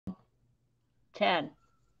10,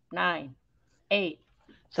 9, 8,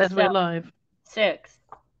 Says we're 7, live. 6,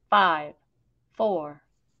 5, 4,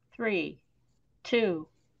 3, 2,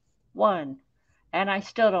 1. And I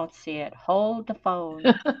still don't see it. Hold the phone.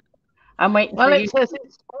 I'm waiting for Well, it you. says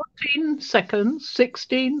it's 14 seconds,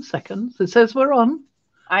 16 seconds. It says we're on.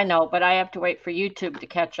 I know, but I have to wait for YouTube to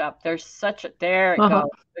catch up. There it Uh-huh. goes.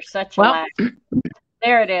 There's such a Well, lag.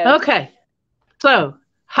 There it is. okay. So,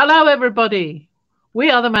 hello, everybody. We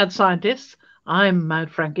are the Mad Scientists. I'm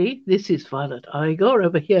Mad Frankie. This is Violet Igor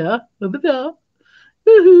over here, over there.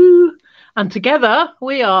 Woohoo! And together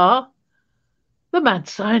we are the Mad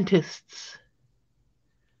Scientists.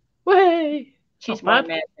 Way! She's Not more bad.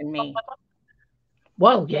 mad than me.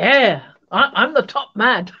 Well, yeah. I'm the top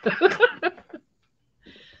mad.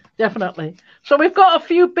 Definitely. So we've got a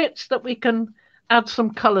few bits that we can add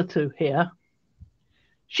some colour to here.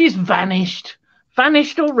 She's vanished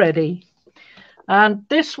already. And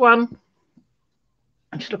this one,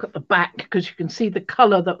 just look at the back because you can see the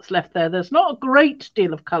colour that's left there. There's not a great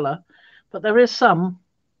deal of colour, but there is some.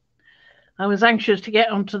 I was anxious to get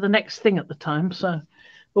onto the next thing at the time, so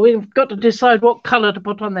but we've got to decide what colour to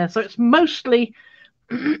put on there. So it's mostly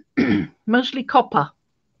mostly copper.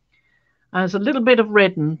 There's a little bit of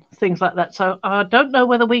red and things like that. So I don't know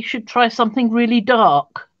whether we should try something really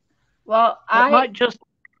dark. Well, It might just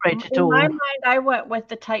create it in my all. mind, I went with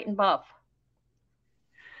the Titan buff.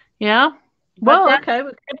 Yeah. But Well, okay.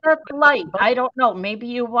 that's light. I don't know. Maybe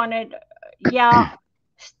you wanted, yeah.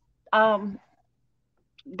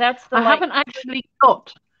 That's the I light. haven't actually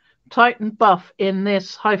got Titan buff in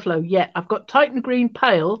this high flow yet. I've got Titan green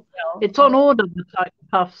pale. It's on order, the Titan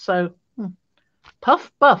puff. So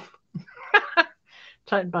puff buff.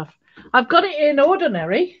 Titan buff. I've got it in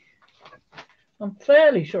ordinary. I'm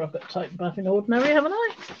fairly sure I've got Titan buff in ordinary, haven't I?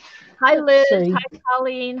 Hi, Liz. Hi,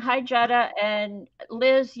 Colleen. Hi, Jetta. And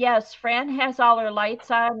Liz, yes, Fran has all her lights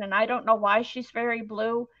on, and I don't know why she's very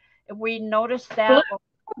blue. We noticed that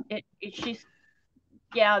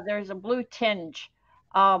there's a blue tinge.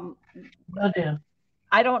 Oh dear.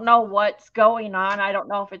 I don't know what's going on. I don't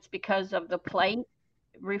know if it's because of the plate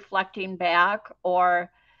reflecting back or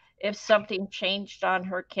if something changed on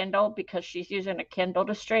her Kindle because she's using a Kindle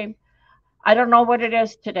to stream. I don't know what it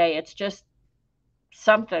is today. It's just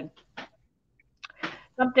something,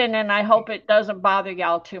 and I hope it doesn't bother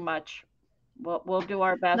y'all too much. We'll do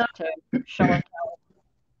our best to show and tell.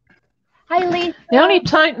 Hi, Lisa. The only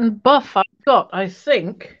Titan buff I've got, I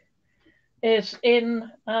think, is in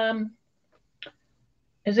one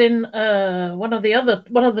of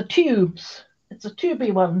the tubes. It's a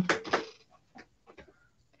tubey one.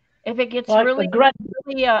 If it gets really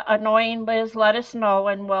annoying, Liz, let us know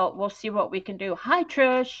and we'll see what we can do. Hi,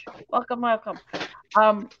 Trish. Welcome.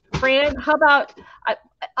 Fran, how about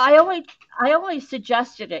I only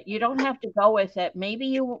suggested it. You don't have to go with it. Maybe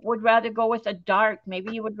you would rather go with a dark.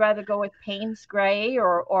 Maybe you would rather go with Payne's Gray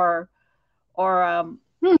or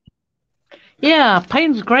Yeah,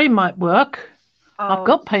 Payne's Gray might work. I've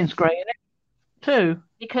got Payne's Gray in it too.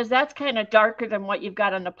 Because that's kind of darker than what you've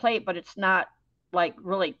got on the plate, but it's not like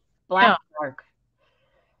really black dark.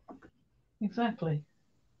 Exactly.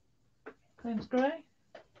 Payne's Gray.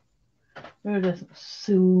 There it is.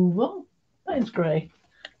 Silver. Payne's Gray.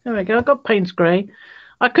 There we go. I've got Payne's Gray.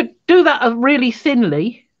 I could do that really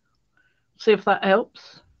thinly. See if that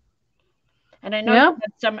helps. And I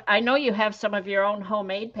know you have some of your own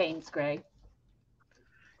homemade Payne's Gray.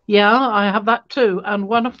 Yeah, I have that too. And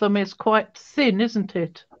one of them is quite thin, isn't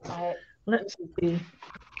it? Let's see.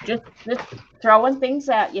 Just throwing things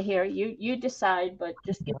at you here. You decide, but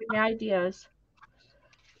just giving me ideas.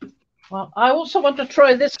 Well, I also want to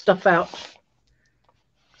try this stuff out.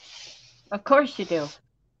 Of course you do.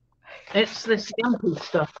 It's this yampy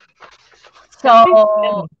stuff.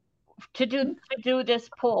 So to do this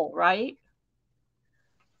pull, right?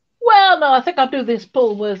 Well, no, I think I'll do this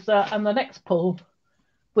pull with and the next pull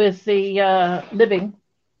with the living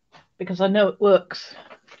because I know it works.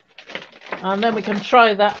 And then we can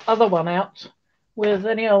try that other one out with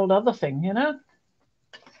any old other thing, you know.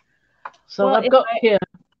 So I've got here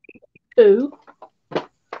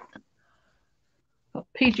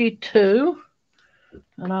PG2,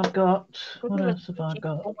 and I've got what else have I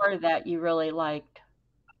got? More that you really liked.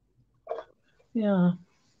 Yeah.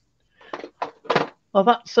 Well,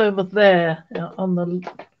 that's over there on the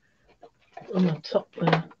top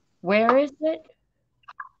there. Where is it?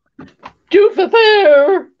 Over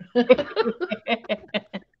there.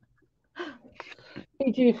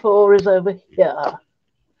 PG4 is over here.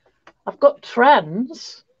 I've got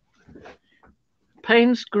Trans,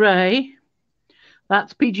 Payne's Grey.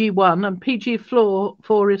 That's PG1, and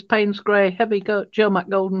PG4 is Payne's Grey Heavy Gel Matte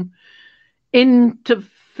Golden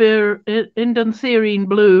Indantherine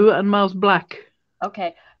blue and Mars black.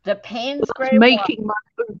 Okay. The Payne's That's gray one. making my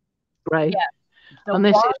food grey. Yeah. The And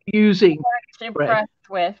this one is using you're grey. impressed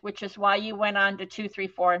with, which is why you went on to 2, 3,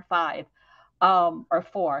 4, and 5. Or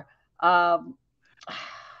 4. Um,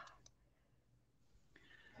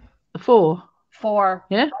 The 4. 4.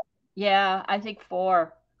 Yeah. Yeah, I think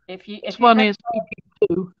 4. This if you're one gonna is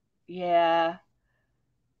BB2. yeah.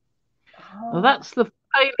 Well, Oh. that's the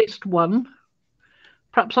palest one.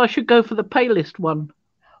 Perhaps I should go for the palest one.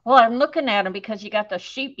 Well, I'm looking at him because you got the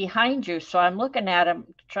sheep behind you, so I'm looking at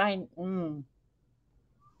him trying.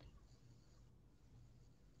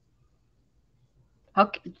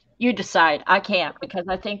 Okay, you decide. I can't because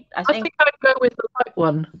I I think think I'd go with the light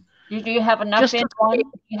one. do you have enough Just in to one? see.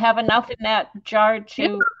 You have enough in that jar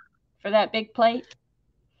Yeah. for that big plate?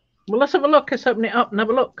 Well, let's have a look. Let's open it up and have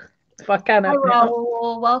a look. If I can Hi, open it up.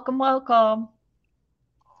 Raoul. Welcome, welcome.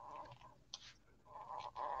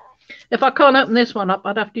 If I can't open this one up,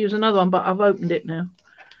 I'd have to use another one, but I've opened it now.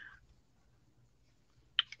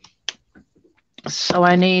 So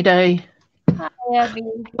I need a Hi, Abby.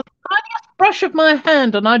 tiniest brush of my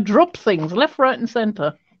hand, and I drop things left, right, and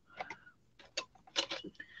centre.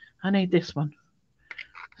 I need this one.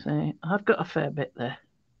 See, I've got a fair bit there.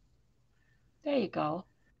 There you go.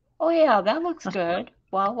 Oh yeah, that looks good.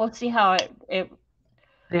 Well, we'll see how it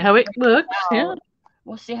See how it works, yeah.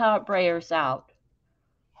 We'll see how it brayers out.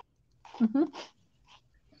 We'll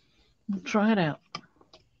try it out.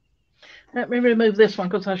 Let me remove this one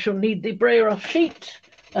because I shall need the brayer off sheet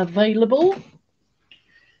available.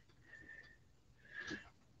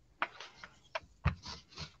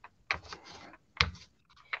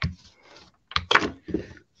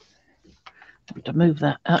 To move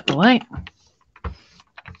that out of the way.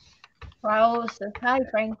 Raoul says, hi,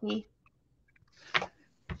 Frankie.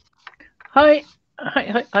 Hi,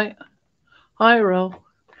 Ro.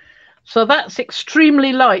 So that's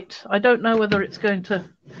extremely light. I don't know whether it's going to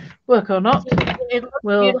work or not. It looks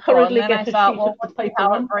we'll beautiful, hurriedly and then get I a thought, sheet well, of we'll see paper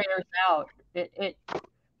how on. it brayers out. It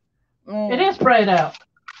is sprayed out.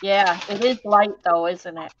 Yeah, it is light though,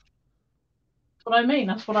 isn't it? That's what I mean.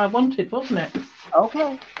 That's what I wanted, wasn't it?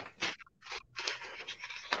 Okay.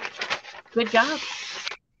 Good job.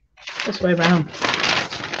 This way round.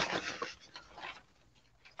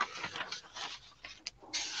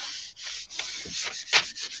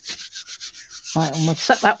 Right, and we'll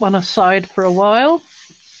set that one aside for a while.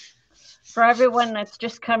 For everyone that's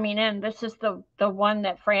just coming in, this is the one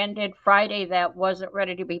that Fran did Friday that wasn't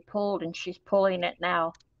ready to be pulled, and she's pulling it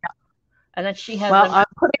now. And then she has. Well, I'm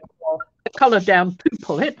putting the colour down to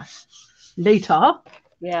pull it later.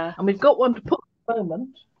 Yeah. And we've got one to pull at the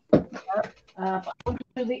moment.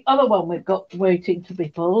 The other one we've got waiting to be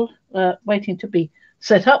pulled, waiting to be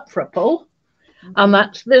set up for a pull, and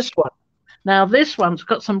that's this one. Now this one's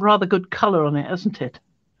got some rather good colour on it, hasn't it?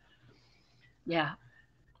 Yeah,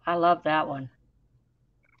 I love that one.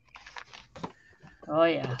 Oh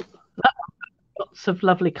yeah, lots of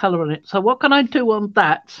lovely colour on it. So what can I do on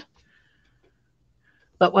that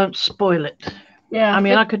won't spoil it? Yeah, I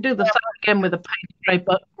mean, I could do the same again with a paint spray,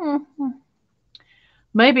 but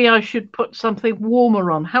maybe I should put something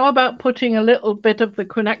warmer on. How about putting a little bit of the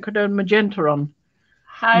quinacridone magenta on?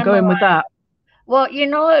 I'm going with that. Well,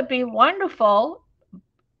 it'd be wonderful.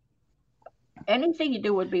 Anything you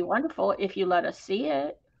do would be wonderful if you let us see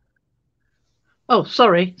it. Oh,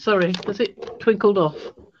 sorry. Has it twinkled off?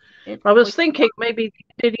 I was thinking maybe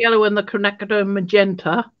the yellow and the quinacridone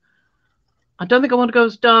magenta. I don't think I want to go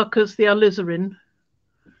as dark as the alizarin.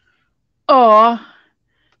 Or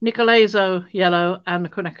Nicolazo yellow and the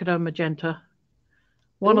quinacridone magenta.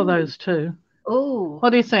 One of those two. Ooh. What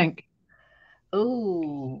do you think?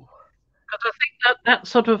 Ooh. Because I think that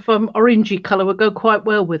sort of orangey colour would go quite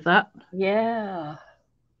well with that. Yeah.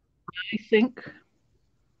 I think.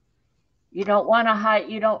 You don't want to hide.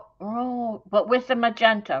 But with the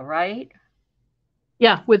magenta, right?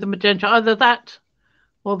 Yeah, with the magenta. Either that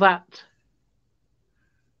or that.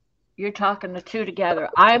 You're talking the two together.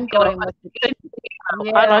 I'm going with the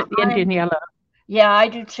yeah, I like the Indian yellow. Yeah, I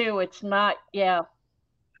do too. It's not, yeah. I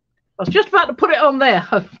was just about to put it on there.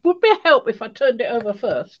 It would be a help if I turned it over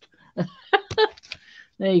first.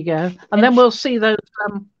 There you go. And then we'll see those.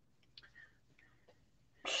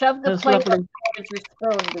 Shove the plate up towards your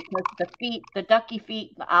spoon because the ducky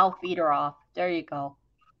feet, and the owl feet are off. There you go.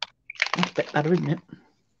 That's a bit better, isn't it?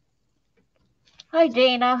 Hi,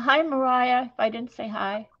 Dana. Hi, Mariah. If I didn't say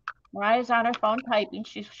hi. Mariah's on her phone typing.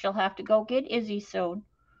 She'll have to go get Izzy soon.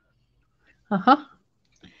 Uh-huh.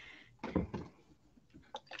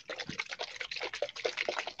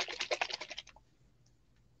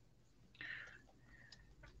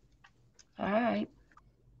 All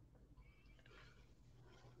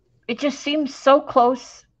it just seems so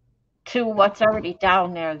close to what's already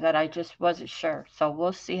down there that I just wasn't sure. So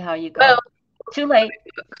we'll see how you go. Well, Too late.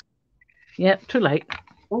 yeah, too late.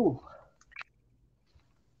 Ooh.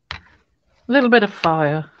 A little bit of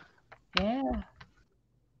fire Yeah.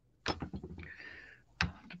 to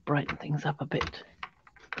brighten things up a bit.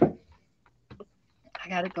 I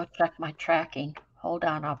got to go check my tracking. Hold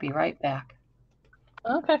on. I'll be right back.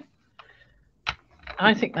 Okay.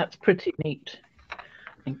 I think that's pretty neat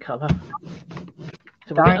in colour.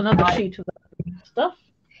 So we get another sheet of that stuff.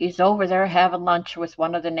 He's over there having lunch with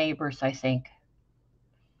one of the neighbors, I think.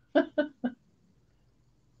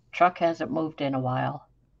 Truck hasn't moved in a while.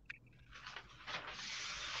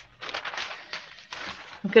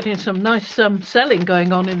 I'm getting some nice selling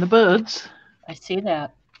going on in the birds. I see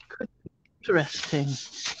that. Interesting.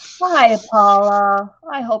 Hi, Paula.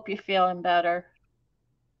 I hope you're feeling better.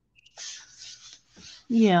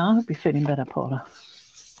 Yeah, I'll be feeling better, Paula.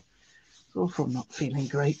 Also not feeling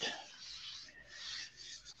great.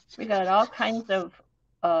 We got all kinds of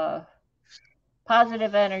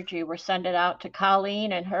positive energy. We're sending out to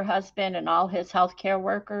Colleen and her husband and all his healthcare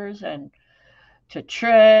workers, and to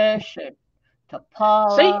Trish and to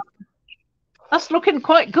Paula. See? That's looking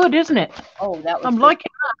quite good, isn't it? Oh, that was I'm good.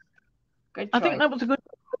 liking that. Good I think that was a good.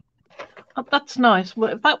 That's nice.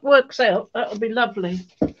 Well, if that works out, that'll be lovely.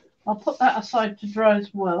 I'll put that aside to dry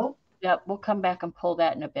as well. Yep, we'll come back and pull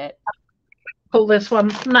that in a bit. Pull this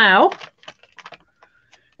one now.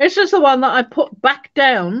 This is the one that I put back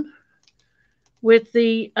down with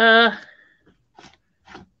the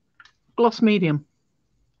gloss medium.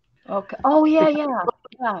 Okay. Oh, yeah.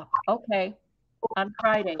 Okay. On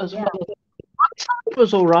Friday. As yeah. well. It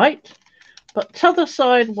was all right, but the other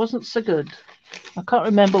side wasn't so good. I can't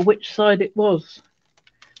remember which side it was.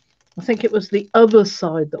 I think it was the other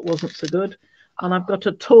side that wasn't so good. And I've got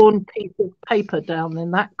a torn piece of paper down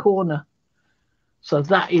in that corner. So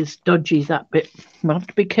that is dodgy, that bit. We'll have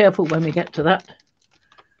to be careful when we get to that.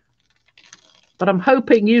 But I'm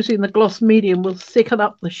hoping using the gloss medium will thicken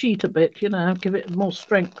up the sheet a bit, you know, give it more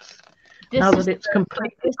strength. Now that it's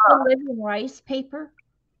completely Is the living rice paper?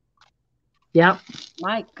 Yeah.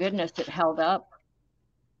 My goodness, it held up.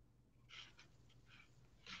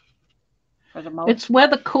 For the most It's where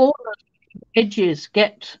the corner edges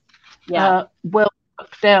get well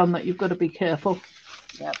tucked down that you've got to be careful.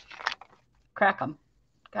 Yep. Crack them.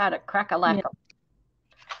 Got it. Crack-a-lack 'em.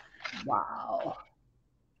 Wow.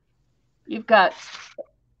 You've got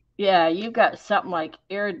something like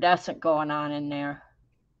iridescent going on in there.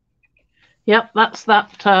 Yep, that's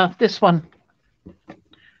that, this one.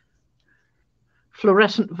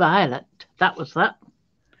 Fluorescent violet. That was that.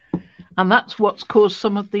 And that's what's caused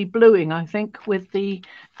some of the bluing, I think, with the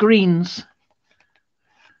greens.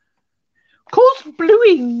 Caused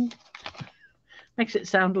bluing. Makes it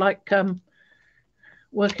sound like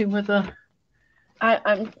working with a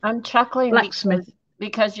I'm chuckling blacksmith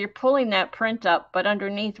because you're pulling that print up, but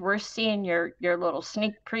underneath we're seeing your little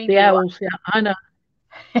sneak preview. The owls, yeah, I know.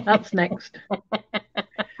 That's next.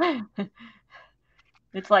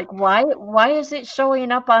 It's like, why is it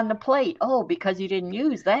showing up on the plate? Oh, because you didn't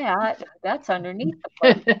use that. That's underneath the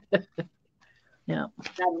plate. Yeah.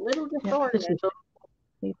 Got a little distorted. This is all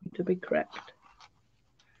needing to be correct.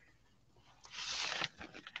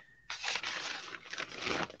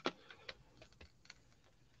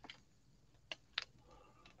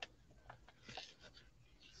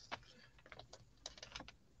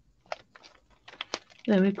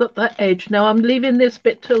 There, we've got that edge. Now I'm leaving this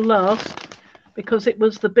bit till last because it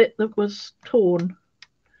was the bit that was torn,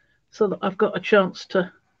 so that I've got a chance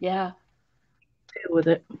to deal with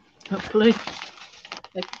it, hopefully.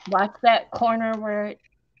 Like, watch that corner where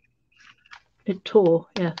it tore,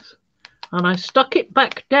 yes. And I stuck it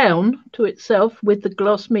back down to itself with the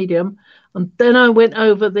gloss medium, and then I went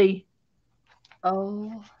over the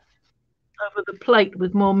plate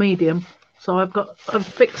with more medium. So I've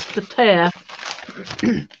fixed the tear.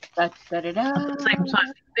 At the same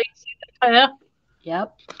time, fixing the tear.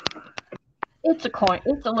 Yep. It's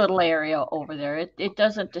a little area over there. It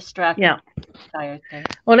doesn't distract the entire thing.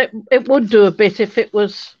 Well, it would do a bit if it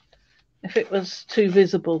was too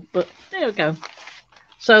visible, but there we go.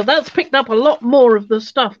 So that's picked up a lot more of the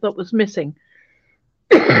stuff that was missing.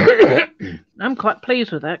 I'm quite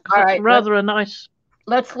pleased with that because it's rather a nice.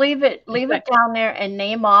 Let's leave it down there and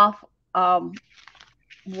name off.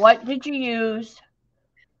 What did you use?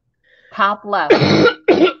 Top left.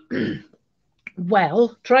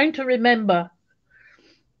 Well, trying to remember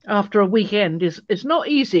after a weekend is not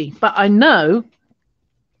easy, but I know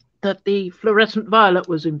that the fluorescent violet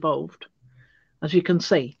was involved, as you can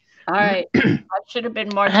see. All right. I should have been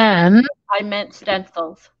more. And I meant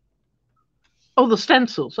stencils. Oh, the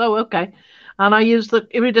stencils. Oh, okay. And I use the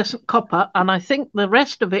iridescent copper, and I think the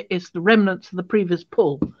rest of it is the remnants of the previous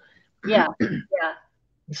pull. Yeah, yeah.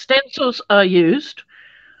 The stencils I used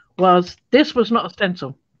this was not a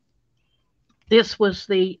stencil. This was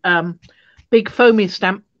the big foamy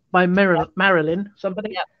stamp by Marilyn.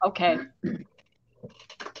 Somebody. Yep. Okay.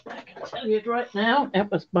 I can tell you right now, it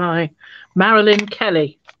was by Marilyn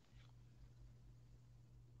Kelly.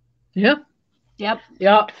 Yeah. Yep. The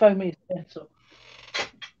art foamy stencil.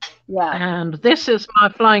 Yeah. And this is my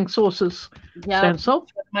flying saucers stencil.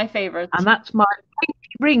 My favorite. And that's my pink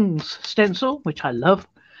rings stencil, which I love.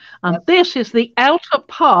 And Yep. this is the outer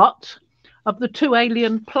part of the two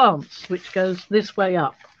alien plants, which goes this way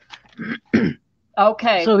up.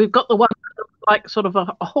 Okay. So we've got the one like sort of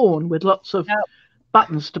a horn with lots of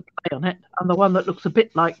buttons to play on it, and the one that looks a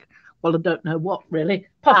bit like, well, I don't know what really,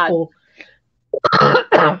 puffball.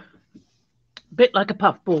 Bit like a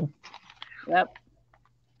puffball. Yep.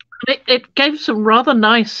 It gave some rather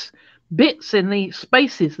nice bits in the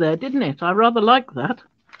spaces there, didn't it? I rather like that.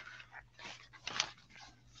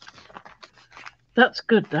 That's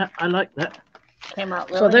good. That I like that. Came out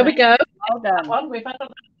really so there nice. we go. Well done. One. We've had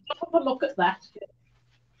a look at that.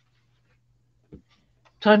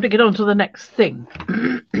 Time to get on to the next thing.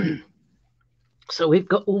 So we've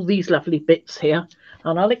got all these lovely bits here,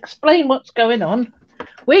 and I'll explain what's going on.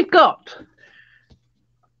 We've got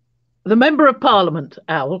the Member of Parliament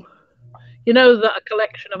owl. You know that a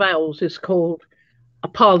collection of owls is called a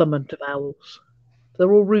Parliament of Owls.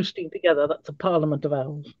 They're all roosting together. That's a Parliament of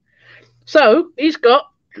Owls. So he's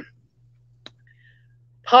got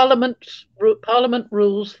Parliament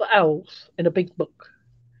rules for owls in a big book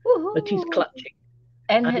that he's clutching.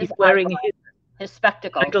 And he's wearing his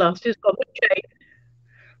spectacles. Glasses on a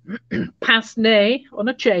chain. Pince-nez on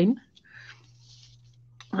a chain.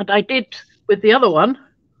 And I did with the other one.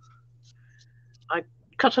 I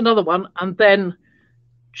cut another one and then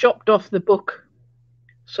chopped off the book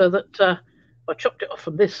so that I chopped it off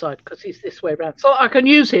from this side because he's this way round. So I can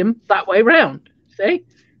use him that way round. See?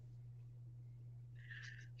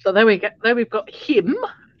 So there we go. There we've got him.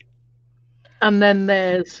 And then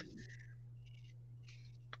there's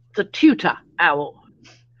the tutor owl.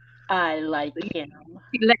 I like him.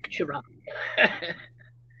 The lecturer.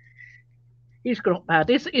 He's not bad.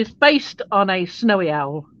 It's based on a snowy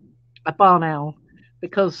owl, a barn owl,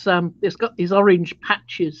 because it's got these orange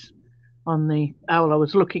patches on the owl I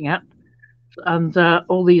was looking at, and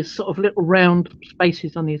all these sort of little round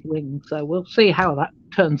spaces on his wings. So we'll see how that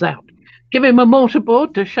turns out. Give him a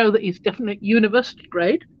mortarboard to show that he's definitely university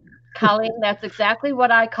grade. Colleen, that's exactly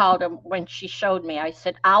what I called him when she showed me. I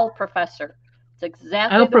said, owl professor. It's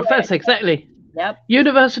exactly owl professor, exactly. Yep.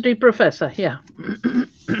 University professor, yeah.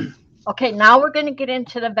 Okay, now we're going to get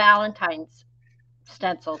into the Valentine's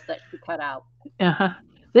stencils that you cut out. Uh-huh.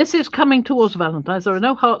 This is coming towards Valentine's. There are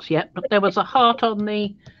no hearts yet, but there was a heart on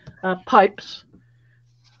the pipes,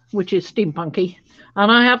 which is steampunky. And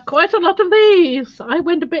I have quite a lot of these. I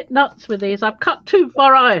went a bit nuts with these. I've cut two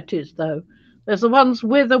varieties, though. There's the ones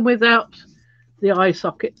with and without the eye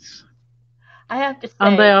sockets. I have to say,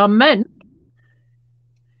 and they are meant.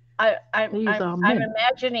 I'm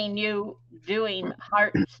imagining you doing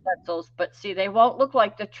heart stencils, but see, they won't look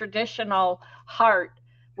like the traditional heart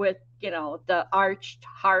with, the arched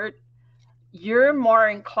heart. You're more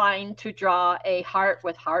inclined to draw a heart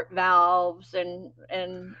with heart valves and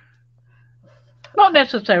Not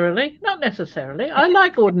necessarily. I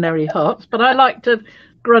like ordinary hearts, but I like to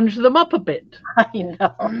grunge them up a bit. I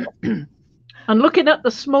know. And looking at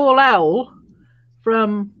the small owl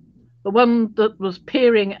from the one that was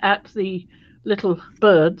peering at the little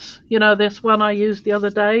birds, this one I used the other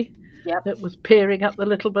day. Yep. That was peering at the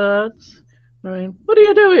little birds. Going, what are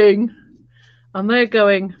you doing? And they're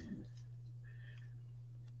going,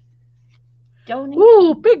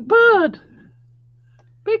 ooh, big bird.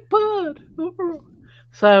 Big bird. Ooh.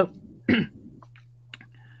 So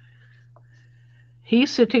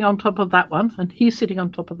he's sitting on top of that one, and he's sitting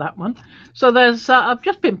on top of that one. So there's, I've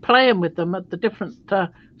just been playing with them at the different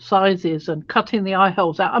sizes and cutting the eye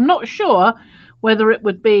holes out. I'm not sure whether it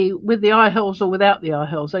would be with the eye holes or without the eye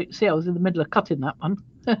holes. You see, I was in the middle of cutting that one.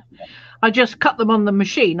 I just cut them on the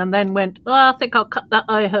machine and then went, I think I'll cut that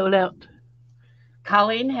eye hole out.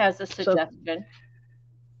 Colleen has a suggestion.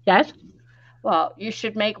 Yes? Well, you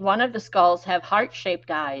should make one of the skulls have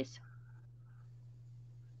heart-shaped eyes.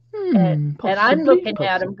 And I'm looking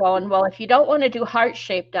at him going, well, if you don't want to do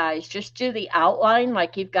heart-shaped eyes, just do the outline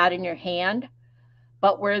like you've got in your hand.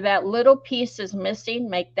 But where that little piece is missing,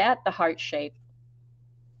 make that the heart shape.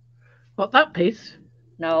 What, that piece?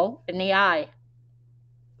 No, in the eye.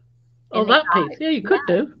 Oh, that piece. Yeah, you could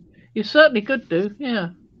do. You certainly could do, yeah.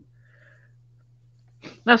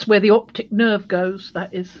 That's where the optic nerve goes,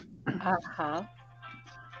 that is. Uh-huh.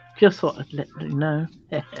 Just thought I'd let you know.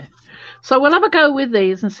 So we'll have a go with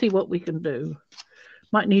these and see what we can do.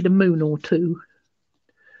 Might need a moon or two.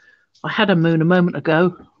 I had a moon a moment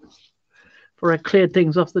ago before I cleared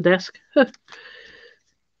things off the desk.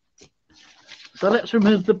 So let's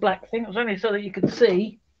remove the black thing. It was only so that you can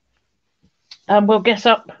see. And we'll guess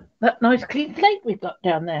up that nice clean plate we've got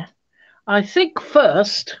down there. I think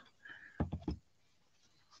first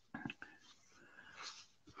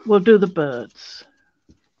we'll do the birds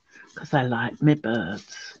because I like my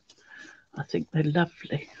birds. I think they're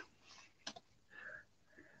lovely.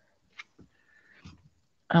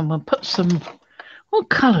 And we'll put some, what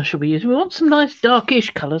colour should we use? We want some nice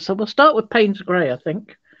darkish colour, so we'll start with Payne's Grey, I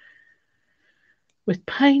think. With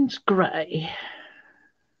Payne's Grey.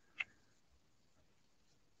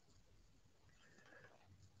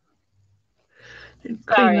 Didn't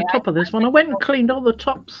clean the top of this one. I went and cleaned all the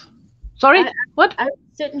tops. Sorry? What? I was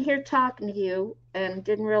sitting here talking to you and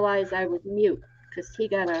didn't realize I was mute because he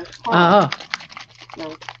got a call. Ah.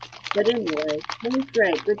 So, but anyway, Payne's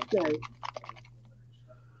Grey, good choice.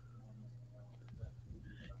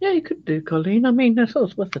 Yeah, you could do, Colleen. I mean, that's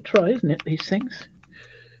always worth a try, isn't it, these things?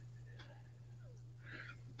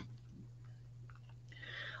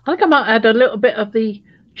 I think I might add a little bit of the,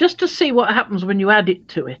 just to see what happens when you add it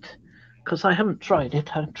to it, because I haven't tried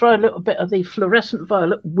it. I'll try a little bit of the fluorescent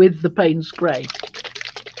violet with the Payne's Grey.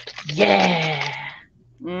 Yeah!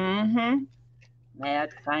 Mm-hmm. Mad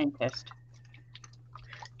scientist.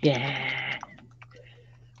 Yeah.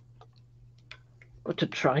 Got to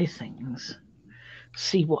try things.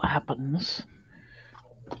 See what happens.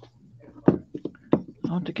 I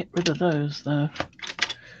want to get rid of those, though.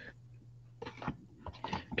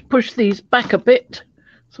 To push these back a bit,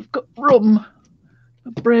 so I've got room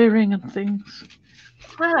for braying and things.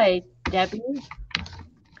 Hi, Debbie.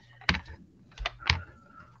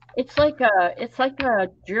 It's like a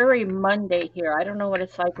dreary Monday here. I don't know what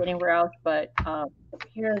it's like anywhere else, but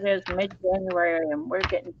here it is, mid-January, and we're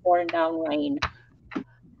getting pouring down rain.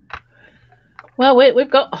 Well, we've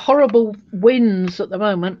got horrible winds at the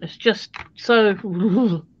moment. It's just so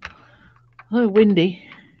windy.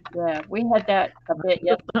 Yeah, we had that a bit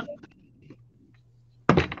yesterday.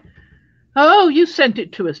 Oh, you sent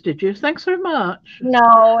it to us, did you? Thanks very much.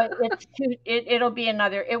 No, it's too. It'll be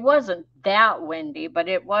another. It wasn't that windy, but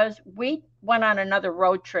it was. We went on another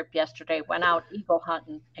road trip yesterday. Went out eagle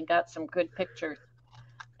hunting and got some good pictures.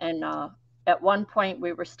 And at one point,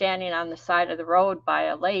 we were standing on the side of the road by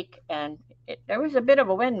a lake, and there was a bit of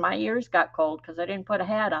a wind. My ears got cold because I didn't put a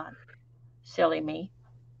hat on. Silly me.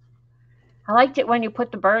 I liked it when you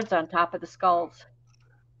put the birds on top of the skulls.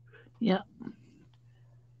 Yeah.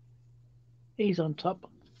 He's on top.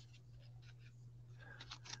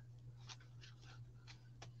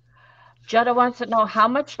 Jetta wants to know how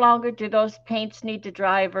much longer do those paints need to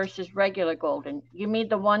dry versus regular golden? You mean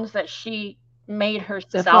the ones that she made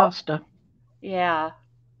herself? They're faster. Yeah.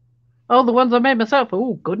 Oh, the ones I made myself.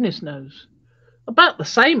 Oh, goodness knows. About the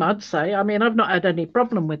same, I'd say. I mean, I've not had any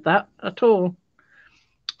problem with that at all.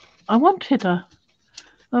 I wanted a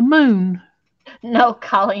moon. No,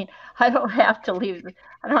 Colleen, I don't have to leave.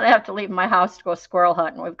 I don't have to leave my house to go squirrel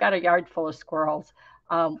hunting. We've got a yard full of squirrels.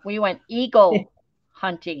 We went eagle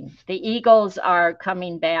hunting. The eagles are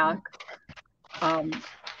coming back.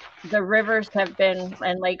 The rivers have been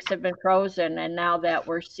and lakes have been frozen, and now that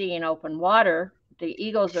we're seeing open water, the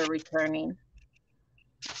eagles are returning.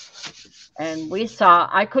 And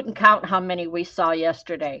I couldn't count how many we saw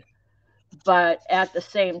yesterday. But at the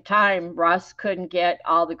same time, Russ couldn't get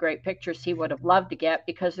all the great pictures he would have loved to get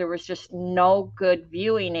because there was just no good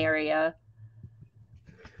viewing area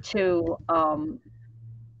to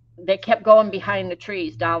they kept going behind the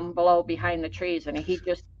trees, down below behind the trees, and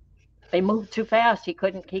they moved too fast. He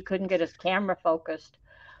couldn't get his camera focused.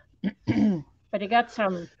 But he got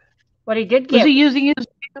some. What he did get. Was he using his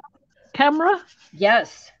camera?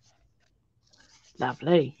 Yes.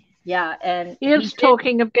 Lovely. Yeah, and he's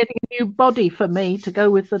talking of getting a new body for me to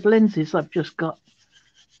go with the lenses I've just got.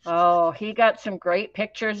 Oh, he got some great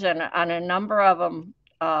pictures, and on a number of them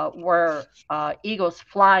were eagles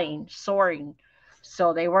flying, soaring.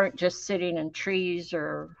 So they weren't just sitting in trees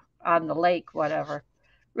or on the lake, whatever.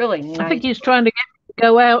 Really nice. I think he's trying to get me to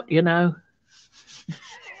go out, you know.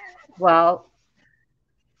 Well,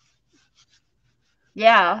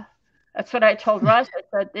 yeah. That's what I told Russ. I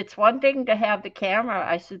said, it's one thing to have the camera.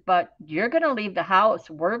 I said, but you're going to leave the house.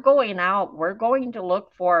 We're going out. We're going to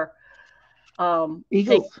look for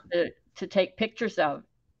things to take pictures of.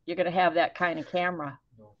 You're going to have that kind of camera.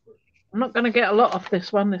 I'm not going to get a lot off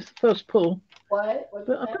this one, this first pull. What?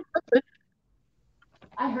 But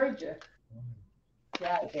I heard you.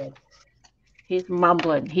 Yeah, I did. He's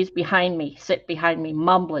mumbling. He's behind me, sit behind me,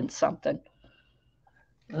 mumbling something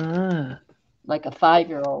like a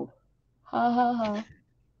 5-year-old. Ha ha ha.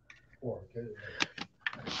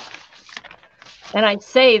 And I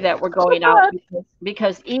say that we're going out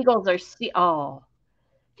because eagles are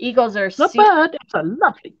eagles are not bad. It's a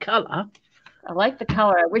lovely color. I like the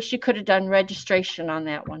color. I wish you could have done registration on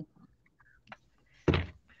that one.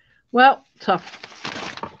 Well, tough.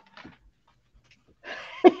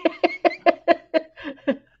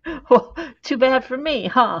 Well, too bad for me,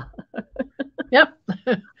 huh? Yep.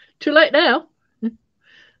 Too late now.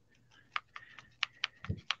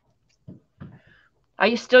 Are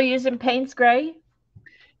you still using Payne's Gray?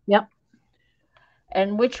 Yep.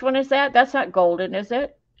 And which one is that? That's not golden, is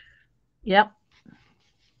it? Yep.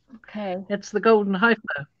 Okay. It's the golden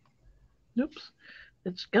hypno. Oops.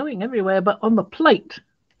 It's going everywhere but on the plate.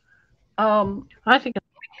 I think it's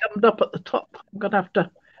come up at the top. I'm going to have to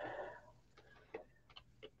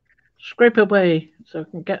scrape away so I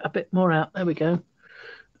can get a bit more out. There we go.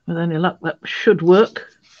 With any luck, that should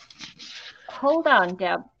work. Hold on,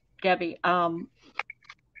 Debbie.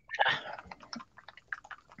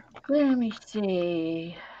 Let me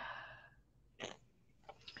see.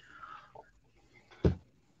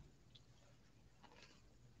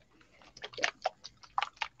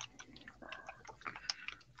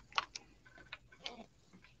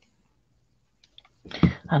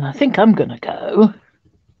 And I think I'm going to go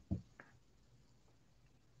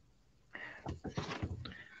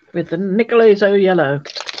with the Nicolazo yellow.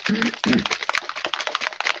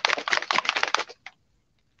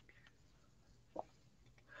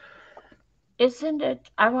 Isn't it?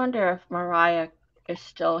 I wonder if Mariah is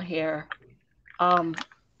still here.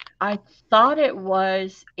 I thought it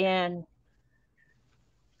was in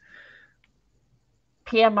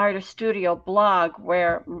PM Artist Studio blog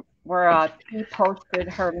where she posted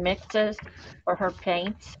her mixes for her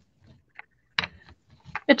paints.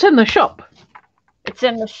 It's in the shop. It's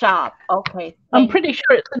in the shop. Okay. I'm pretty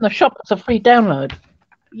sure it's in the shop. It's a free download.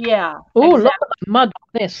 Yeah. Oh, exactly. Look at the mud on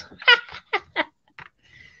this.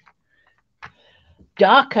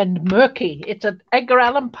 Dark and murky. It's an Edgar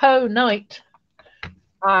Allan Poe night.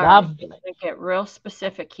 All right. I'm going to get real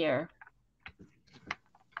specific here.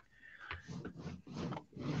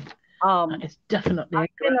 It's definitely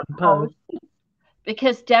Edgar Allan Poe.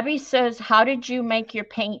 Because Debbie says, "How did you make your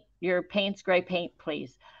Payne's Gray paint,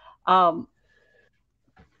 please?"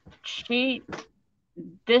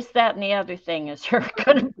 This, that, and the other thing is her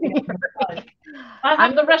going to be. I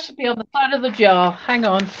have the recipe on the side of the jar. Hang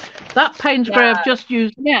on. That Payne's Gray I've just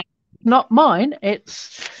used now, not mine.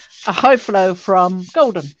 It's a high flow from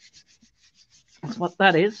Golden. That's what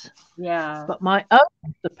that is. Yeah. But my own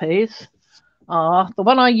recipes are, the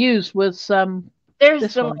one I used was there's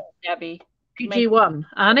this the one, Debbie. PG1,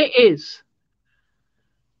 and it is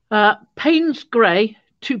Payne's Gray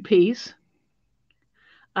 2 peas,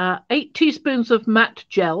 8 teaspoons of matte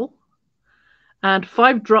gel, and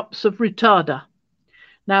 5 drops of retarder.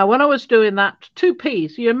 Now, when I was doing that, 2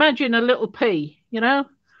 peas, you imagine a little pea, you know?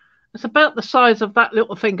 It's about the size of that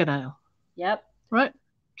little fingernail. Yep. Right?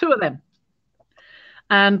 2 of them.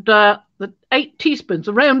 And the 8 teaspoons,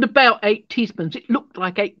 around about 8 teaspoons. It looked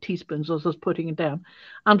like 8 teaspoons as I was putting it down.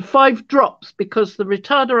 And 5 drops, because the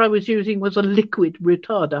retarder I was using was a liquid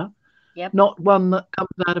retarder, not one that comes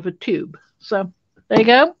out of a tube. So there you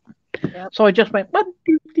go. Yep. So I just went 1,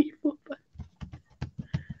 2, 3, 4, 5.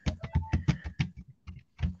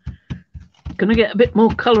 Gonna get a bit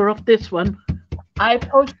more color off this one. I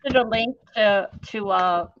posted a link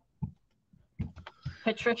to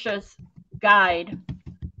Patricia's guide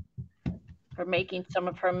for making some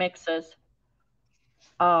of her mixes.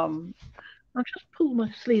 I'll just pull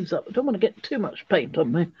my sleeves up. I don't want to get too much paint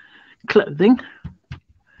on my clothing.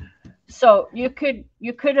 So you could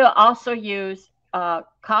also use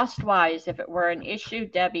cost-wise, if it were an issue,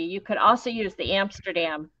 Debbie, you could also use the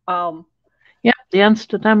Amsterdam. Yeah, the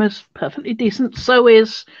Amsterdam is perfectly decent. So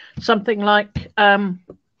is something like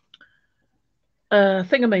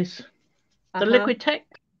thingamies. The Liquitex.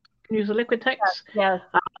 You can use a Liquitex. Yes.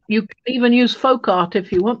 You can even use folk art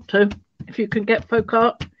if you want to. If you can get folk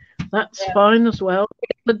art, that's fine as well.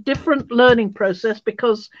 It's a different learning process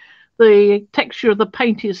because the texture of the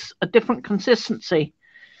paint is a different consistency.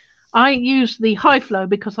 I use the high flow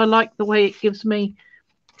because I like the way it gives me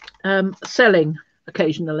selling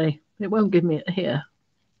occasionally. It won't give me it here.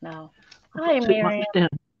 No. Hi, Miriam.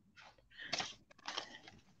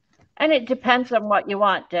 And it depends on what you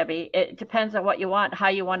want, Debbie. It depends on what you want, how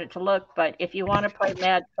you want it to look. But if you want to play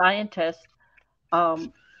mad scientist,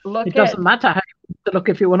 um, It look at doesn't matter how you want to look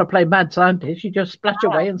if you want to play mad scientist. You just splash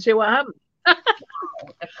away and see what happens.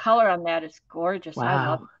 the color on that is gorgeous. I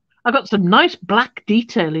love Wow. I got some nice black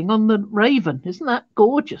detailing on the raven. Isn't that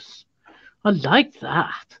gorgeous? I like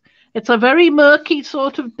that. It's a very murky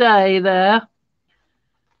sort of day there.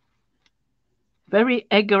 Very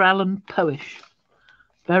Edgar Allan Poe-ish.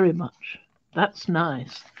 Very much. That's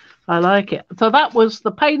nice. I like it. So that was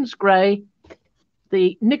the Payne's Grey,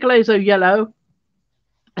 the Nicolazo Yellow,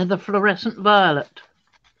 and the Fluorescent Violet.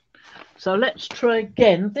 So let's try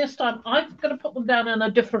again. This time I'm going to put them down in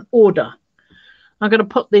a different order. I'm going to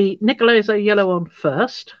put the Nicolazo Yellow on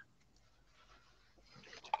first.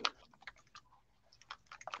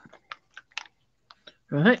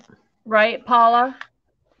 Right. Right, Paula?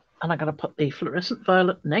 And I'm going to put the Fluorescent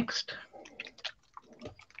Violet next.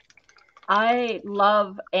 I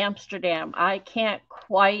love Amsterdam. I can't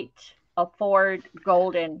quite afford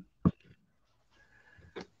golden.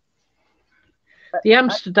 The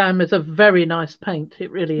Amsterdam is a very nice paint.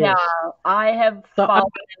 It really is. Yeah, I have So fallen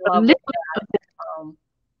in love with that.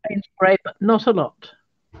 Payne's Grey, but not a lot.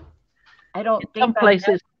 I don't In think some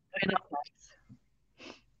places.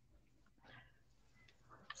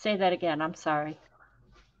 Say that again. I'm sorry.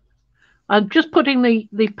 I'm just putting the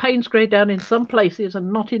Payne's Grey down in some places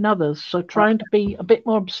and not in others. So trying to be a bit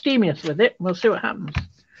more abstemious with it. We'll see what happens.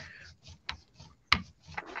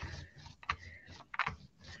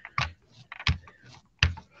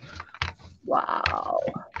 Wow.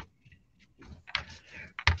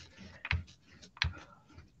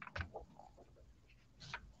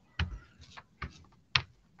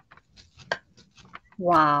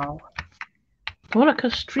 Wow. More like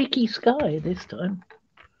a streaky sky this time.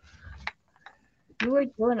 You were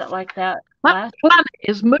doing it like that That planet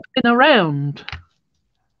is moving around.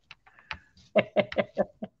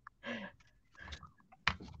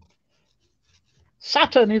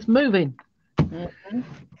 Saturn is moving. Mm-hmm.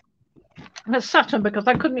 And it's Saturn because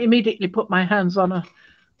I couldn't immediately put my hands on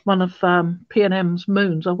one of P&M's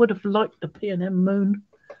moons. I would have liked a P&M moon.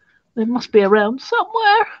 It must be around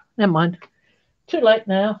somewhere. Never mind. Too late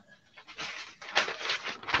now.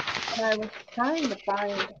 And I was trying to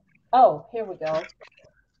find. Oh, here we go.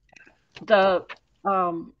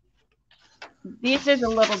 These are the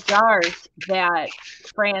little jars that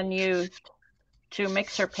Fran used to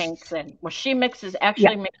mix her paints in. Well, she mixes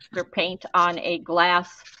her paint on a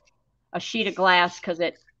sheet of glass because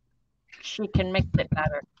she can mix it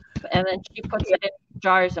better. And then she puts it in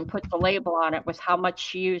jars and puts the label on it with how much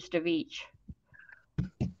she used of each.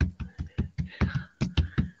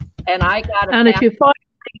 And I got And if you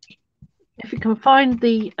can find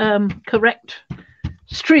the correct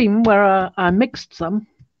stream where I mixed some,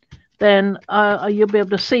 then you'll be able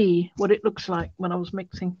to see what it looks like when I was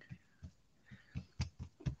mixing.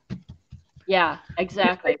 Yeah,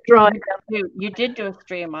 exactly. You did do a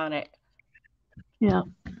stream on it. Yeah.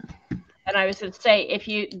 And I was going to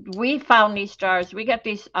say, we found these jars. We got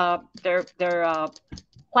these. They're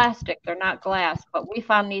plastic. They're not glass, but we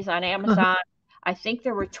found these on Amazon. I think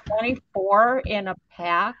there were 24 in a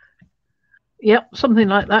pack. Yep, something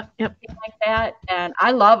like that. Yep, something like that. And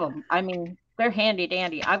I love them. I mean, they're handy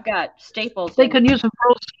dandy. I've got staples. They can use them for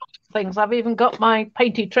all sorts of things. I've even got my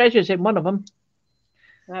painted treasures in one of them.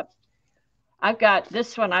 Yep. I've got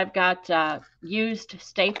this one. I've got used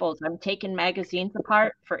staples. I'm taking magazines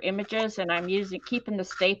apart for images, and I'm keeping the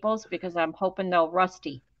staples because I'm hoping they'll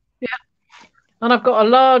rusty. Yeah. And I've got a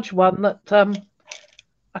large one that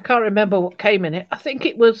I can't remember what came in it. I think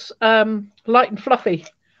it was light and fluffy.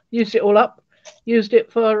 Used it all up. Used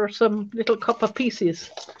it for some little copper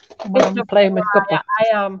pieces when I'm playing with copper.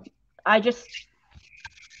 I just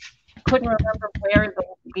couldn't remember where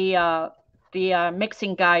the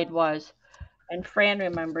mixing guide was. And Fran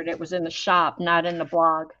remembered it was in the shop, not in the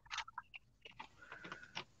blog.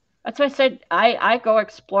 That's why I said I go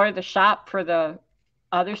explore the shop for the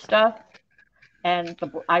other stuff, and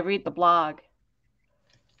I read the blog.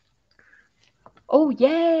 Oh,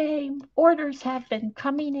 yay! Orders have been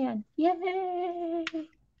coming in. Yay!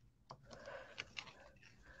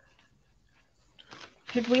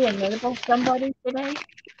 Should we enable somebody today?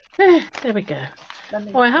 There we go.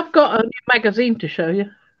 I have got a new magazine to show you.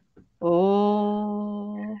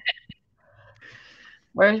 Oh,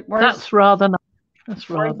 that's rather nice. That's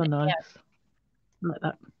rather nice. Like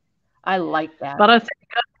that. I like that. But I think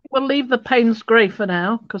we'll leave the Payne's Grey for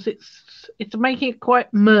now because it's making it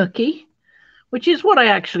quite murky, which is what I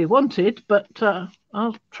actually wanted. But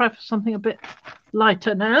I'll try for something a bit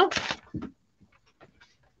lighter now.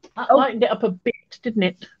 That lightened it up a bit, didn't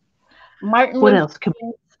it? Martin What Luther else can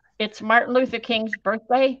King, it's Martin Luther King's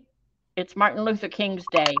birthday. It's Martin Luther King's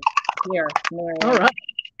Day here, all Marion. right.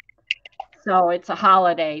 So it's a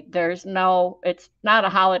holiday. It's not a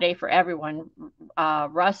holiday for everyone.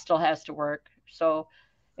 Russ still has to work. So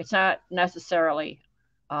it's not necessarily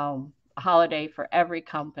a holiday for every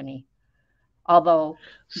company, although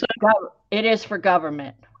So it is for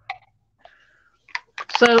government.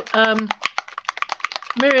 so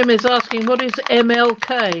Miriam is asking, what is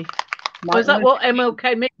MLK? Oh, is Martin that Luther what King.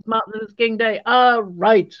 MLK means? Martin Luther King Day. Ah,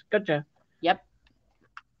 right. Gotcha. Yep.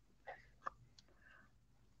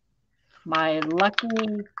 My lucky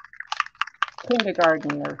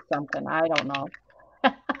kindergarten or something. I don't know.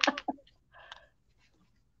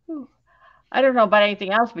 I don't know about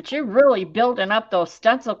anything else, but you're really building up those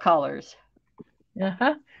stencil colors.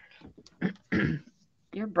 Uh-huh.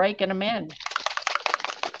 You're breaking them in.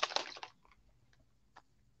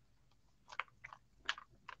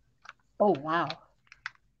 Oh, wow.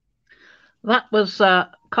 That was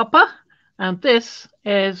copper, and this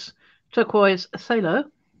is turquoise salo.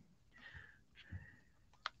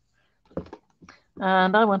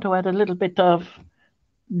 And I want to add a little bit of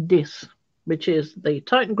this, which is the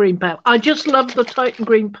Titan Green Pale. I just love the Titan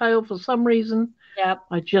Green Pale for some reason. Yep.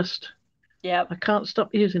 I Yep. can't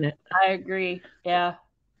stop using it. I agree. Yeah.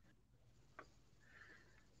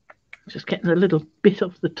 Just getting a little bit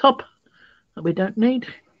off the top that we don't need,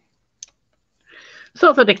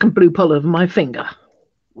 so that it can blue pull over my finger.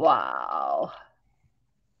 Wow.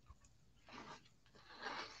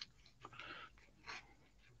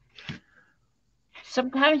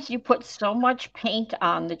 Sometimes you put so much paint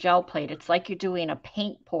on the gel plate, it's like you're doing a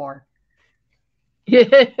paint pour.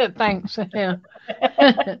 Yeah, thanks. Yeah.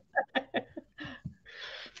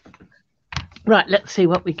 Right, let's see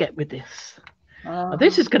what we get with this. Now,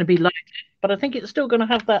 this is going to be light, but I think it's still going to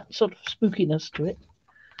have that sort of spookiness to it.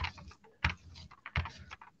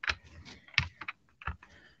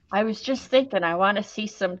 I was just thinking I want to see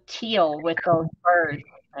some teal with those birds,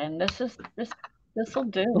 and this will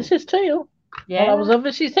do. This is teal. Yeah. Well, I was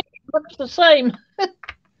obviously thinking much the same.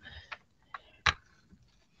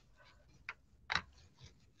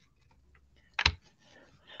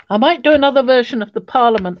 I might do another version of the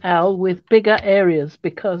Parliament owl with bigger areas,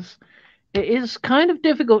 because it is kind of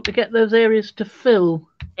difficult to get those areas to fill.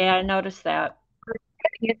 Yeah, I noticed that.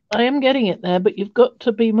 I am getting it there, but you've got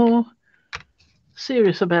to be more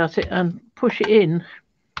serious about it and push it in.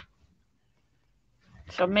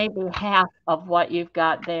 So maybe half of what you've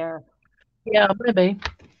got there. Yeah, maybe.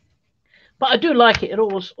 But I do like it. It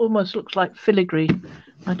almost looks like filigree.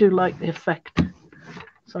 I do like the effect.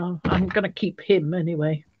 So I'm going to keep him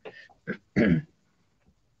anyway. This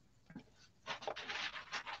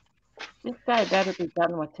guy better be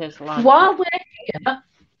done with his lunch. While we're here,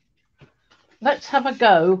 let's have a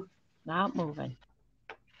go Not moving.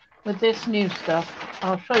 with this new stuff.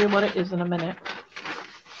 I'll show you what it is in a minute.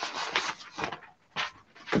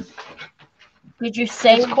 Did you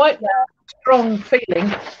save? It's quite a strong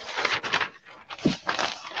feeling.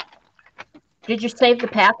 Did you save the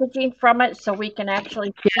packaging from it so we can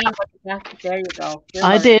actually see what the package? There you go.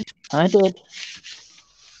 I did.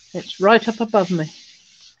 It's right up above me.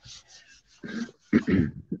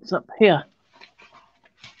 It's up here.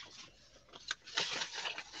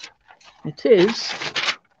 It is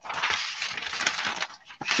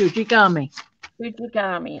Shujigami.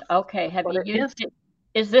 Fujigami. Okay. Have What you it used it?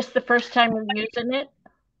 Is this the first time you're using it?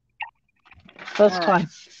 First time.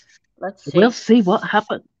 Let's see. We'll see what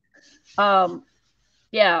happens.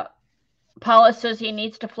 Yeah. Paula says he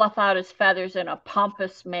needs to fluff out his feathers in a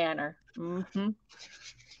pompous manner. Mm-hmm.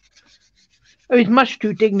 Oh, he's much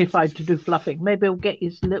too dignified to do fluffing. Maybe he'll get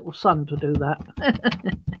his little son to do that.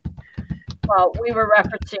 Well, she's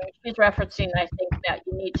referencing, I think, that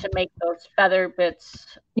you need to make those feather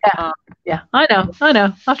bits. Yeah. Yeah, I know.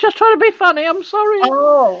 I was just trying to be funny. I'm sorry.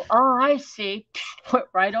 Oh, I see. Put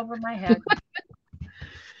right over my head.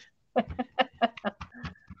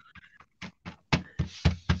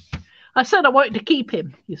 I said I wanted to keep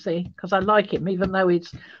him, you see, because I like him, even though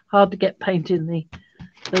it's hard to get paint in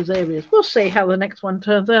those areas. We'll see how the next one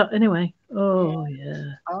turns out anyway. Oh,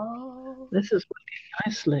 yeah. Oh. This is working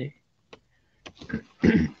nicely.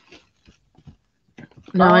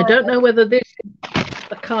 Now, I don't know whether this is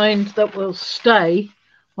the kind that will stay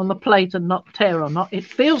on the plate and not tear or not. It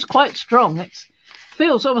feels quite strong. It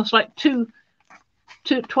feels almost like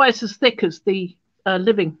twice as thick as the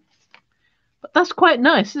living. But that's quite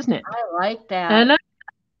nice, isn't it? I like that.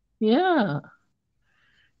 Yeah.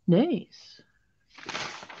 Nice.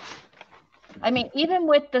 I mean, even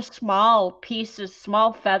with the small pieces,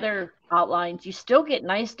 small feather outlines, you still get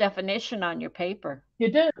nice definition on your paper.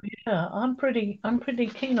 You do, yeah. I'm pretty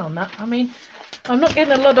keen on that. I mean, I'm not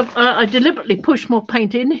getting a lot of. I deliberately push more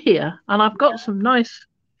paint in here, and I've got some nice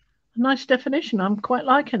definition. I'm quite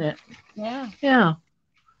liking it. Yeah. Yeah.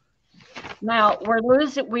 Now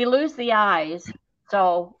we lose the eyes.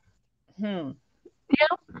 So, Yeah.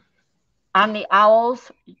 on the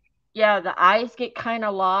owls, yeah, the eyes get kind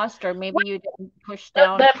of lost, or maybe you didn't push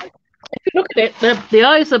down. If you look at it, the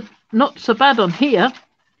eyes are not so bad on here.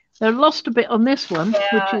 They're lost a bit on this one,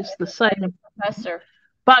 which is the same. Professor.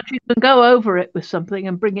 But you can go over it with something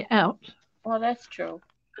and bring it out. Well, that's true.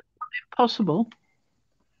 Possible.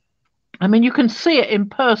 I mean, you can see it in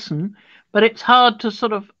person, but it's hard to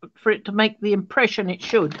sort of for it to make the impression it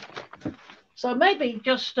should. So maybe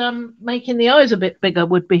just making the eyes a bit bigger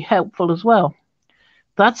would be helpful as well.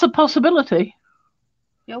 That's a possibility.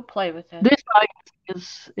 You'll play with it. This eye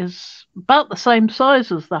is about the same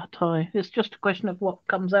size as that eye. It's just a question of what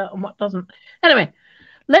comes out and what doesn't. Anyway,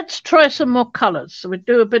 let's try some more colours. So we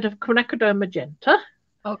do a bit of quinacridone magenta.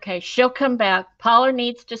 Okay, she'll come back. Paula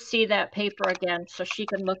needs to see that paper again so she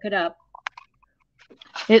can look it up.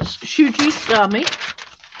 It's Shujigami.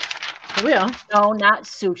 Here we are. No, not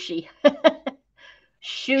sushi.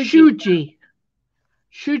 Shujigami.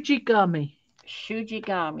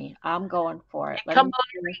 Shujigami. I'm going for it. And I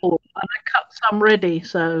cut some ready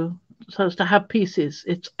so as to have pieces.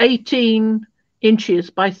 It's 18 inches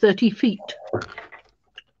by 30 feet.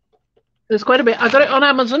 There's quite a bit. I got it on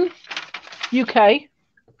Amazon, UK.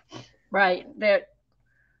 Right. They're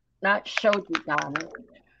not Shojigami.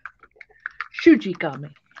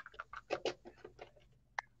 Shujigami.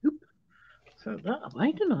 Oop. Throw that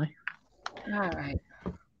away, didn't I? All right.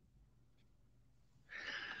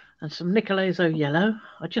 And some Nicolazo yellow.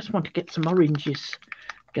 I just want to get some oranges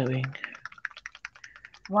going.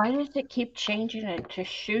 Why does it keep changing it to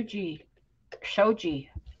Shoji?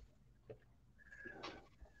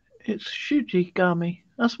 It's Shujigami.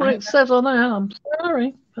 That's what it says on there. I'm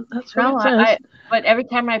sorry, but that's what it says. But every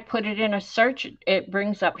time I put it in a search, it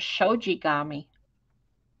brings up Shojigami.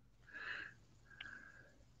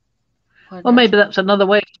 Well, maybe that's another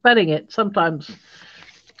way of spelling it. Sometimes.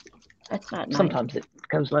 That's not nice. Sometimes it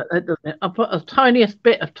goes like that, doesn't it? I'll put a tiniest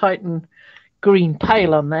bit of Titan green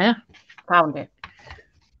pale on there. Found it.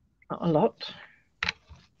 Not a lot.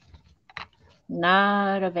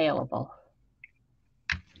 Not available.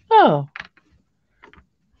 Oh.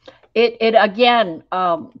 It again,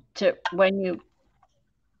 to when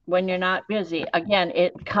you're not busy, again,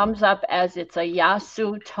 it comes up as it's a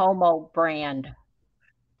Yasutomo brand.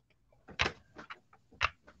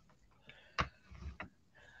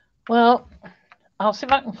 Well, I'll see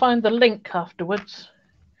if I can find the link afterwards.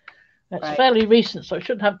 It's fairly recent, so I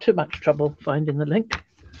shouldn't have too much trouble finding the link.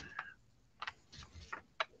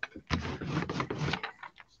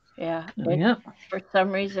 Yeah. For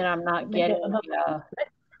some reason, I'm not getting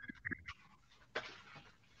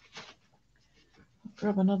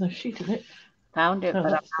grab another sheet of it. Found it, but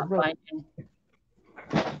I'm not finding.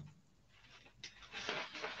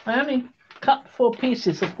 I only cut 4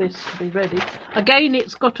 pieces of this to be ready. Again,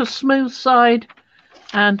 it's got a smooth side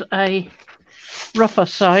and a rougher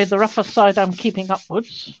side. The rougher side I'm keeping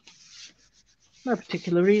upwards. No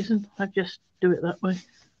particular reason. I just do it that way.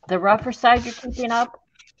 The rougher side you're keeping up?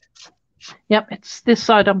 Yep, it's this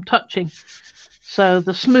side I'm touching. So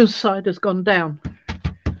the smooth side has gone down.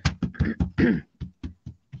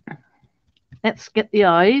 Let's get the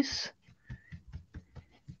eyes.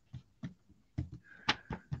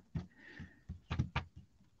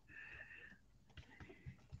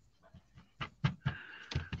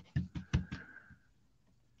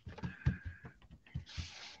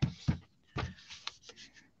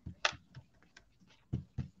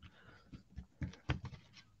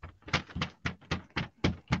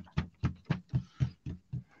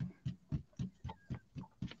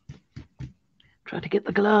 Try to get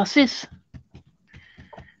the glasses.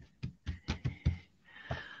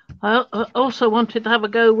 I also wanted to have a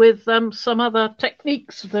go with some other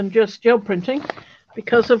techniques than just gel printing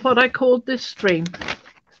because of what I called this stream.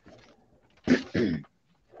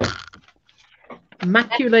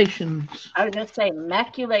 Maculations. I was going to say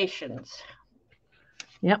maculations.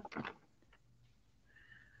 Yep.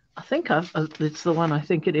 I think it's the one I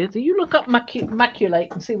think it is. You look up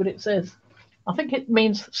maculate and see what it says. I think it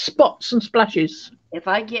means spots and splashes. If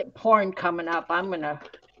I get porn coming up, I'm going to...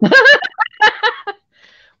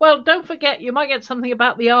 Well, don't forget, you might get something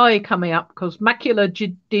about the eye coming up because macular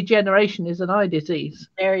degeneration is an eye disease.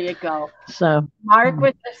 There you go. So mark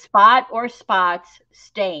with a spot or spots,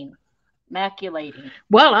 stain, maculating.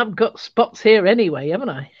 Well, I've got spots here anyway, haven't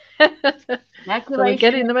I? So we're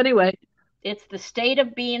getting them anyway. It's the state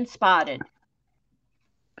of being spotted.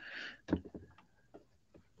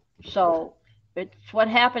 So it's what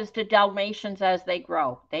happens to Dalmatians as they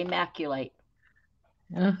grow. They maculate.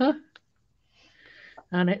 Uh-huh.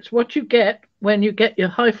 And it's what you get when you get your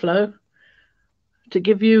high flow to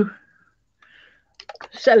give you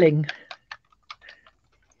selling.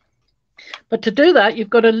 But to do that, you've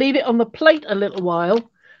got to leave it on the plate a little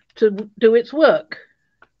while to do its work.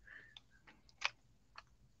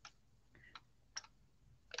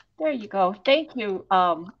 There you go. Thank you.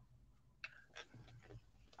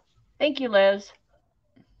 Thank you, Liz.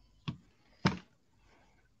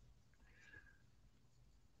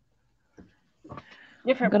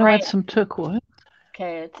 Different I'm going to add some turquoise.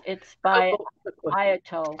 Okay, it's by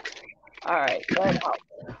Ayato. All right, what else?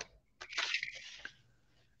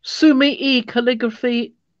 Sumi E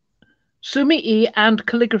calligraphy, Sumi E and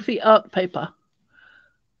calligraphy art paper.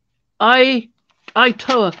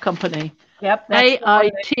 Aitoa Company. Yep.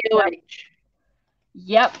 AITOH.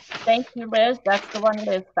 Yep. Thank you, Liz. That's the one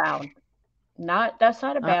Liz found. That's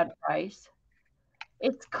not a bad price.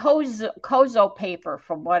 It's Kozo paper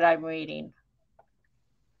from what I'm reading.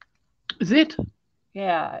 Is it?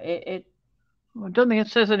 Yeah. I don't think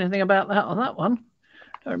it says anything about that on that one.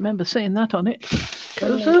 I don't remember seeing that on it.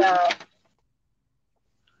 Kozo?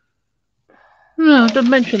 No, I didn't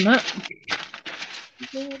mention that.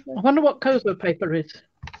 I wonder what Kozo paper is.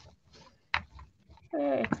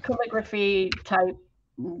 It's calligraphy type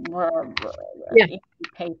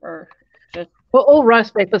paper. Well, all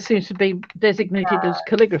rice paper seems to be designated as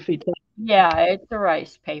calligraphy type. Yeah, it's a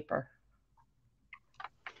rice paper.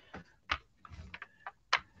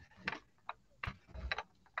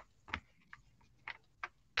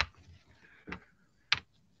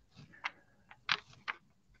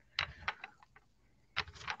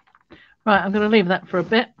 Right, I'm going to leave that for a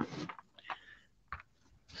bit.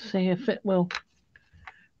 See if it will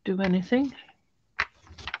do anything.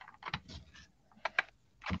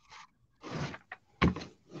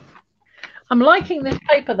 I'm liking this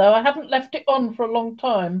paper though. I haven't left it on for a long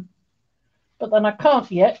time, but then I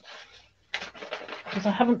can't yet because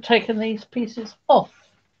I haven't taken these pieces off.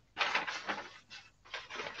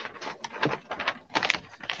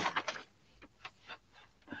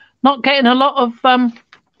 Not getting a lot of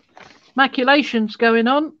maculations going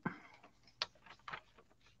on.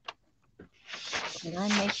 Can I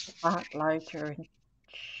make the font larger?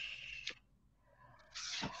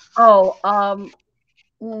 Oh,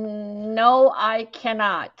 no, I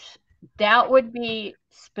cannot. That would be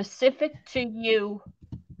specific to you,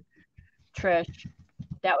 Trish.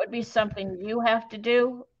 That would be something you have to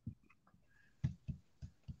do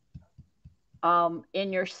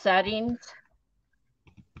in your settings.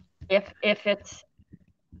 If it's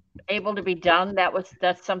able to be done,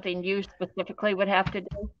 that's something you specifically would have to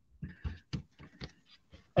do.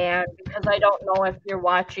 And because I don't know if you're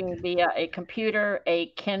watching via a computer, a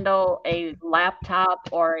Kindle, a laptop,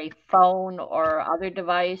 or a phone or other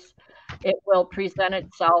device, it will present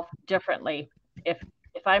itself differently. If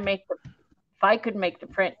I could make the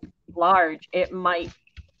print large, it might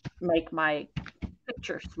make my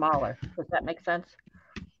picture smaller. Does that make sense?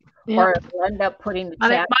 Yep. Or it'll end up putting the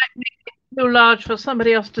chat. It might make it too large for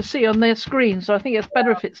somebody else to see on their screen. So I think it's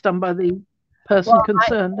better if it's done by the person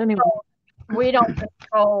concerned anyway. We don't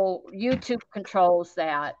control, YouTube controls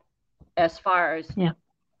that as far as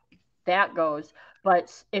that goes.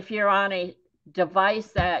 But if you're on a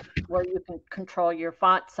device where you can control your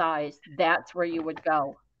font size, that's where you would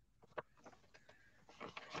go.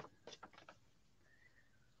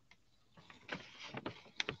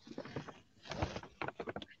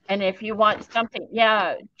 And if you want something,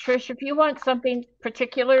 Trish, if you want something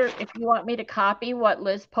particular, if you want me to copy what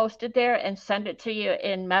Liz posted there and send it to you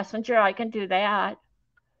in Messenger, I can do that.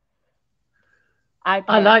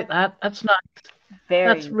 I like that. That's nice.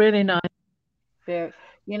 That's really nice. Very.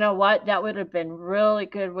 You know what? That would have been really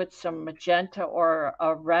good with some magenta or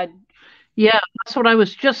a red. Yeah, that's what I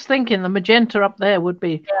was just thinking. The magenta up there would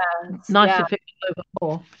be nice if it was over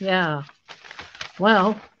more. Yeah.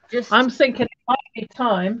 Well, I'm thinking it might be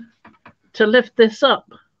time to lift this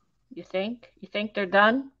up. You think? You think they're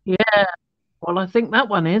done? Yeah. Well, I think that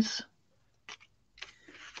one is.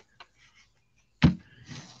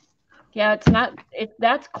 Yeah, it's not.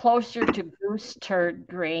 That's closer to goose turd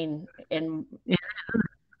green in. Yeah.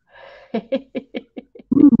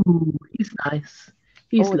 Ooh, he's nice.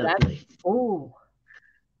 He's lovely.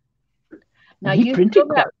 Now you throw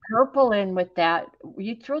that purple in with that.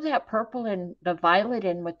 You throw that purple and the violet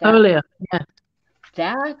in with that. Earlier, yeah.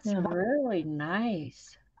 That's really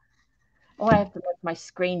nice. Oh, I have to make my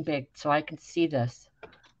screen big so I can see this.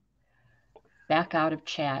 Back out of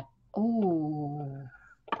chat. Ooh.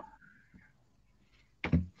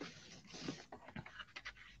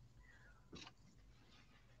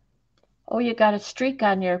 Oh, you got a streak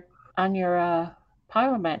on your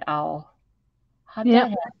Parliament owl. How'd that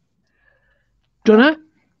happen? Dunno.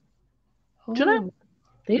 Dunno. Ooh.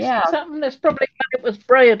 These Yeah. things happen. It's probably when it was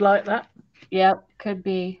braided like that. Yep. Could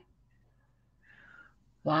be.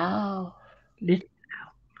 Wow. Little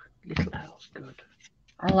owl's good.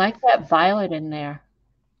 I like that violet in there.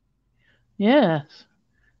 Yes.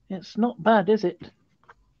 It's not bad, is it?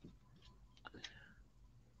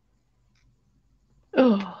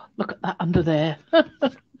 Oh, look at that under there.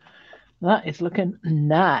 That is looking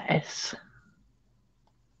nice.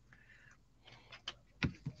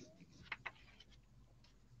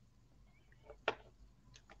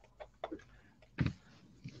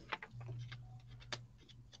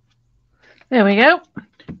 There we go.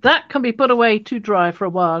 That can be put away to dry for a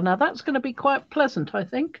while. Now that's going to be quite pleasant, I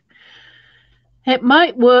think. It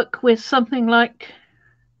might work with something like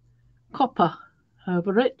copper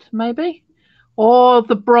over it, maybe. Or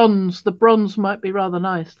the bronze. The bronze might be rather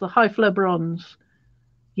nice. The high flare bronze.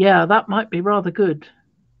 Yeah, that might be rather good.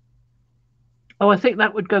 Oh, I think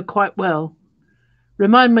that would go quite well.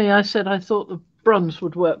 Remind me, I said I thought the bronze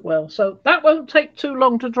would work well. So that won't take too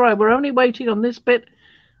long to dry. We're only waiting on this bit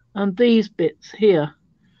and these bits here,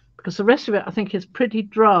 because the rest of it I think is pretty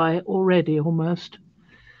dry already almost.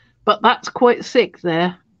 But that's quite thick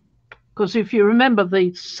there, because if you remember,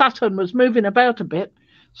 the Saturn was moving about a bit,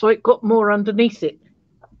 so it got more underneath it.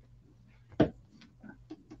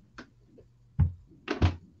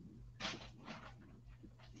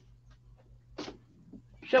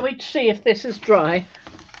 Shall we see if this is dry?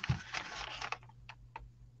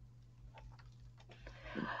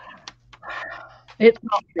 It's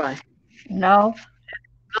not dry. No.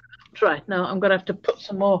 Dry. No, I'm going to have to put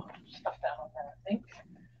some more stuff down on there, I think.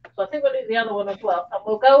 So I think we'll do the other one as well. And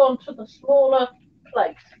we'll go on to the smaller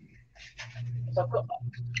plate. So I've got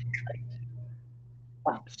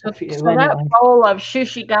So that roll of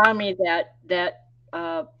Shushigami that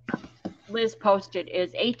Liz posted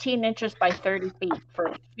is 18 inches by 30 feet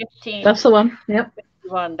for 15. That's the one. Yep.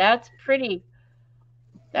 51. That's pretty.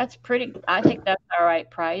 I think that's all right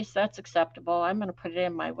price. That's acceptable. I'm going to put it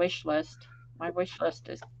in my wish list. My wish list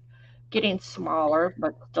is getting smaller,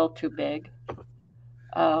 but still too big.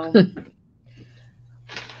 And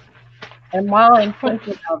while I'm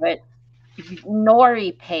thinking of it,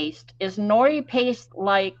 nori paste. Is nori paste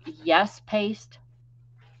like yes paste?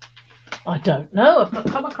 I don't know. I've not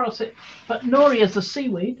come across it. But nori is a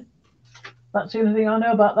seaweed. That's the only thing I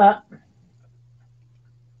know about that.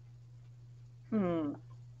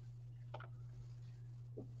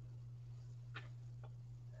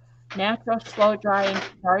 Natural slow drying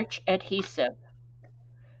starch adhesive.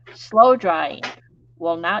 Slow drying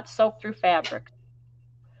will not soak through fabric.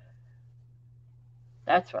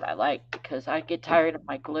 That's what I like, because I get tired of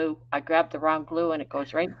my glue. I grab the wrong glue and it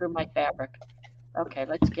goes right through my fabric. Okay,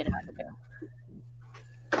 let's get out of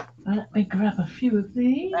there. Let me grab a few of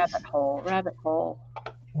these. Rabbit hole, rabbit hole.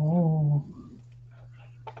 Oh.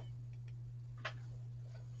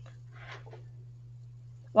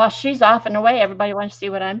 While she's off and away, everybody wants to see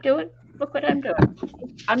what I'm doing? Look what I'm doing.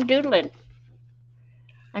 I'm doodling.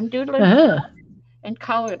 I'm doodling and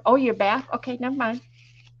coloring. Oh, you're back? Okay, never mind.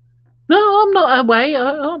 No, I'm not away.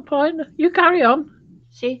 I'm fine. You carry on.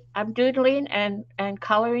 See, I'm doodling and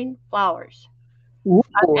coloring flowers. Ooh,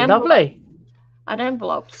 lovely. On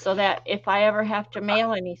envelopes, so that if I ever have to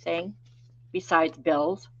mail anything, besides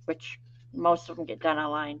bills, which most of them get done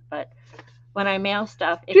online, but when I mail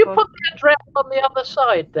stuff, do you put the address on the other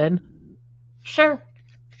side then? Sure.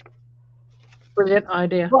 Brilliant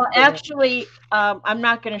idea. Well, actually, I'm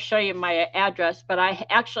not going to show you my address, but I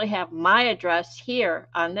actually have my address here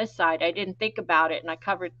on this side. I didn't think about it, and I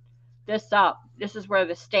covered this up. This is where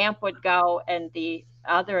the stamp would go, and the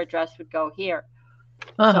other address would go here.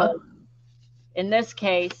 So in this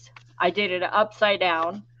case, I did it upside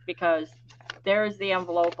down because there's the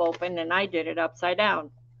envelope open, and I did it upside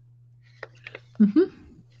down.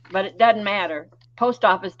 But it doesn't matter. Post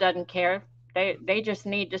office doesn't care. They just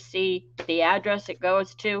need to see the address it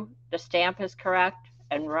goes to, the stamp is correct,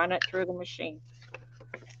 and run it through the machine.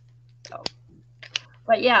 So,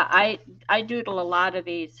 but yeah, I doodle a lot of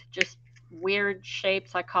these, just weird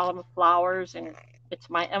shapes. I call them flowers, and it's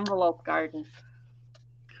my envelope garden.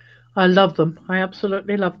 I love them. I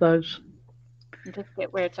absolutely love those. Just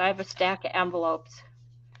get weird. So I have a stack of envelopes,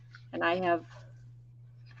 and I have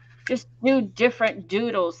just do different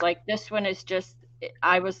doodles. Like this one is just,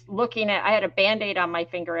 I was looking at, I had a Band-Aid on my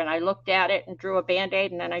finger, and I looked at it and drew a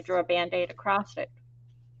Band-Aid, and then I drew a Band-Aid across it.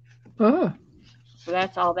 Oh. So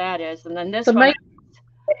that's all that is. And then this The one, main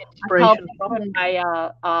I call inspiration this from. one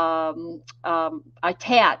I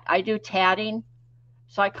tat. I do tatting,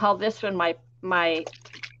 so I call this one my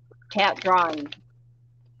tat drawing.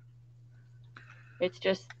 It's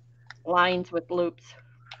just lines with loops,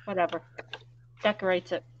 whatever.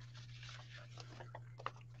 Decorates it.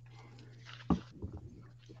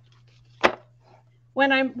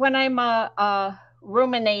 When I'm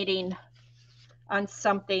ruminating on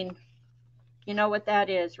something, you know what that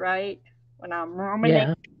is, right? When I'm ruminating,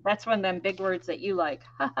 Yeah, that's one of them big words that you like.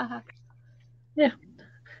 yeah.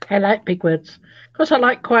 I like big words. Of course, I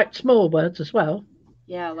like quite small words as well.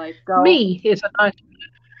 Yeah, like go. Me is a nice.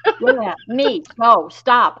 Yeah, me. Go.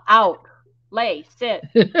 Stop. Out. Lay. Sit.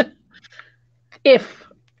 If.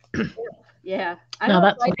 Yeah, Now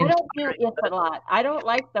that's an I don't do inspiration. if a lot. I don't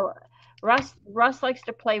like the Russ likes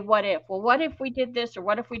to play what if. Well, what if we did this or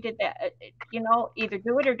what if we did that? Either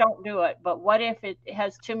do it or don't do it. But what if it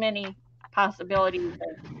has too many possibilities?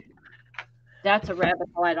 And that's a rabbit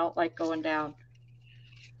hole I don't like going down.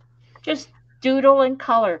 Just doodle and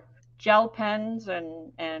color, gel pens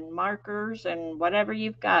and markers and whatever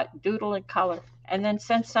you've got. Doodle and color, and then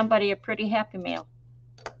send somebody a pretty happy mail.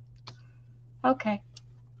 Okay,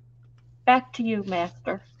 back to you,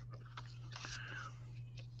 master.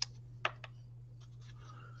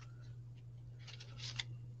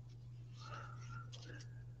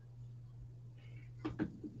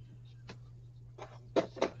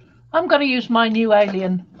 I'm going to use my new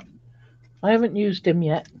alien. I haven't used him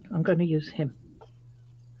yet. I'm going to use him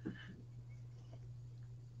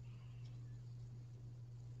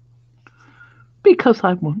because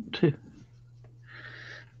I want to.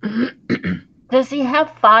 Does he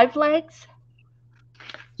have 5 legs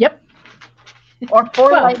Yep. or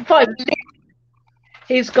 4 legs? Well, five.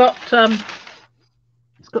 He's got 5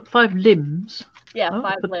 limbs. Yeah, I'll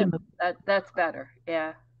five put him. limbs. That's better.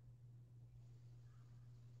 Yeah.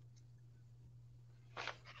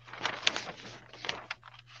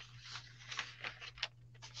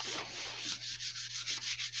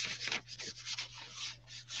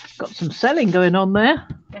 Got some selling going on there.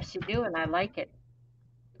 Yes, you do, and I like it.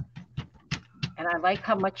 And I like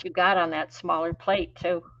how much you got on that smaller plate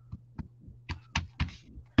too.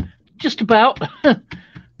 Just about.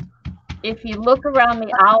 If you look around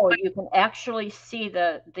the owl, you can actually see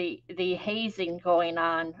the hazing going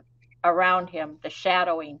on around him, the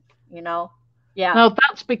shadowing. You know. Yeah. Now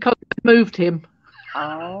that's because I moved him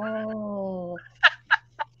Oh.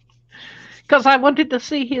 because I wanted to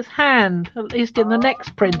see his hand at least in the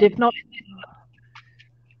next print, if not.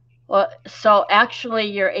 Well, so actually,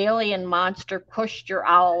 your alien monster pushed your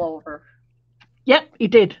owl over. Yep, he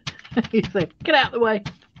did. He said, "Get out of the way."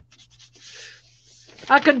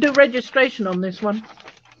 I can do registration on this one.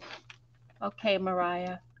 Okay,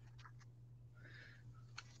 Mariah.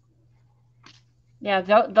 Yeah,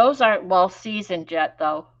 those aren't well seasoned yet,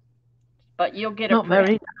 though. But you'll get a Not print.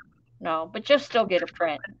 very. No, but you'll still get a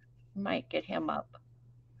print. Might get him up.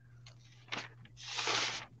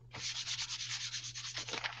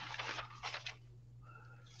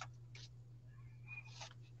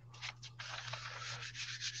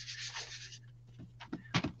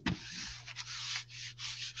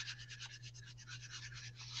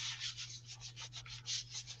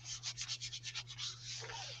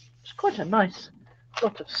 It's quite a nice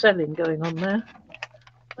lot of selling going on there.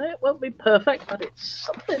 It won't be perfect, but it's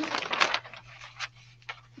something.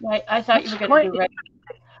 I thought you were going to do.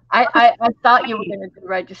 I thought you were going to do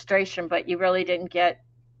registration, but you really didn't get.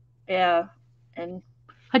 Yeah, and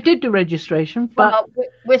I did do registration, but well,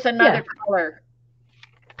 with another color.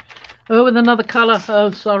 Oh, with another colour.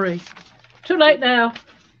 Oh, sorry. Too late now.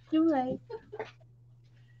 Too late.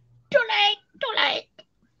 Too late. Too late.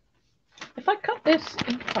 If I cut this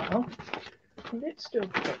in half, will it still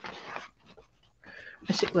fit?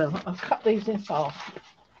 Yes, it will. I'll cut these in half.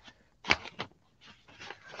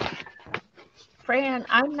 Fran,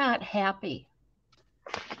 I'm not happy.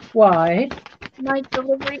 Why? My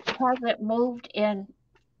delivery hasn't moved in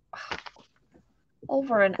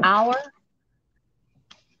over an hour.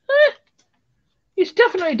 He's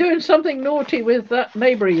definitely doing something naughty with that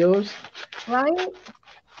neighbour of yours. Right?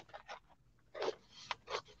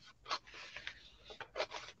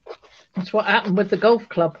 That's what happened with the golf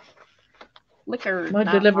club. Liquor. My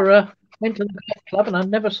deliverer went to the golf club and I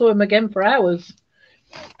never saw him again for hours.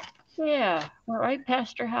 Yeah, we're right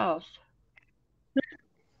past your house.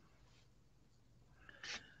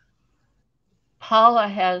 Paula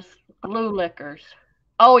has glue lickers.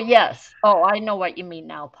 Oh, yes. Oh, I know what you mean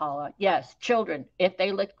now, Paula. Yes, children, if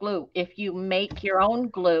they lick glue, if you make your own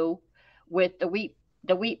glue with the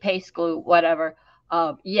wheat paste glue, whatever,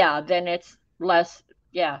 yeah, then it's less,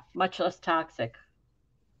 yeah, much less toxic.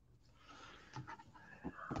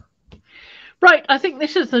 Right, I think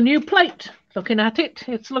this is the new plate. Looking at it,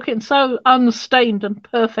 it's looking so unstained and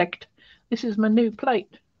perfect. This is my new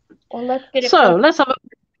plate. Well, let's get it. So let's have a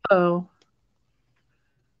oh.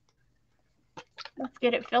 Let's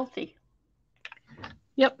get it filthy.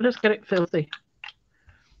 Yep, let's get it filthy.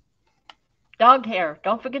 Dog hair.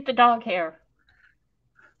 Don't forget the dog hair.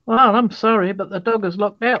 Well, I'm sorry, but the dog is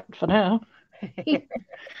locked out for now.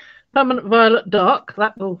 Permanent violet dark.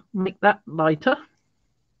 That will make that lighter.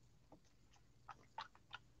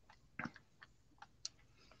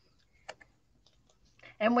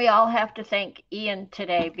 And we all have to thank Ian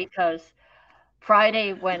today because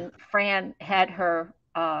Friday when Fran had her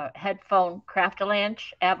headphone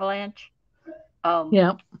avalanche,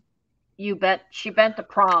 Yeah. she bent the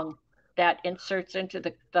prong that inserts into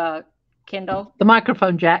the Kindle. The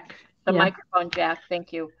microphone jack. The microphone jack,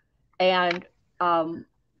 thank you. And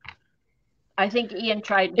I think Ian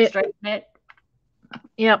tried to straighten it.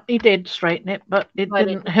 Yeah, he did straighten it, but it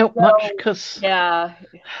didn't help much because. Yeah.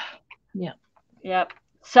 Yeah. Yep.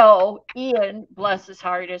 So Ian, bless his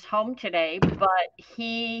heart, is home today, but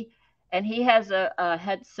he has a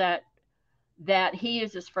headset that he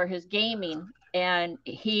uses for his gaming, and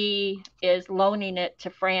he is loaning it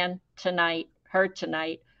to Fran tonight, so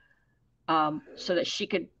that she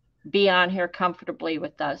could be on here comfortably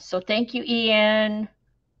with us. So thank you, Ian.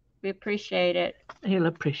 We appreciate it. He'll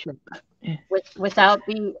appreciate that. Yeah. Without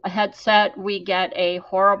the headset, we get a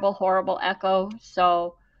horrible, horrible echo.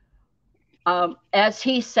 So, as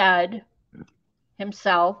he said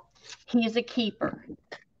himself, he's a keeper.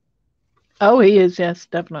 Oh, he is, yes,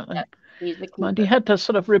 definitely. Yep, he's a keeper. And he had to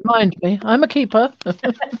sort of remind me, I'm a keeper.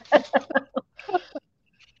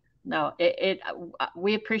 No,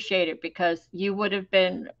 we appreciate it because you would have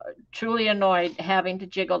been truly annoyed having to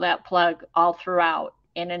jiggle that plug all throughout,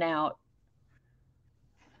 in and out.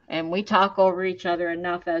 And we talk over each other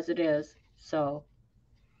enough as it is. So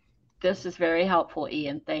this is very helpful,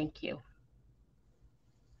 Ian. Thank you.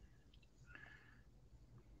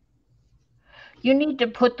 You need to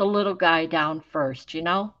put the little guy down first, you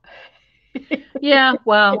know? Yeah,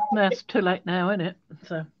 well, that's too late now, isn't it?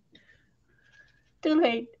 So too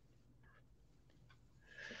late.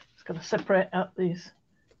 It's got to separate out these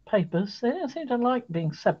papers. They don't seem to like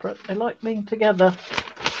being separate. They like being together.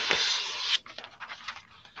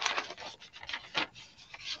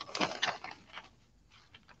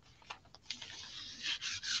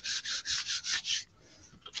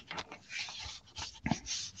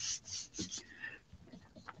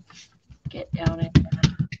 Get down in there.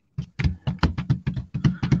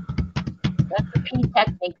 That's a P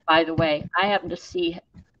technique, by the way. I happen to see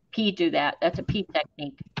P do that. That's a P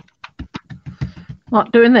technique.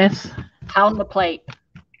 Not doing this. Pound the plate.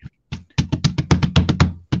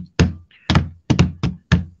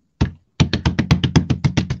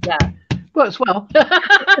 Yeah. Works well.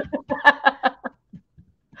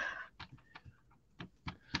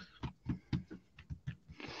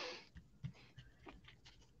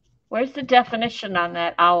 Where's the definition on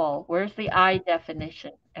that owl? Where's the eye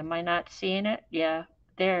definition? Am I not seeing it? Yeah,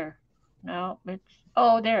 there. No, it's,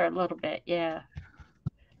 oh, there a little bit. Yeah.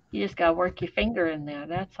 You just got to work your finger in there.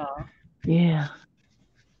 That's all. Yeah.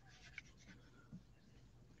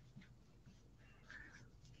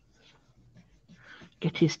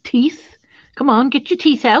 Get his teeth. Come on, get your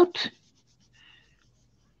teeth out.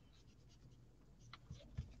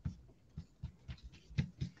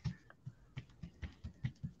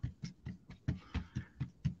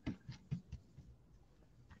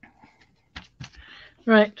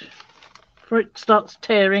 Right. Before it starts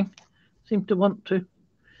tearing. Seem to want to. Do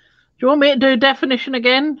you want me to do definition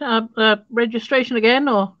again? Registration again,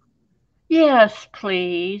 or? Yes,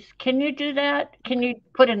 please. Can you do that? Can you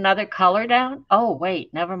put another color down? Oh,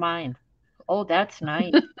 wait, never mind. Oh, that's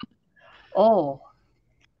nice. Oh.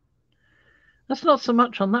 That's not so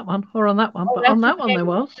much on that one or on that one, but on that one there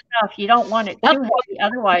was. Enough. You don't want it too heavy,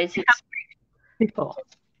 otherwise it's before.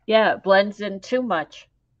 Yeah, it blends in too much.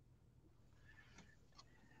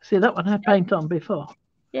 See, that one had paint on before.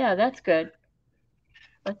 Yeah, that's good.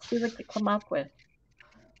 Let's see what you come up with.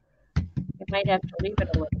 You might have to leave it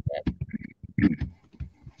a little bit.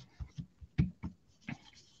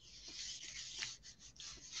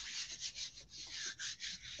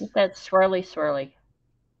 Get that swirly, swirly.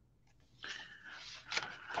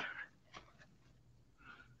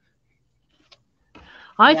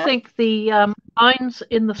 I think the lines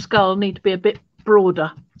in the skull need to be a bit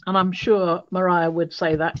broader, and I'm sure Mariah would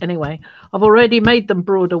say that anyway. I've already made them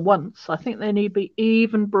broader once. I think they need to be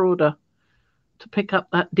even broader to pick up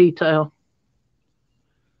that detail.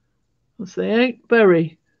 They ain't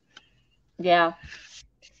very. Yeah.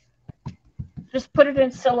 Just put it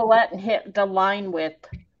in silhouette and hit the line width.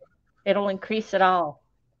 It'll increase it all.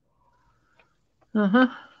 Uh-huh.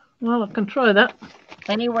 Well, I can try that.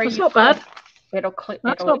 Anywhere That's you not click, bad. it'll click.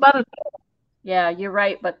 That's It'll. not bad at Yeah, you're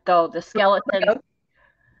right. But though the skeletons, all.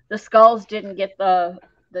 the skulls didn't get the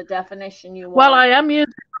definition you Well, want. I am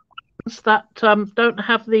using ones that don't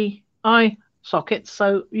have the eye sockets,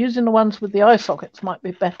 so using the ones with the eye sockets might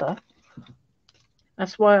be better.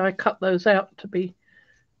 That's why I cut those out to be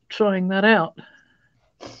trying that out.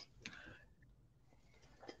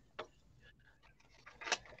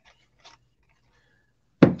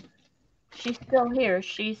 She's still here.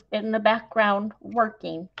 She's in the background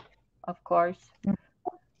working, of course.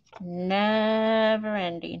 Never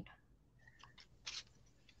ending.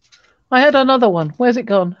 I had another one. Where's it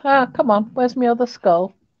gone? Ah, come on. Where's my other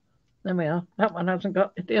skull? There we are. That one hasn't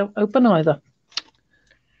got it open either.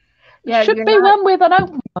 Yeah, Should you're be not one with an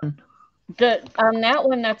open one. on that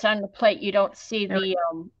one that's on the plate. You don't see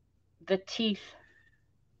the teeth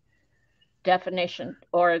definition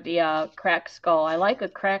or the cracked skull. I like a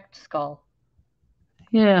cracked skull.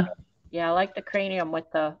 Yeah. Yeah, I like the cranium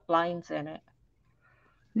with the lines in it.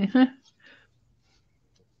 Uh-huh.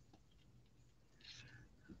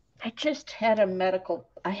 I just had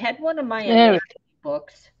I had one of my There anatomy it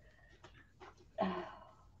books. I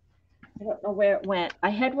don't know where it went. I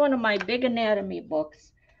had one of my big anatomy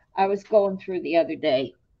books I was going through the other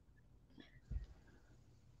day.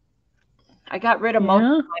 I got rid of most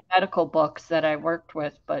Yeah. of my medical books that I worked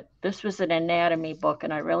with, but this was an anatomy book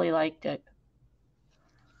and I really liked it.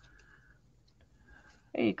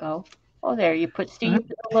 There you go. Oh, there you put Steve,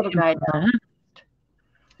 the little guy down.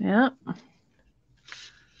 Yeah.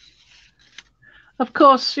 Of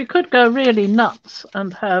course, you could go really nuts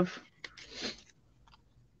and have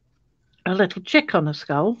a little chick on a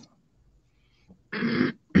skull.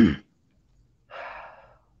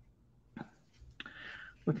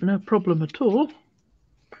 With no problem at all.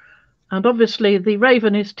 And obviously, the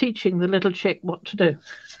raven is teaching the little chick what to do.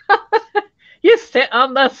 You sit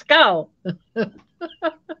on the skull.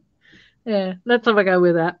 Yeah, let's have a go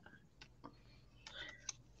with that.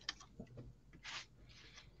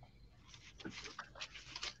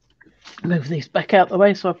 Move these back out the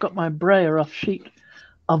way so I've got my brayer off sheet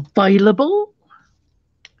available.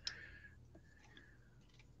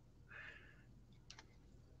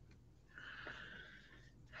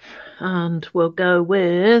 And we'll go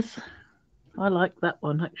with, I like that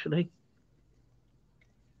one actually.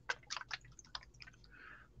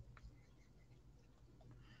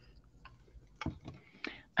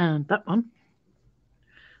 And that one,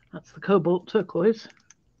 that's the cobalt turquoise.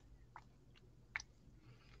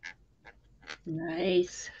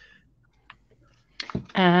 Nice.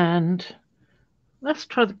 And let's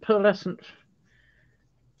try the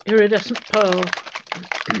iridescent pearl.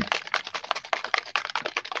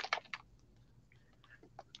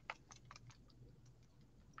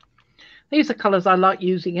 These are colours I like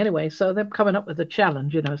using anyway, so them coming up with a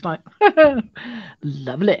challenge, it's like,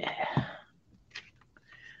 lovely.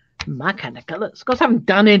 My kind of colours. Of course, I haven't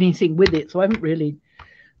done anything with it, so I haven't really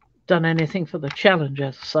done anything for the challenge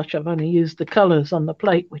as such. I've only used the colours on the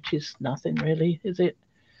plate, which is nothing really, is it?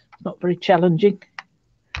 Not very challenging.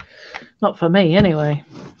 Not for me, anyway.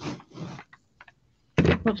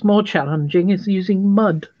 What's more challenging is using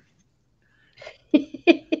mud.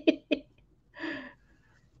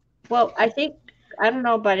 Well, I don't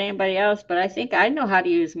know about anybody else, but I think I know how to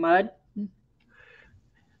use mud.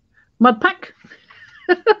 Mud pack?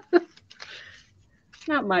 It's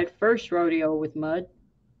not my first rodeo with mud.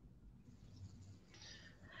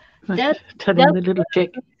 Telling the little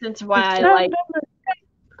chick.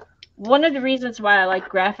 One of the reasons why I like the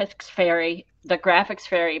Graphics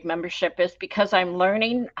Fairy membership is because I'm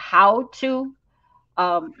learning how to,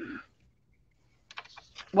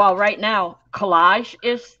 right now, collage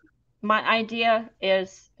is my idea,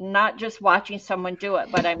 is not just watching someone do it,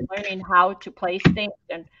 but I'm learning how to place things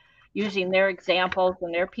and using their examples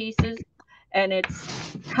and their pieces. And it's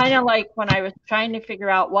kind of like when I was trying to figure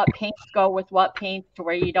out what paints go with what paints to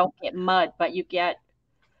where you don't get mud, but you're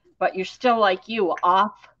still like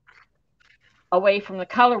off away from the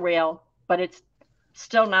color wheel, but it's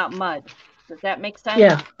still not mud. Does that make sense?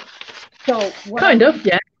 Yeah. So kind of,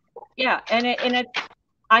 yeah. Yeah, and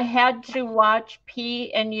I had to watch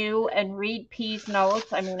P and U and read P's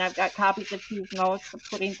notes. I mean, I've got copies of P's notes for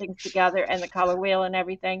putting things together and the color wheel and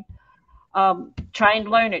everything. Trying to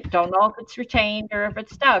learn it. Don't know if it's retained or if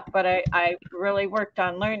it's stuck, but I really worked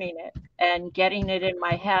on learning it and getting it in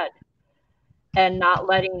my head. and not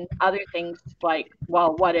letting other things like,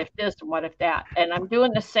 well, what if this and what if that? And I'm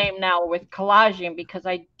doing the same now with collaging because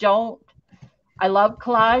I love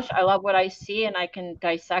collage. I love what I see and I can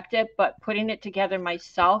dissect it, but putting it together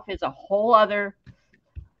myself is a whole other.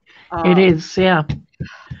 It Uh, is, yeah.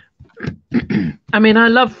 I mean, I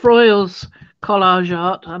love Froyle's collage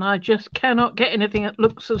art, and I just cannot get anything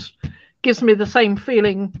that gives me the same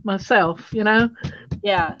feeling myself, you know?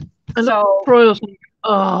 yeah. I look at So, Froyle's and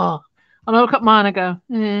oh, and I look at mine and go,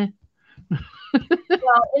 eh.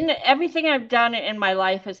 well, everything I've done in my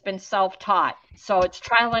life has been self-taught. So it's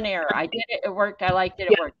trial and error. I did it, it worked. I liked it,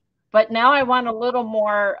 it Yeah, worked. But now I want a little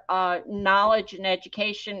more knowledge and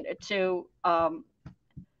education to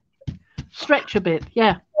stretch a bit,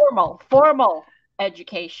 yeah. formal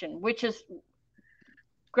education, which is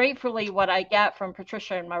gratefully what I get from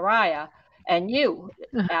Patricia and Mariah and you,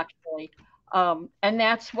 actually. And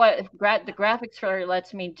that's what the graphics fair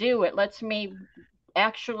lets me do. It lets me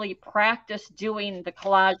actually practice doing the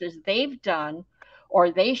collages they've done or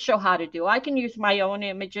they show how to do. I can use my own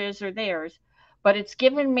images or theirs, but it's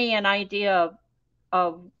given me an idea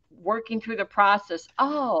of working through the process.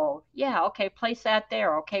 Oh, yeah, okay, place that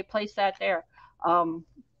there. Okay, place that there. Um,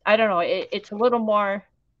 I don't know. It's a little more,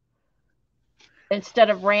 instead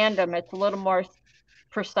of random, it's a little more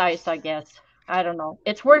precise, I guess. I don't know.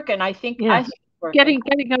 It's working. I think Yes. it's working.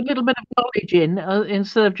 Getting a little bit of knowledge in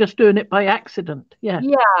instead of just doing it by accident. Yeah.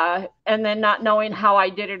 Yeah, and then not knowing how I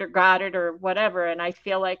did it or got it or whatever, and I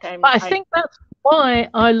feel like But I I think that's why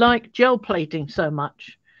I like gel plating so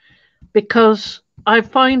much, because I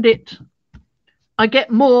get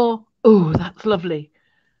more, oh, that's lovely,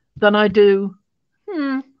 than I do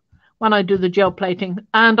when I do the gel plating.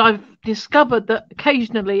 And I've discovered that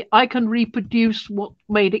occasionally I can reproduce what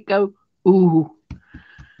made it go, ooh.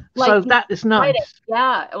 like So you that is Friday. nice.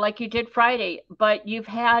 Yeah, like you did Friday, but you've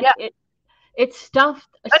had Yeah. it's stuff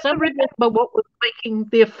I some can of it. remember what was making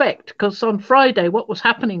the effect, because on Friday, what was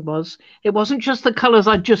happening was it wasn't just the colours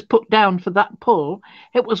I just put down for that pull,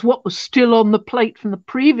 it was what was still on the plate from the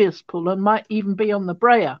previous pull and might even be on the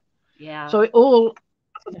brayer. Yeah. So it all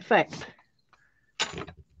has an effect.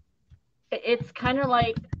 It's kind of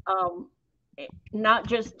like not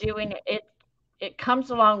just doing it, it comes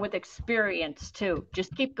along with experience too.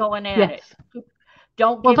 Just keep going at it. Yes.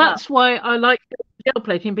 Don't Well, give up. that's why I like gel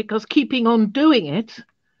plating, because keeping on doing it,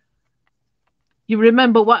 you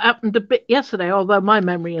remember what happened a bit yesterday, although my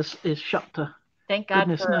memory is shut to Thank God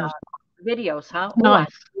goodness for knows. videos, huh? Oh, I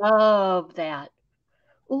Nice. love that.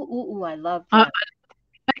 Ooh, I love A that.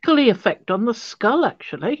 speckly effect on the skull,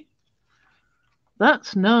 actually.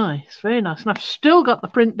 That's nice, very nice. And I've still got the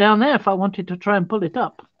print down there if I wanted to try and pull it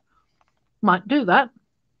up. Might do that.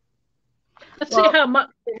 Let's see Well, how much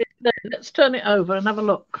it is there. Let's turn it over and have a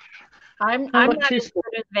look. How I'm much not as is good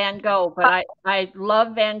as Van Gogh, but I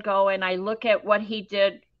love Van Gogh, and I look at what he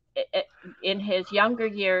did in his younger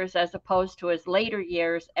years as opposed to his later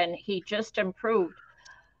years, and he just improved.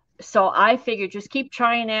 So I figure just keep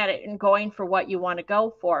trying at it and going for what you want to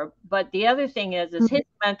go for. But the other thing is his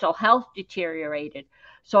mental health deteriorated.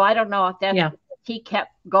 So I don't know if that's yeah. because he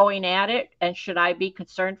kept going at it, and should I be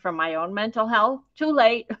concerned for my own mental health? Too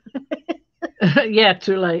late. Yeah,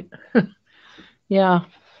 too late. Yeah.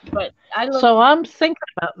 But I look. So I'm thinking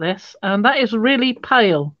about this, and that is really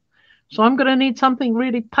pale. So I'm going to need something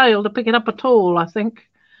really pale to pick it up at all, I think.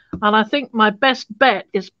 And I think my best bet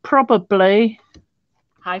is probably,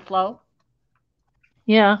 High flow.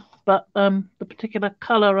 yeah, but the particular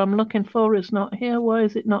color I'm looking for is not here. Why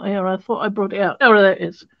is it not here? I thought I brought it out. Oh, there it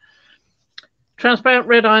is. Transparent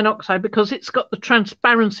red iron oxide, because it's got the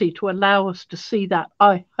transparency to allow us to see that,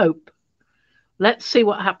 I hope. Let's see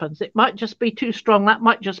what happens. It might just be too strong. That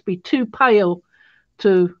might just be too pale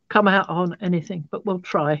to come out on anything, but we'll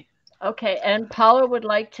try. Okay, and Paula would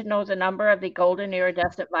like to know the number of the golden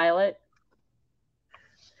iridescent violet.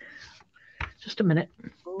 Just a minute.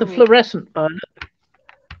 The Ooh, fluorescent violet.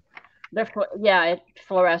 yeah, it's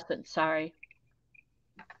fluorescent. Sorry,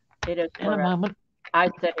 it is In a fluorescent. moment. I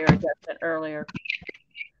said iridescent earlier.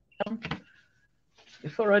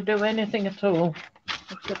 Before I do anything at all,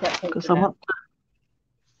 Let's get that because paper I down. want.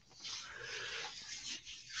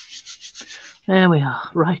 There we are.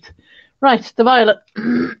 Right. Right. The violet.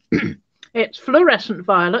 It's fluorescent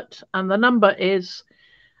violet, and the number is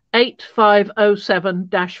 8507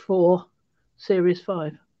 4, Series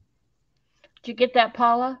 5. Did you get that,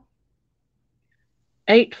 Paula?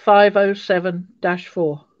 8507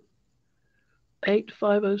 4.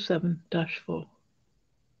 8507 4.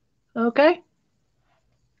 Okay.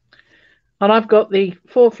 And I've got the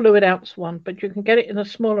 4 fluid ounce one, but you can get it in a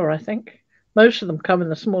smaller, I think. Most of them come in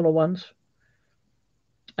the smaller ones.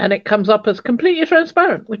 And it comes up as completely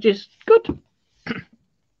transparent, which is good.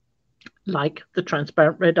 Like the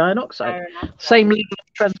transparent red iron oxide. Iron oxide. Same level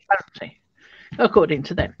of transparency, according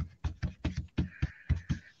to them.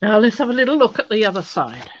 Now let's have a little look at the other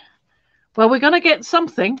side. Well, we're going to get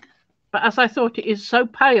something, but as I thought, it is so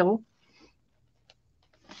pale.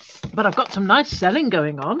 But I've got some nice selling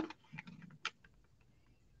going on.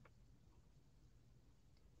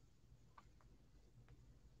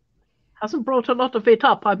 Hasn't brought a lot of it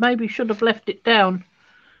up. I maybe should have left it down.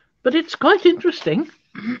 But it's quite interesting.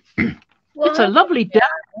 Well, it's a lovely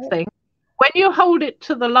down thing. When you hold it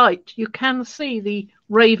to the light, you can see the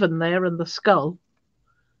raven there and the skull.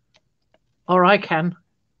 Or I can.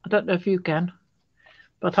 I don't know if you can,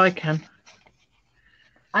 but I can.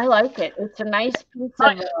 I like it. It's a nice piece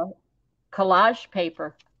of collage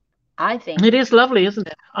paper, I think. It is lovely, isn't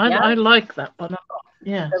it? I like that one a lot.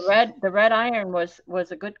 Yeah. The red iron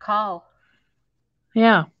was a good call.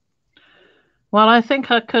 Yeah. Well, I think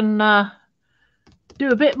I can do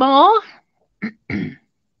a bit more.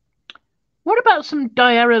 What about some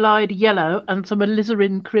diarylide yellow and some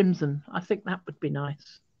alizarin crimson? I think that would be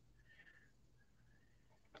nice.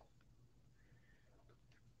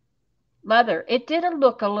 Leather. It did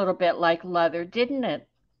look a little bit like leather, didn't it?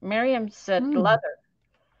 Miriam said leather.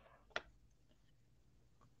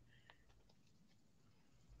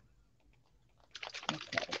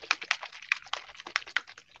 Okay.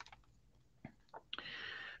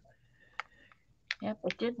 Yep,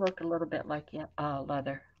 it did look a little bit like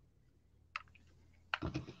leather.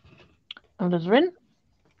 Alizarin.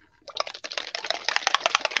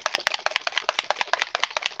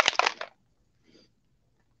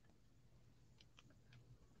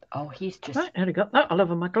 Oh, he's just... Right, there we got that all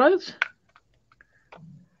over my clothes.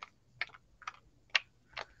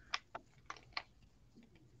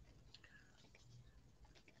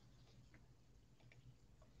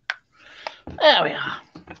 There we are.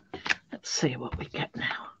 Let's see what we get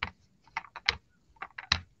now.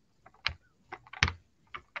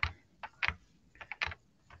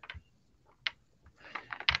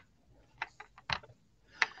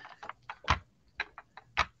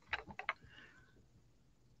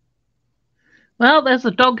 Well, there's the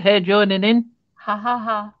dog hair joining in. Ha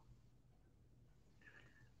ha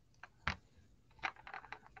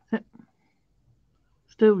ha.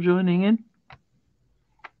 Still joining in.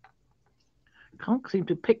 Can't seem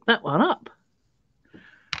to pick that one up.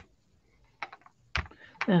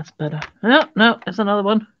 That's better. No, no, there's another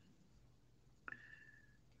one.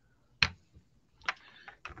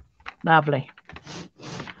 Lovely.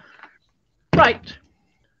 Right.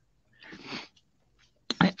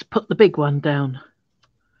 Let's put the big one down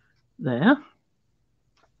there.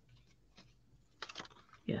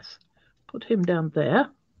 Yes, put him down there.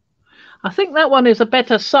 I think that one is a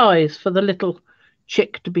better size for the little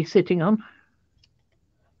chick to be sitting on.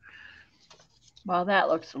 Well, that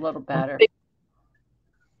looks a little better.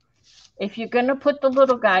 If you're going to put the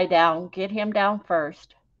little guy down, get him down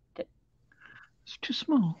first. It's too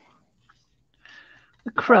small.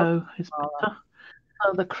 The crow is better.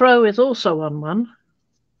 Oh, the crow is also on one.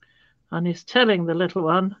 And he's telling the little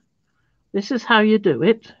one, this is how you do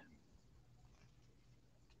it.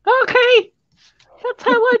 Okay. That's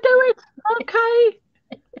how I do it. Okay.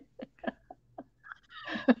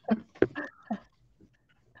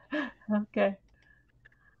 Okay.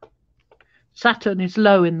 Saturn is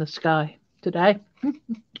low in the sky today.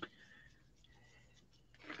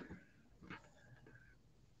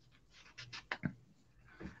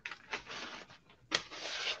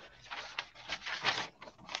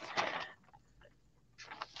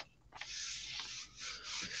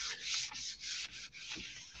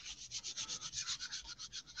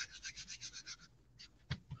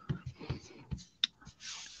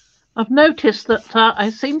 I've noticed that I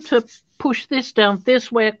seem to push this down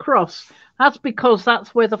this way across. That's because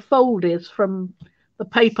that's where the fold is from the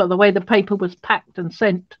paper, the way the paper was packed and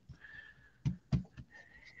sent.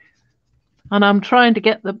 And I'm trying to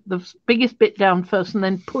get the biggest bit down first and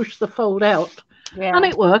then push the fold out. Yeah. And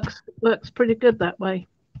it works. It works pretty good that way.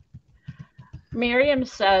 Miriam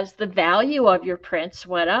says the value of your prints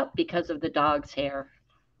went up because of the dog's hair.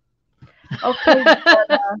 Okay,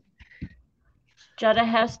 Jetta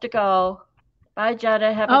has to go. Bye,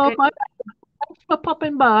 Jetta. Have a good bye. Thanks for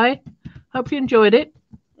popping by. Hope you enjoyed it.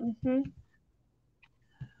 Mm-hmm.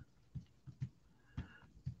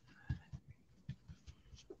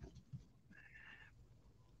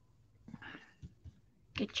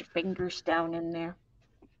 Get your fingers down in there.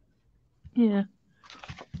 Yeah.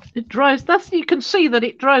 It dries. You can see that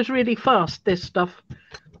it dries really fast, this stuff.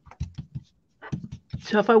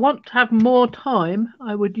 So if I want to have more time,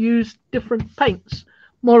 I would use different paints.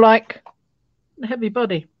 more like a heavy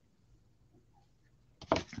body.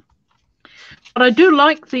 But I do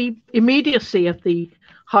like the immediacy of the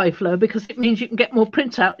high flow because it means you can get more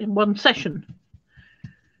prints out in one session.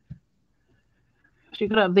 So you've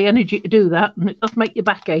got to have the energy to do that, and it does make your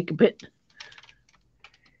back ache a bit.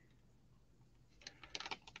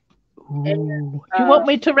 Ooh. Do you want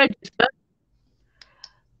me to register?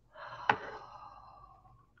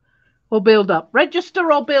 Or build up?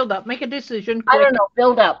 Register or build up? Make a decision quick. I don't know.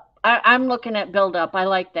 Build up. I'm looking at build up. I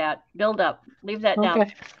like that. Build up. Leave that down.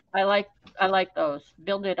 Okay. I like those.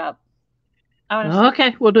 Build it up.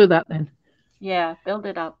 Okay, we'll do that then. Yeah, build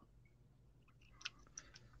it up.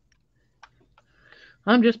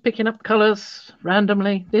 I'm just picking up colors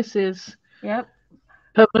randomly. This is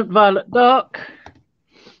Permanent Violet Dark.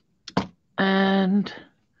 And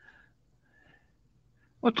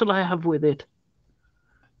what shall I have with it?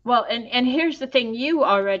 Well, and here's the thing. You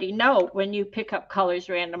already know when you pick up colors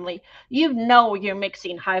randomly, you know you're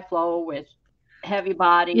mixing high flow with heavy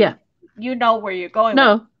body. Yeah. You know where you're going.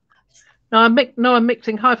 No, I'm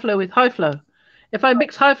mixing high flow with high flow. If I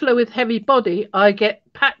mix high flow with heavy body, I get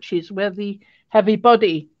patches where the heavy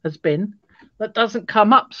body has been that doesn't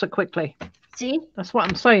come up so quickly. See? That's what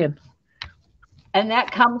I'm saying. And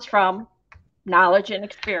that comes from knowledge and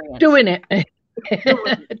experience. Doing it.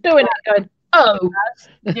 Doing it, going, oh.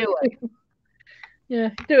 Do it. Yeah,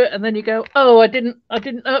 do it, and then you go, oh, I didn't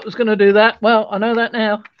know it was going to do that. Well, I know that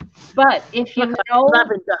now. But if you know,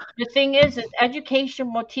 the thing is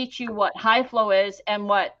education will teach you what high flow is and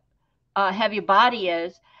what heavy body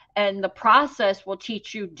is, and the process will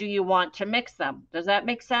teach you, do you want to mix them? Does that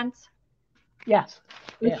make sense? Yes.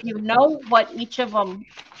 If you know what each of them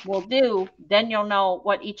will do, then you'll know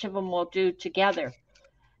what each of them will do together.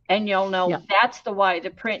 And you'll know that's why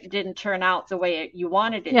the print didn't turn out the way you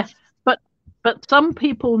wanted it. Yeah, but some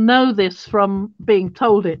people know this from being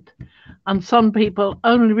told it, and some people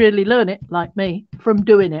only really learn it, like me, from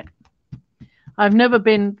doing it. I never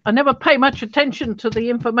pay much attention to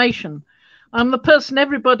the information. I'm the person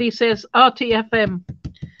everybody says RTFM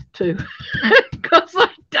to, because I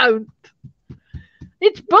don't.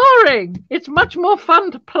 It's boring. It's much more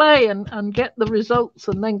fun to play and get the results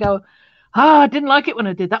and then go, I didn't like it when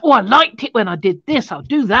I did that. Oh, I liked it when I did this. I'll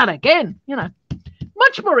do that again.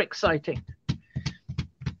 Much more exciting.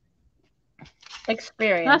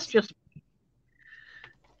 Experience. That's just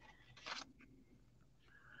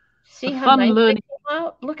see how nice learning. It came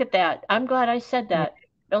out? Look at that. I'm glad I said that.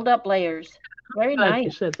 Build up layers. Very nice.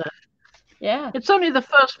 You said that. Yeah. It's only the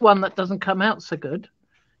first one that doesn't come out so good.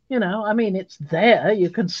 I mean, it's there. You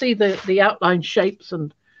can see the outline shapes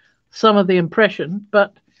and some of the impression,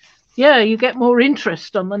 but yeah, you get more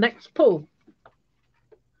interest on the next pull.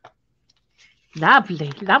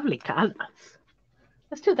 Lovely, lovely colours.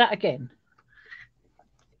 Let's do that again.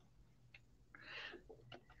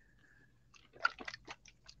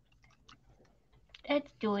 Let's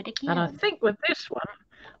do it again. And I think with this one,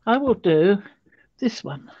 I will do this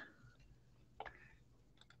one.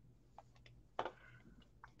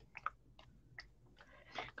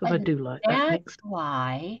 Because I do like that mix. That's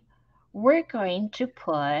why we're going to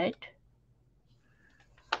put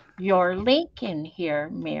your link in here,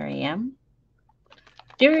 Miriam.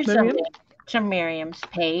 There's a link to Miriam's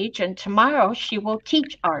page, and tomorrow she will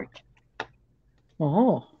teach art.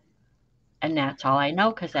 Oh. And that's all I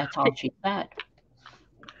know, because that's all she said.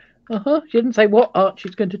 She didn't say what art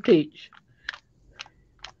she's going to teach.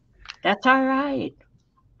 That's all right.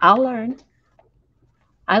 I'll learn.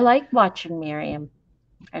 I like watching Miriam.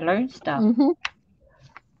 I learn stuff.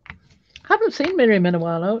 Haven't seen Miriam in a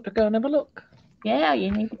while. I ought to go and have a look. Yeah,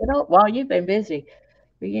 you need to get over. Well, you've been busy,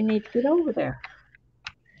 but you need to get over there.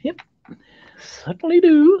 Yep, certainly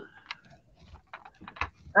do.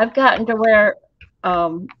 I've gotten to where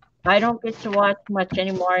I don't get to watch much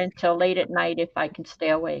anymore until late at night if I can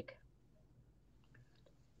stay awake.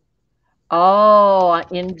 Oh,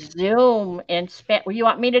 in Zoom, in you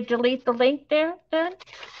want me to delete the link there then?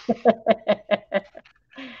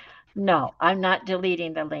 No, I'm not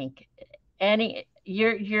deleting the link.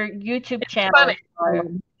 Your YouTube channel. I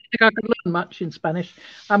think I can learn much in Spanish.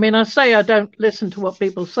 I mean, I say I don't listen to what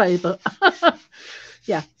people say, but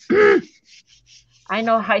yeah. I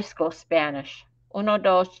know high school Spanish. Uno,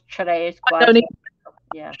 dos, tres, cuatro.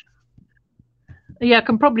 Yeah. Yeah, I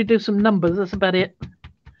can probably do some numbers. That's about it.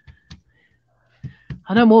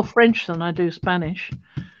 I know more French than I do Spanish.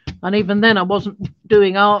 And even then, I wasn't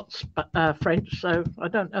doing arts French, so I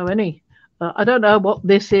don't know any. I don't know what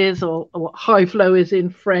this is or what high flow is in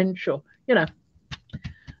French or,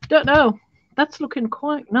 don't know. That's looking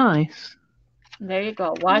quite nice. There you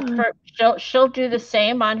go. Watch her. She'll do the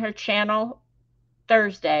same on her channel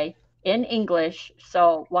Thursday in English,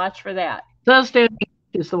 so watch for that. Thursday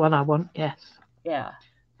is the one I want. Yes. Yeah.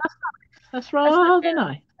 That's That's not rather bad.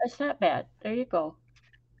 nice. That's not bad. There you go.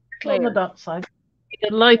 On the Layer. dark side.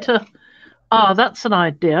 A lighter. Ah, that's an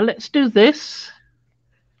idea. Let's do this.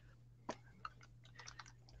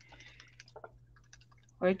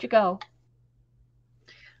 Where'd you go?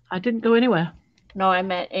 I didn't go anywhere. No, I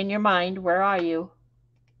meant in your mind. Where are you?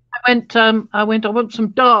 I want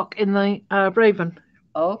some dark in the Raven.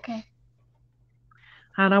 Okay.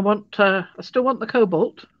 And I still want the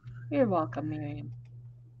cobalt. You're welcome, Miriam.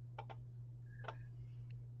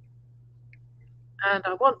 And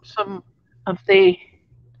I want some of the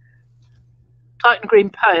Titan Green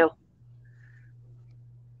Pale.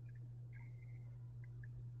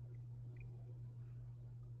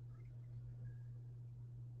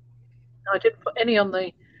 I didn't put any on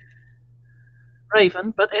the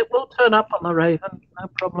Raven, but it will turn up on the Raven, no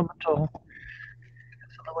problem at all.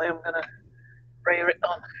 That's the way I'm going to brayer it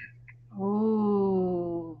on.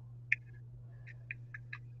 Ooh.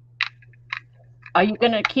 Are you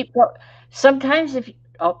gonna keep going? Sometimes if you,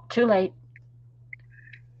 oh, too late.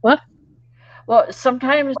 What? Well,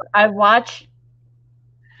 sometimes I watch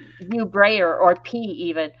you brayer or pee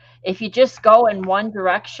even. If you just go in one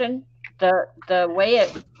direction, the way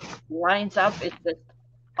it lines up is just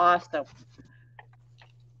awesome.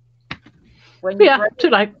 When you Yeah, too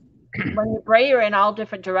late. when you brayer in all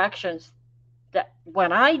different directions, that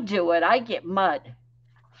when I do it, I get mud.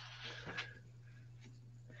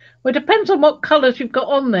 Well, it depends on what colours you've got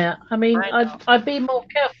on there. I mean, I know. I'd be more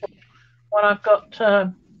careful when I've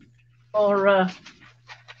got more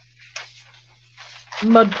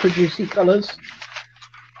mud-producing colours.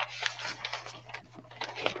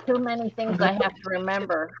 Too many things I have to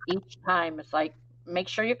remember each time. It's like make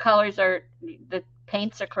sure your colors are the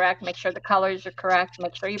paints are correct. Make sure the colors are correct.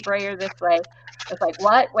 Make sure you brayer this way. It's like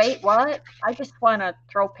what? Wait, what? I just want to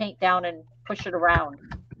throw paint down and push it around.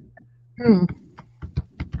 Hmm.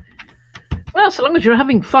 Well, so long as you're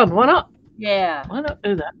having fun, why not? Yeah. Why not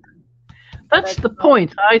do that? That's the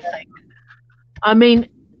point, I think. I mean,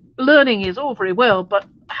 learning is all very well, but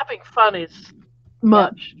having fun is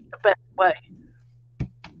much a better way.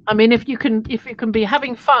 I mean, if you can be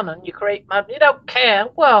having fun and you create mud, you don't care.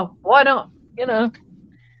 Well, why not? You know,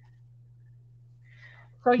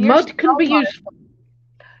 So mud can be useful.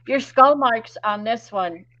 your skull marks on this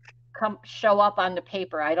one show up on the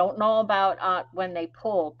paper. I don't know about when they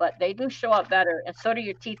pull, but they do show up better, and so do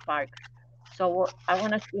your teeth marks. So I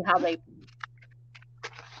want to see how they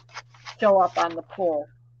show up on the pull.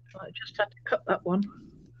 I just had to cut that one.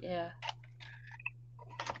 Yeah.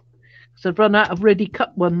 So I've run out of ready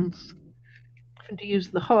cut ones. I'm going to use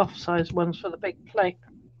the half size ones for the big plate.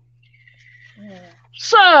 Yeah.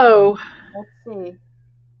 So Let's see.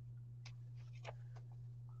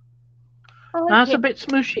 That's a bit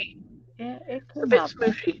smooshy. Yeah, it a bit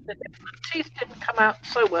smooshy. The teeth didn't come out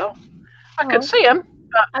so well. I could see them,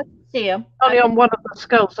 but I can see them. Only on one of the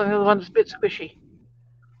skulls, and the other one's a bit squishy.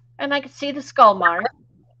 And I can see the skull mark.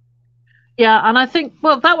 Yeah, and I think,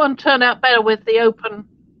 well, that one turned out better with the open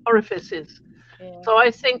orifices. Yeah. So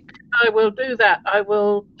I think I will do that. I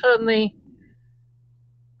will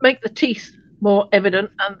make the teeth more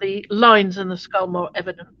evident and the lines in the skull more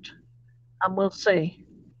evident. And we'll see.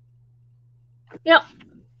 Yep.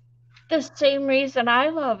 The same reason I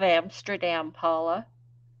love Amsterdam, Paula.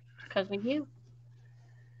 Because of you.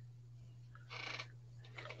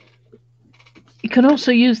 You can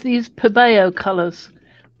also use these Pebeo colours,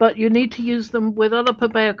 but you need to use them with other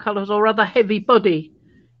Pebeo colours or other heavy body.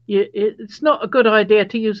 It's not a good idea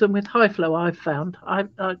to use them with high flow, I've found.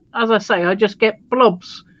 As I say, I just get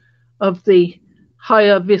blobs of the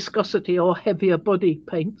higher viscosity or heavier body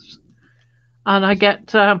paints. And I get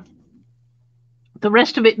the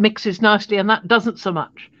rest of it mixes nicely, and that doesn't so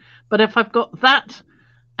much. But if I've got that,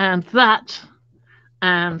 and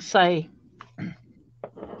say,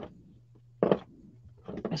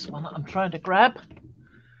 this one that I'm trying to grab,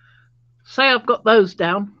 say I've got those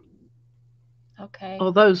down. Okay.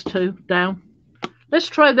 Or those two down. Let's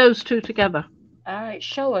try those two together. All right,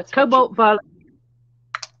 show us. Cobalt violet.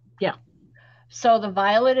 Yeah. So the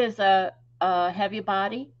violet is a heavy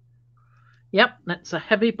body? Yep, that's a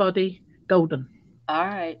heavy body golden. All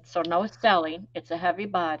right, so no selling. It's a heavy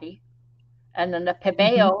body. And then the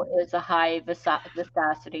Pebeo is a high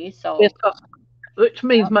viscosity. So which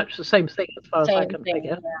means much the same thing as far as I can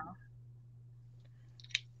figure. Yeah.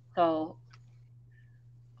 So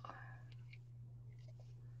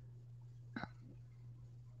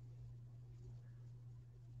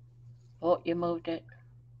oh, you moved it.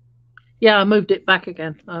 Yeah, I moved it back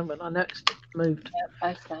again when I next moved. Yep,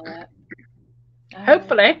 I saw that.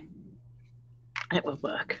 Hopefully, it will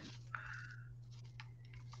work.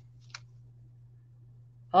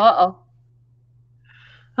 Uh-oh.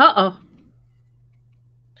 Uh-oh.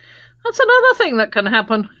 That's another thing that can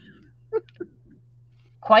happen.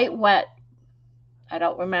 Quite wet. I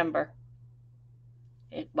don't remember.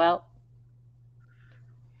 Well,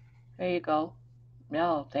 there you go.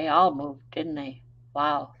 No, they all moved, didn't they?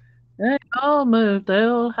 Wow. They all moved. They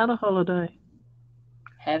all had a holiday.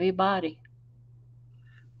 Heavy body.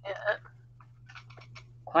 Yeah.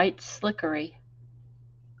 Quite slickery.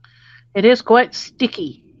 It is quite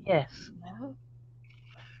sticky. Yes. Yeah.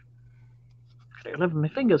 Actually, 11 my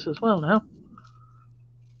fingers as well now.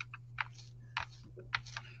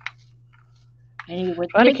 And you would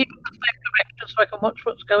Trying to think, keep the same direction so I can watch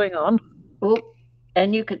what's going on. oop,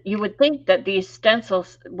 and you would think that these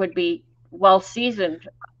stencils would be well seasoned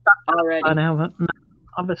I already. know, but no,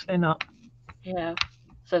 obviously not. Yeah.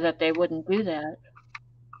 So that they wouldn't do that.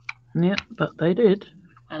 Yeah, but they did.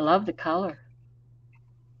 I love the color.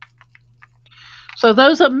 So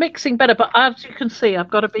those are mixing better, but as you can see, I've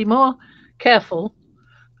got to be more careful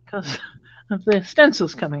because of the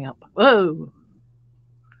stencils coming up. Whoa.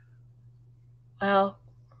 Well,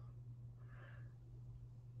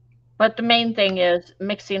 but the main thing is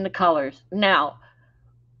mixing the colors. Now,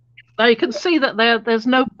 Now you can see that there's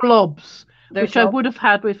no blobs, there's which I no would have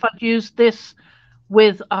had if I'd used this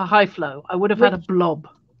with a high flow. I would have had which a blob.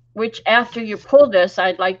 which after you pull this,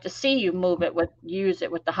 I'd like to see you move it with use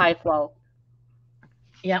it with the high flow.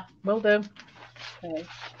 Yeah, will do. Okay.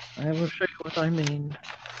 I will show you what I mean.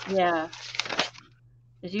 Yeah.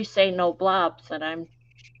 As you say, no blobs, and I'm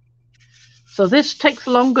So this takes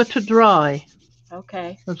longer to dry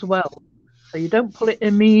okay. as well. So you don't pull it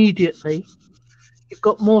immediately. You've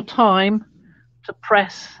got more time to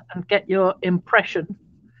press and get your impression.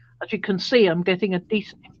 As you can see, I'm getting a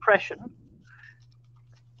decent impression.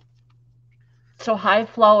 So high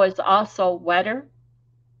flow is also wetter.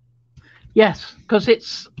 Yes, because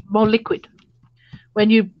it's more liquid. When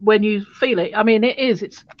you feel it, I mean,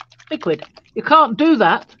 it's liquid. You can't do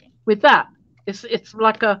that with that. It's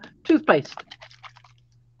like a toothpaste,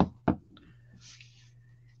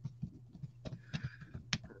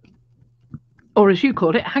 or as you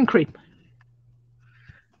call it, hand cream.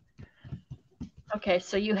 Okay,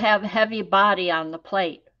 so you have heavy body on the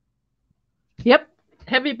plate. Yep,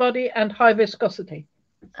 heavy body and high viscosity.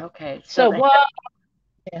 Okay, so So what?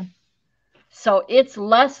 Yeah, so it's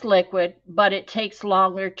less liquid, but it takes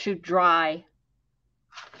longer to dry.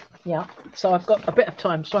 yeah. So I've got a bit of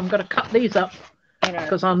time, so I'm going to cut these up In our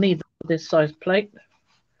because I'll need this size plate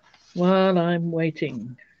while I'm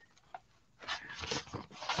waiting.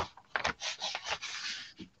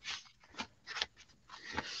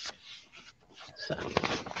 So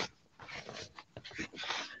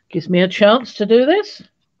gives me a chance to do this.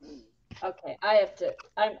 Okay, I have to.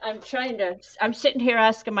 I'm trying to. I'm sitting here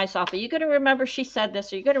asking myself, are you going to remember she said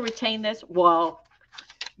this? Are you going to retain this? Well,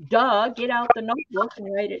 duh. Get out the notebook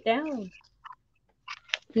and write it down.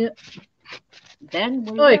 Yeah. Then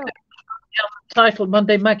we Oh, you will. could title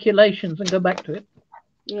Monday Maculations and go back to it.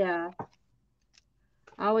 Yeah.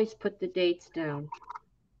 Always put the dates down.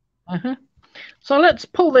 Uh-huh. So let's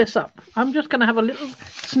pull this up. I'm just going to have a little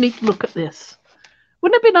sneak look at this.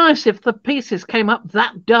 Wouldn't it be nice if the pieces came up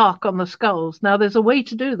that dark on the skulls? Now, there's a way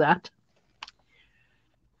to do that.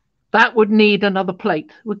 That would need another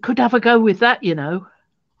plate. We could have a go with that, you know.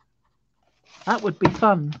 That would be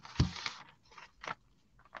fun.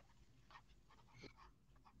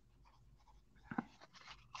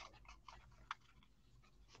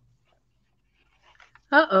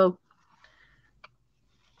 Uh-oh.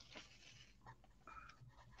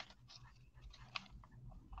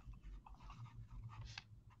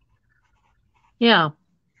 Yeah,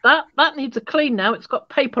 that needs a clean now. It's got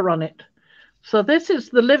paper on it. So this is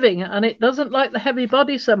the living, and it doesn't like the heavy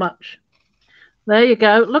body so much. There you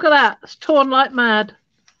go. Look at that. It's torn like mad.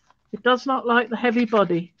 It does not like the heavy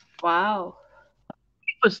body. Wow.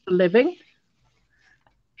 It was the living.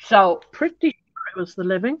 So, Pretty sure it was the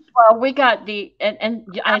living. well, we got the, and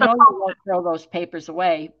I And know you won't throw those papers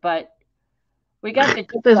away, but we got the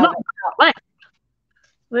gist there's of not it. much left.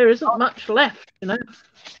 There isn't much left, you know.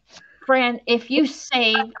 Fran, if you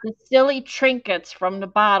save the silly trinkets from the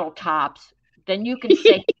bottle tops, then you can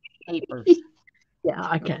save papers. Yeah,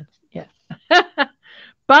 I can. Yeah.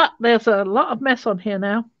 But there's a lot of mess on here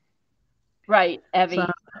now. Right, So Evie.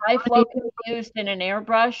 High flow can be used in an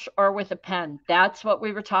airbrush or with a pen. That's what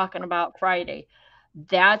we were talking about Friday.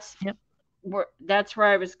 That's yep. that's where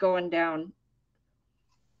I was going down.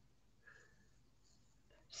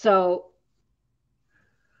 So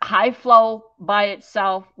high flow by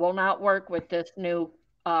itself will not work with this new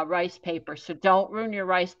rice paper. So don't ruin your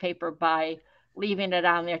rice paper by leaving it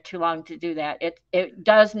on there too long to do that. It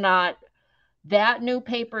does not. That new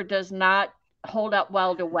paper does not hold up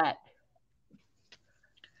well to wet.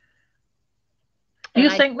 Do And you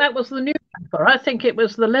I think that was the new paper? I think it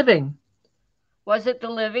was the living. was it the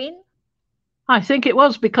living? I think it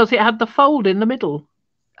was because it had the fold in the middle.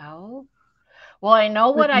 Oh. Well, I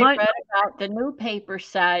know what It I might read not. about the new paper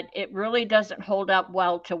said it really doesn't hold up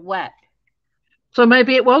well to wet. So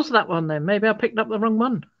maybe it was that one then. Maybe I picked up the wrong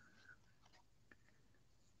one.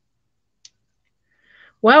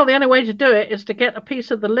 Well, the only way to do it is to get a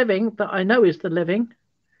piece of the living that I know is the living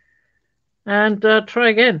and try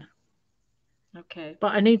again. Okay.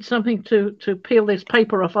 But I need something to peel this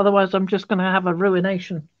paper off. Otherwise, I'm just going to have a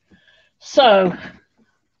ruination. So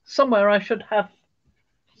somewhere I should have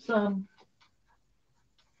some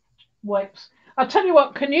wipes. I'll tell you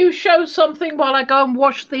what, can you show something while I go and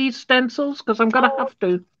wash these stencils? Because I'm going to Oh, have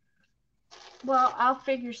to. well, I'll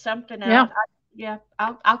figure something Yeah, out. Yeah,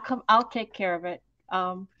 I'll come. I'll take care of it.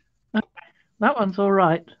 Um, that one's all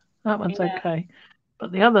right. That one's yeah. okay.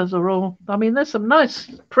 But the others are all, I mean, there's some nice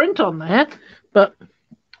print on there. But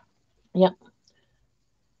yeah,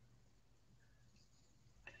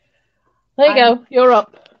 there you I'm go. You're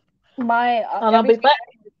up. my And I'll be everything. back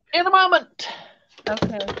in a moment.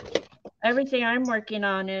 Okay. Everything I'm working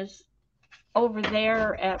on is over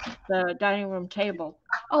there at the dining room table.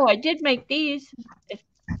 Oh, I did make these. If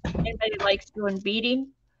anybody likes doing beading,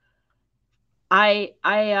 I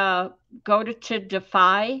go to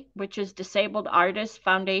Defy, which is Disabled Artists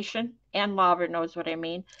Foundation, and Lauver knows what I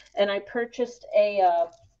mean. And I purchased a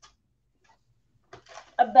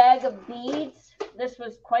bag of beads. This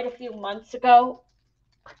was quite a few months ago.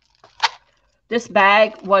 This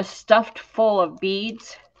bag was stuffed full of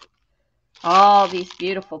beads. All these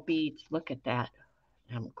beautiful beads. Look at that.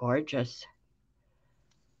 I'm gorgeous.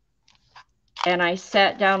 And I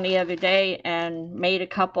sat down the other day and made a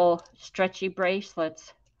couple stretchy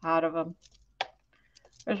bracelets out of them.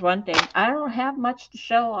 There's one thing. I don't have much to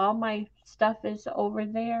show. All my stuff is over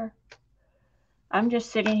there. I'm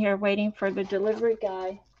just sitting here waiting for the delivery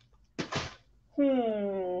guy.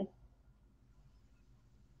 Hmm.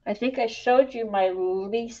 I think I showed you my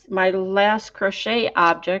last crochet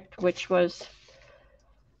object, which was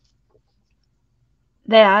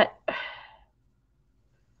that.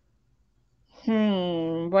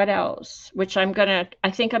 What else? Which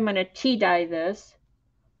I think I'm gonna tea dye this.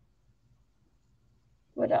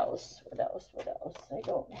 What else? What else? What else? I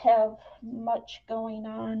don't have much going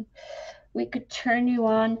on. We could turn you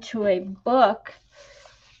on to a book.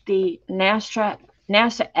 The NASA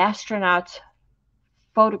astronauts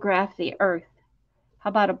photograph the Earth. How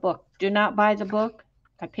about a book? Do not buy the book.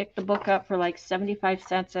 I picked the book up for like 75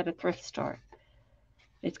 cents at a thrift store.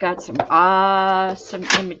 It's got some awesome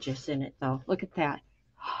images in it, though. Look at that.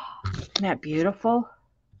 Isn't that beautiful?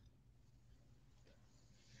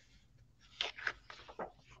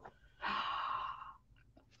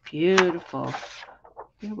 Beautiful.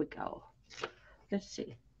 Here we go. Let's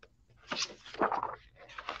see.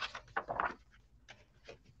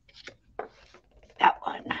 That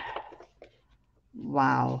one.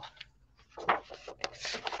 Wow.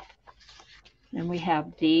 And we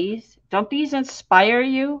have these. Don't these inspire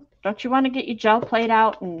you? Don't you want to get your gel plate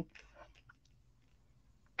out and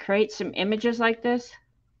create some images like this?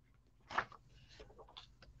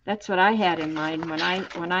 That's what I had in mind when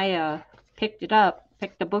I picked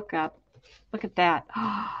the book up. Look at that.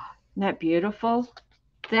 Isn't that beautiful?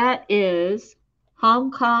 That is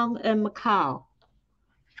Hong Kong and Macau.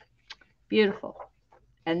 Beautiful.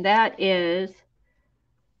 And that is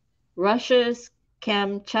Russia's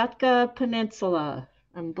Kamchatka Peninsula.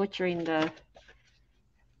 I'm butchering the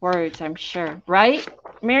words, I'm sure. Right,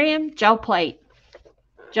 Miriam? Gel plate.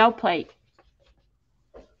 Gel plate.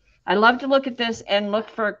 I love to look at this and look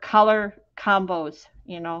for color combos,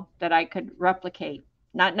 that I could replicate.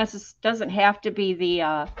 Not doesn't have to be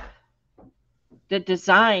the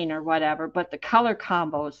design or whatever, but the color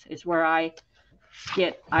combos is where I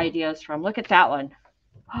get ideas from. Look at that one.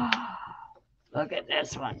 Look at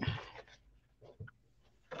this one.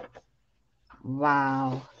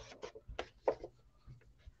 Wow.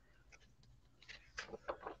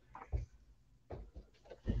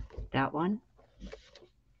 That one.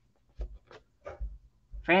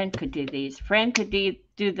 Fran could do these. Fran could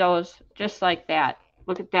do those just like that.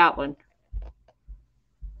 Look at that one.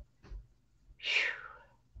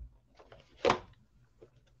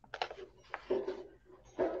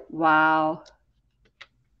 Wow.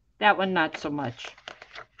 That one, not so much.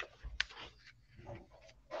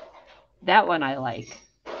 That one I like.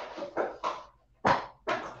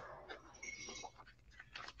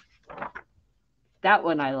 That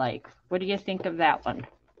one I like. What do you think of that one?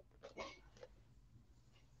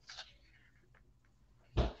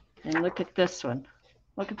 And look at this one.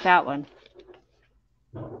 Look at that one.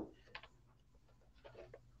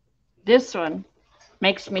 This one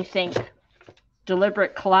makes me think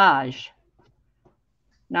deliberate collage.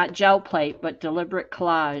 Not gel plate, but deliberate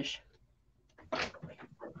collage.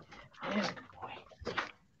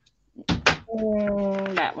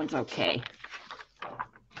 That one's okay.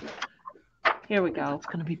 Here we go. It's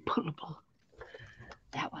going to be pullable.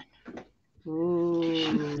 That one.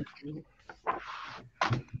 Ooh.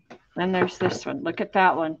 Then there's this one. Look at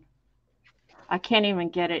that one. I can't even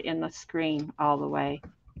get it in the screen all the way.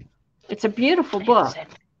 It's a beautiful book.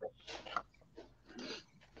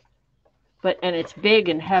 And it's big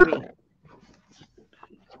and heavy.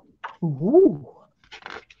 Ooh.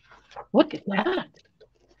 Look at that.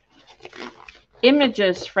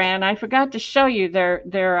 Images, Fran. I forgot to show you. They're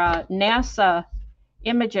NASA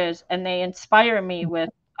images, and they inspire me with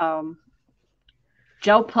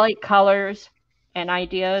gel plate colors and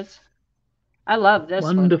ideas. I love this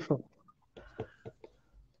one. Wonderful.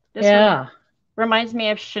 This one reminds me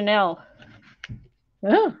of Chanel.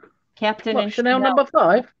 Yeah. Captain What, and Chanel number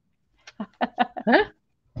 5? Huh?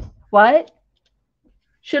 What?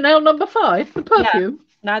 Chanel number 5? The perfume?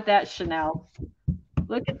 Yeah, not that Chanel.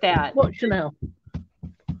 Look at that. What Chanel?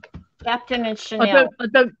 Captain and Chanel.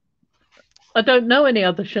 I don't know any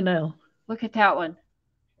other Chanel. Look at that one.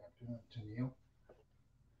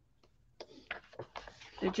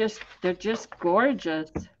 They're just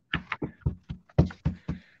gorgeous.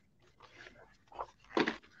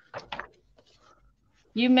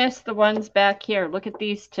 You missed the ones back here. Look at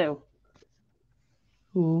these two.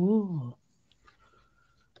 Ooh.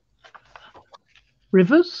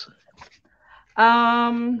 Rivers?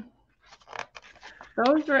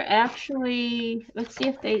 Those are actually, let's see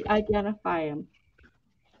if they identify them.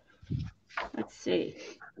 Let's see.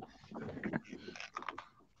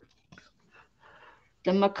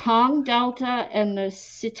 The Mekong Delta and the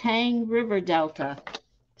Sitang River Delta.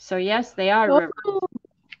 So yes, they are rivers.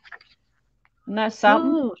 Isn't that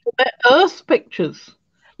something? Oh, so they're Earth pictures.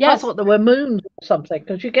 Yes. I thought they were moons or something,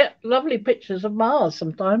 because you get lovely pictures of Mars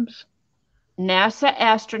sometimes. NASA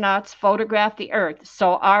astronauts photographed the Earth.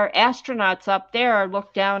 So our astronauts up there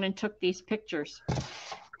looked down and took these pictures.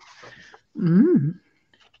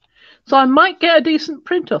 So I might get a decent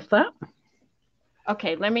print off that.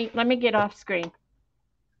 Okay, let me get off screen.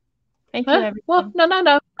 Thank you, everyone. What? No.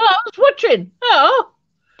 Oh, I was watching. Oh.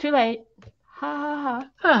 Too late. Ha ha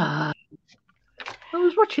ha. I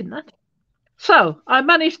was watching that. So I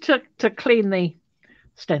managed to clean the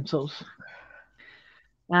stencils.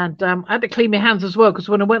 And I had to clean my hands as well, because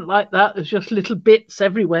when I went like that, there's just little bits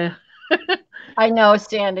everywhere. I know,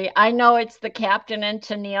 Sandy. I know it's the Captain and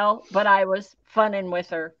Tennille, but I was funning with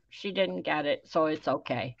her. She didn't get it, so it's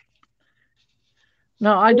okay.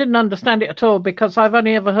 No, I didn't understand it at all, because I've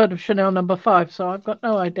only ever heard of Chanel number 5, so I've got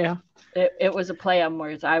no idea. It was a play on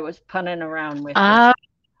words. I was punning around with it.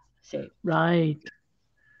 See. Right.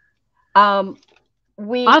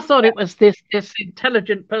 I thought it was this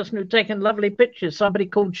intelligent person who'd taken lovely pictures, somebody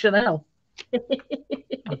called Chanel.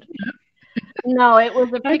 No, it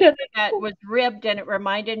was a picture that was ribbed, and it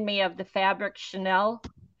reminded me of the fabric Chanel,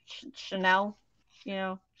 you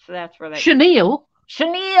know, so that's where that Chanel?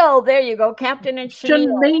 Chanel, there you go, Captain and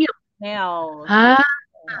Chanel. Chanel.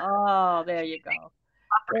 Oh, there you go.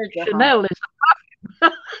 Chanel is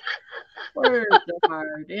Where's the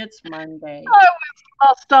heart? It's Monday. I was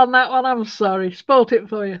lost on that one. I'm sorry. Spoilt it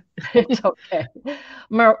for you. It's okay.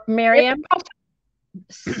 Miriam,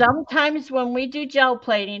 sometimes when we do gel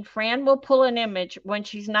plating, Fran will pull an image when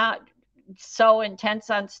she's not so intense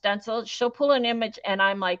on stencils. She'll pull an image and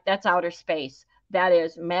I'm like, that's outer space. That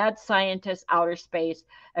is mad scientist outer space.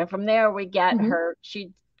 And from there we get her.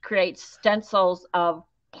 She creates stencils of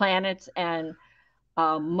planets and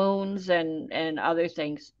moons and other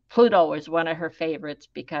things. Pluto is one of her favorites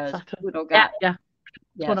because Pluto got It's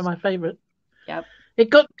one of my favorites. Yep. It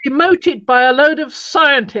got demoted by a load of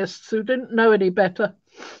scientists who didn't know any better.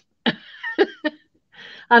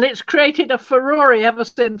 And it's created a furore ever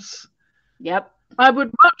since. Yep. I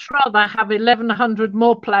would much rather have 1,100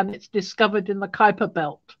 more planets discovered in the Kuiper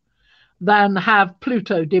Belt than have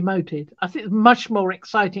Pluto demoted. I think it's much more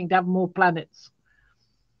exciting to have more planets.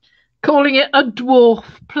 Calling it a dwarf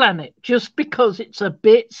planet just because it's a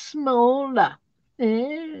bit smaller.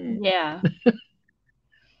 Yeah.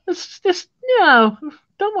 It's just, don't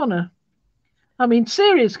want to. I mean,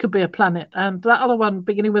 Ceres could be a planet, and that other one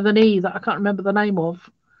beginning with an E that I can't remember the name of,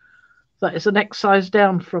 that is the next size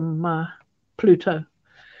down from Pluto.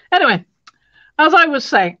 Anyway, as I was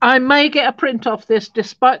saying, I may get a print off this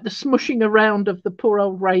despite the smushing around of the poor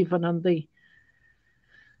old Raven and the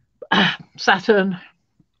Saturn.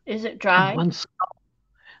 Is it dry?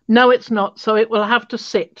 No, it's not. So it will have to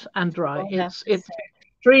sit and dry. It's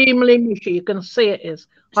extremely mushy. You can see it is.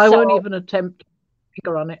 I won't even attempt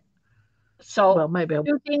finger on it. So well, maybe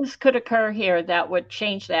two things could occur here that would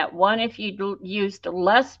change that. One, if you used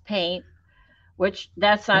less paint, which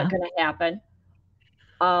that's not going to happen.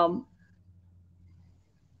 Or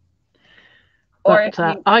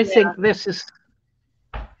but I think this is.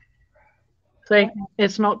 See,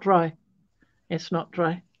 it's not dry. It's not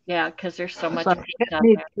dry. Yeah, because there's so much paint on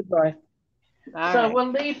there. To dry. So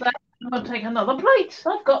we'll leave that. I'm going to take another plate.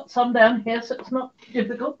 I've got some down here, so it's not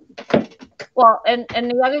difficult. Well, and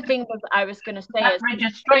the other thing I was going to say that is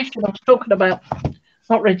registration I was talking about.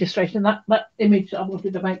 Not registration. That image I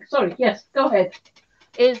wanted to make. Sorry. Yes. Go ahead.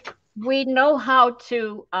 Is we know how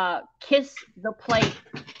to kiss the plate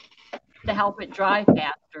to help it dry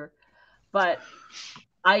faster, but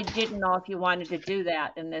I didn't know if you wanted to do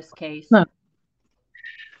that in this case.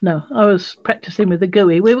 No, I was practicing with the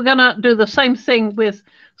GUI. We were going to do the same thing with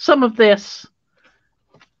some of this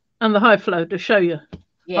and the high flow to show you.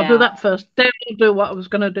 Yeah. I'll do that first. Then I'll do what I was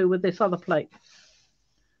going to do with this other plate.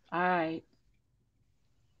 All right.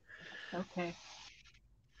 Okay.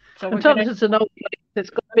 So we're going to. It's an old plate. It's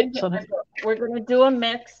got bits on it. We're going to do a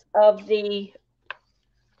mix of the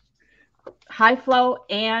high flow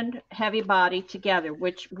and heavy body together,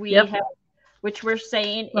 which we have, which we're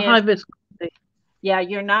saying the high viscosity. Yeah,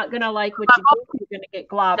 you're not going to like what you do. You're going to get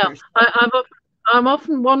globbers. No, I'm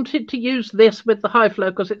often wanted to use this with the high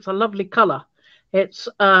flow because it's a lovely color. It's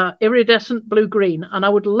iridescent blue-green, and I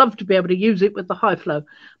would love to be able to use it with the high flow,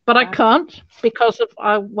 but I can't because of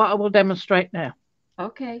what I will demonstrate now.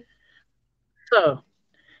 Okay. So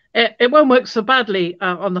it won't work so badly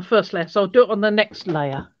on the first layer, so I'll do it on the next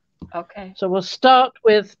layer. Okay. So we'll start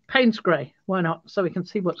with Payne's Grey. Why not? So we can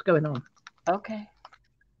see what's going on. Okay.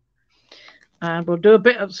 And we'll do a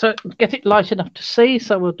bit of, so get it light enough to see,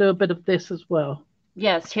 so we'll do a bit of this as well.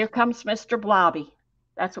 Yes, here comes Mr. Blobby.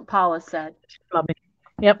 That's what Paula said. Blobby.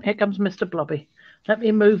 Yep, here comes Mr. Blobby. Let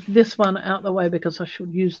me move this one out of the way because I shall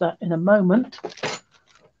use that in a moment.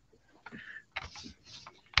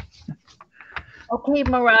 Okay,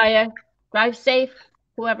 Mariah, drive safe,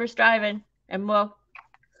 whoever's driving, and we'll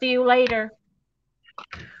see you later.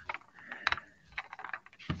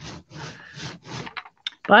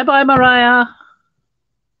 Bye-bye, Mariah.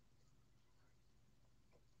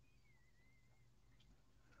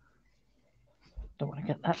 Don't want to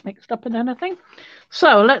get that mixed up in anything.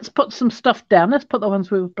 So let's put some stuff down. Let's put the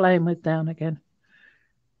ones we were playing with down again.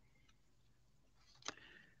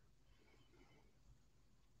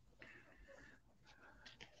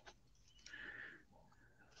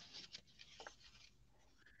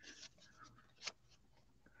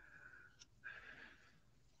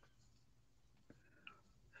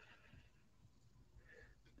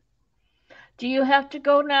 Do you have to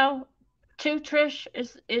go now too, Trish?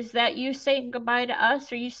 Is that you saying goodbye to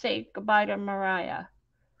us or you say goodbye to Mariah?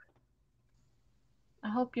 I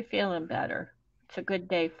hope you're feeling better. It's a good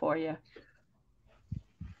day for you.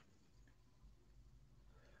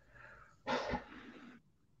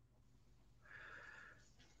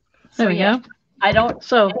 There we go. I don't.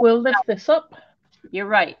 So we'll lift this up. You're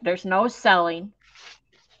right. There's no selling.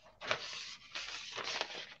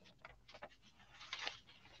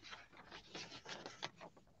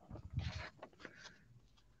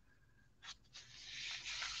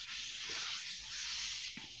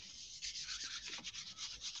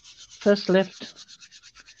 First lift.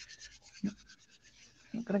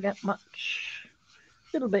 Not going to get much.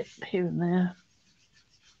 A little bit here and there.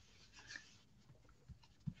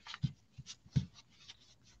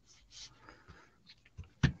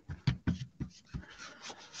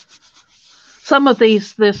 Some of the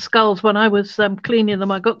skulls, when I was cleaning them,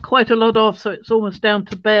 I got quite a lot off, so it's almost down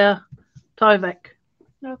to bare Tyvek.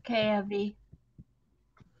 Okay, Abby.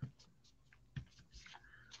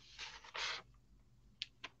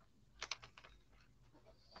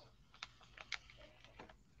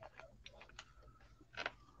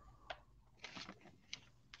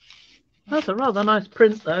 That's a rather nice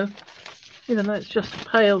print, though, even though it's just a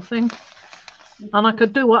pale thing. And I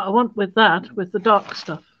could do what I want with that, with the dark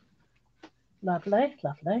stuff. Lovely,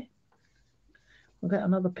 lovely. We'll get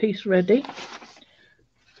another piece ready.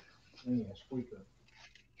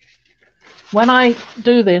 When I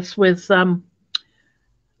do this with,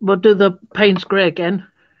 we'll do the Payne's Grey again.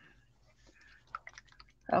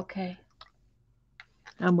 Okay.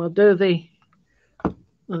 And we'll do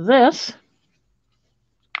this.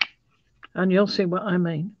 And you'll see what I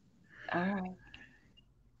mean. All right.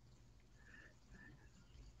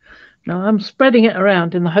 Now I'm spreading it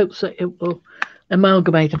around in the hopes that it will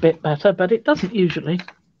amalgamate a bit better, but it doesn't usually.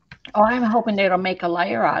 Oh, I'm hoping it'll make a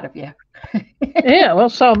layer out of you. Yeah, well,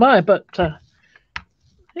 so am I, but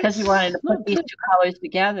Because you wanted to it's put not these good. two colors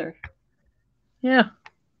together. Yeah,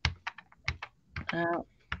 Uh,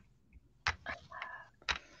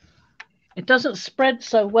 it doesn't spread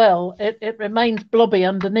so well. It remains blobby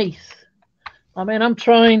underneath. I mean, I'm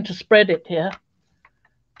trying to spread it here,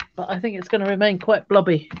 but I think it's going to remain quite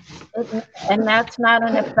blobby. and that's not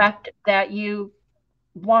an effect that you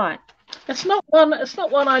want. It's not one. It's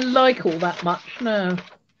not one I like all that much. No,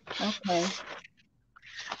 Okay.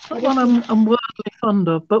 it's not But if one you, I'm wildly fond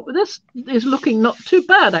of. But this is looking not too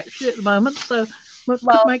bad actually at the moment. So we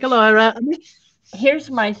could well, make a liar out of it. here's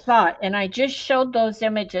my thought, and I just showed those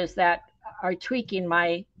images that are tweaking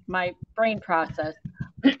my brain process.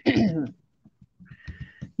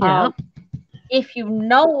 Yeah, um, if you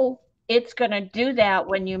know it's going to do that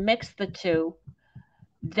when you mix the two,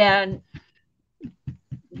 then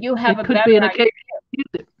you have it a could better be an idea. occasion to use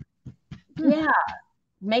it. Hmm. Yeah,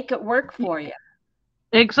 make it work for you.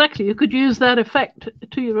 Exactly, you could use that effect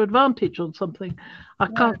to your advantage on something. I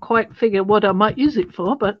Yeah. can't quite figure what I might use it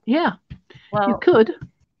for, but yeah, you Well, could.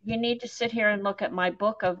 you need to sit here and look at my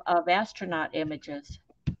book of astronaut images.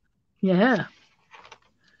 Yeah,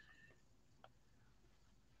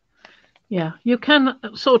 yeah, you can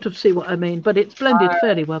sort of see what I mean, but it's blended Uh,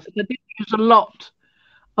 fairly well. I did use a lot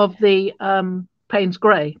of the Payne's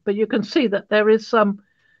grey, but you can see that there is some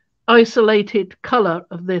isolated colour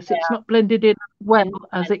of this. It's not blended in well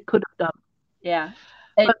and as it could have done. yeah,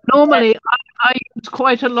 But it that normally I use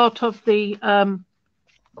quite a lot of the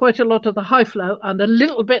high flow and a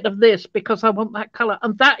little bit of this because I want that colour,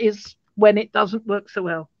 and that is when it doesn't work so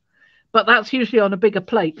well. But that's usually on a bigger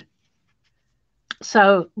plate.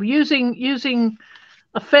 So using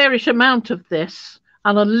a fairish amount of this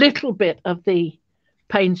and a little bit of the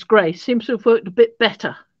Payne's grey seems to have worked a bit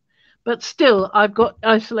better. But still, I've got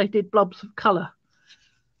isolated blobs of colour.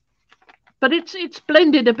 But it's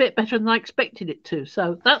blended a bit better than I expected it to.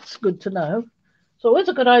 So that's good to know. It's always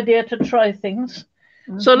a good idea to try things.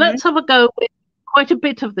 So mhm. let's have a go with quite a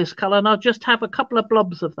bit of this colour, and I'll just have a couple of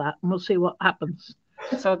blobs of that, and we'll see what happens.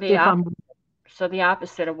 So See the if op- I'm so the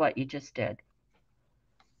opposite of what you just did.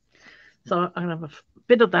 so I'm gonna have a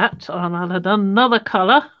bit of that, and I'll add another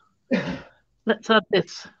colour. Let's add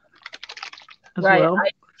this as Right, well. I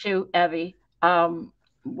do too, Evie.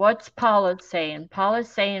 What's Paula saying? Paula's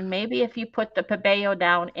saying maybe if you put the pabeo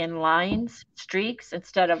down in lines, streaks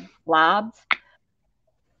instead of blobs.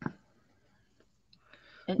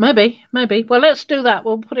 And Maybe. Well, let's do that.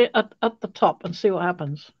 We'll put it at the top and see what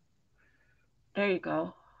happens. there you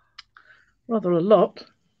go. Rather a lot.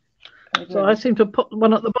 It So I is. seem to put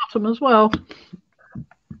one at the bottom as well.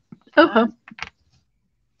 Uh, Oh,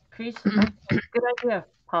 Crease. Okay, good idea,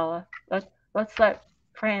 Paula. Let's let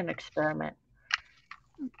Fran experiment.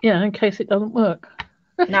 yeah, in case it doesn't work.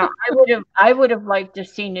 Now, I would have liked to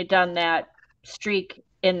seen you done that streak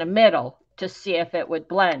in the middle to see if it would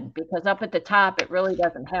blend because up at the top it really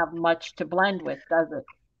doesn't have much to blend with, does it?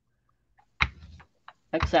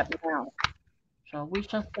 Except now. So we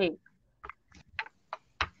shall see.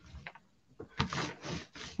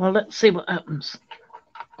 Well, let's see what happens.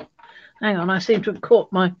 Hang on, I seem to have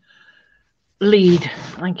caught my lead.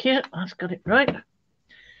 Thank you. I've got it right.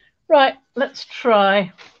 Right, let's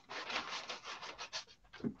try.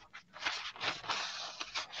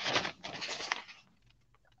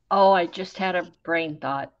 Oh, I just had a brain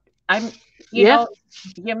thought. I'm, you Yeah, know,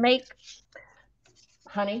 you make,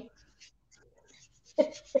 honey,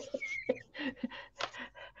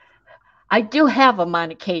 I do have them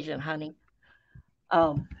on occasion, honey.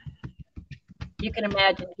 Um, you can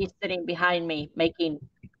imagine he's sitting behind me making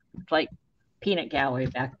like peanut gallery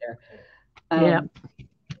back there. yeah. Um,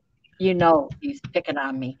 he's picking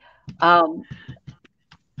on me. Um,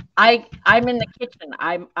 I'm in the kitchen.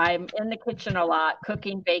 I'm in the kitchen a lot,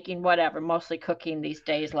 cooking, baking, whatever. Mostly cooking these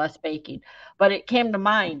days, less baking. But it came to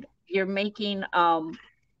mind. You're making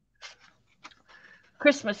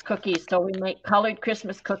Christmas cookies, so we make colored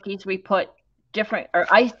Christmas cookies. We put different or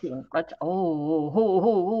icing. Let's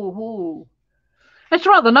It's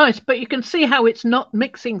rather nice, but you can see how it's not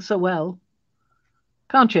mixing so well,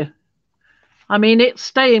 can't you? I mean, it's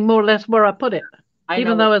staying more or less where I put it, I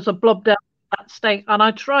even know though as a blob down, that's staying. And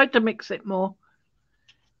I tried to mix it more.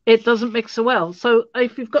 It doesn't mix so well. So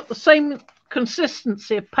if you've got the same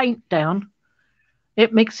consistency of paint down,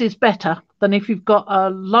 it mixes better than if you've got a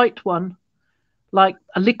light one, like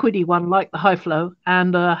a liquidy one, like the high flow,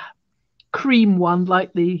 and a cream one,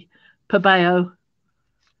 like the Pabeo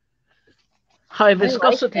high I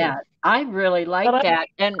like viscosity. that. I really But like I that.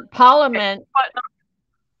 And quite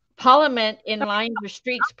Parliament in lines or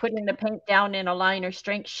streaks, putting the paint down in a line or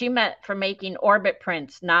streak, she meant for making orbit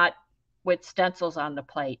prints, not with stencils on the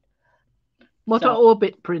plate. what are So,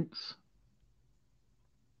 orbit prints?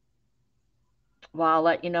 well, I'll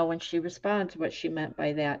let you know when she responds what she meant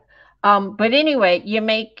by that. But anyway, you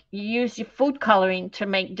use your food coloring to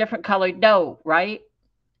make different colored dough, right?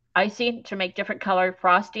 Icing to make different color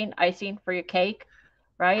frosting, icing for your cake,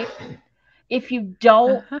 right? If you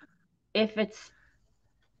don't, Uh-huh. if it's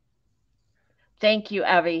Thank you,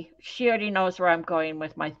 Evie. She already knows where I'm going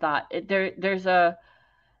with my thought. There's a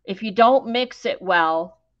If you don't mix it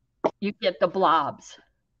well, you get the blobs.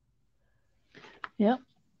 Yeah,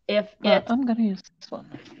 If but it's I'm going to use this one.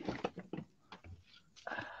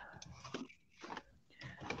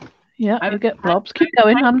 Yeah, I you was get I, blobs. Keep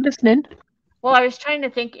going. I'm listening. well, I was trying to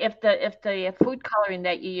think if the food coloring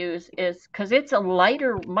that you use is because it's a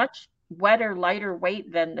lighter, much wetter, lighter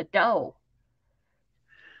weight than the dough.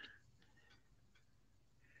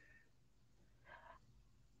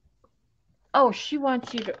 Oh, she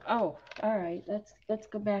wants you to. Oh, all right. Let's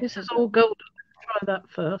go back This to is the. all golden. Try that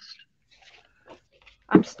first.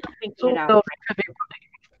 I'm still It's thinking it all out. golden.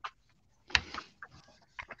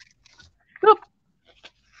 Look,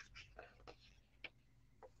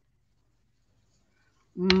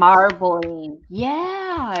 Marbling.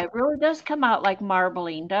 Yeah, it really does come out like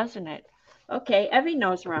marbling, doesn't it? Okay, Evie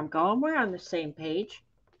knows where I'm going. We're on the same page.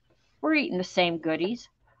 We're eating the same goodies.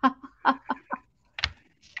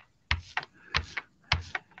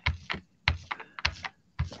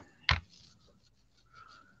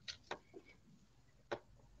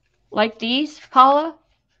 Like these, Paula?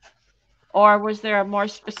 Or was there a more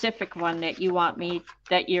specific one that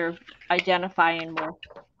you're identifying with?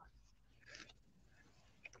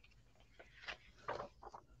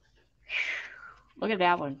 Look at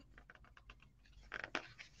that one.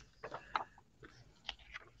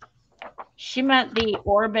 She meant the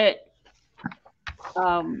orbit,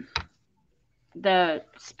 um, the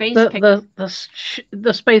space the pic. the the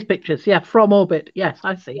the space pictures. Yeah, from orbit. Yes,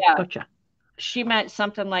 I see. Yeah, Gotcha. she meant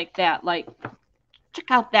something like that. Like,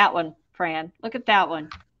 check out that one, Fran. Look at that one.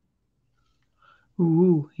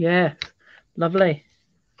 Ooh, yes, lovely.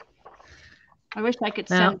 I wish I could Now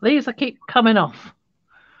send. these I keep coming off,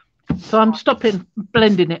 so I'm stopping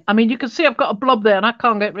blending it. I mean, you can see I've got a blob there, and I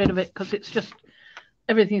can't get rid of it because it's just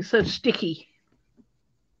everything's so sticky.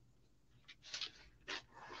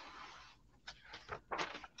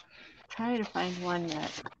 Try to find one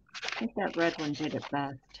that. I think that red one did it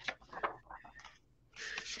best.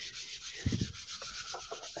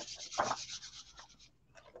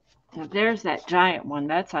 Now there's that giant one.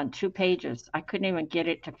 That's on 2 pages. I couldn't even get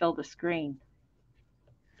it to fill the screen.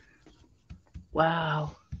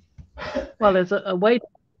 Wow. Well, there's a way to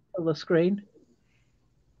fill the screen.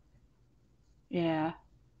 Yeah.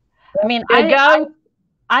 I mean, There you go.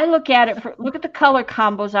 I look at it for look at the color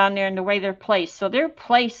combos on there and the way they're placed. So they're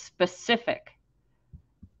place specific.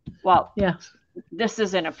 Well, Yes. this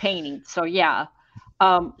isn't a painting, so yeah.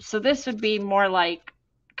 So this would be more like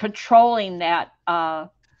controlling that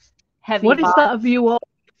heavy What is body. that a view of?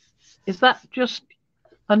 Is that just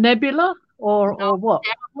a nebula No, or what?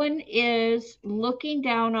 that one is looking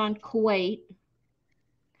down on Kuwait,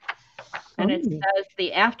 and it Oh, says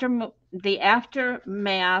the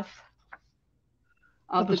aftermath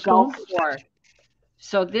of of a the Gulf storm. War.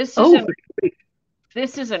 So Oh,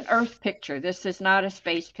 this is an Earth picture. This is not a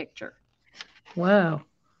space picture. wow.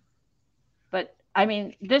 But I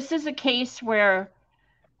mean, this is a case where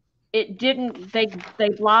it didn't. They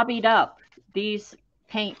lobbied up these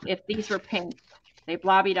paint. If these were pink, they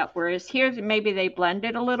lobbied up. Whereas here, maybe they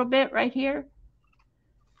blended a little bit right here.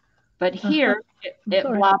 But Uh-huh. here, I'm it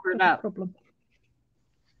sorry. blobbered Got a up. problem.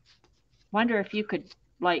 Wonder if you could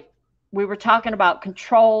like we were talking about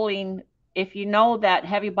controlling. If you know that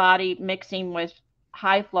heavy body mixing with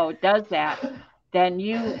high flow does that, then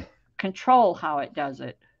you control how it does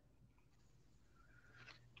it.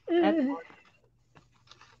 That's Eh,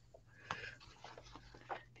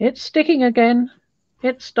 it's sticking again.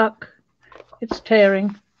 It's stuck. It's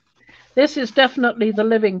tearing. This is definitely the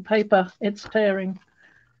living paper. It's tearing.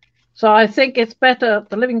 So I think it's better.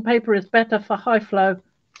 The living paper is better for high flow,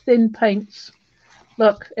 thin paints.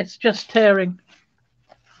 Look, it's just tearing.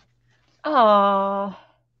 oh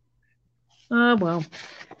Ah, well.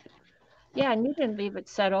 yeah, and you didn't leave it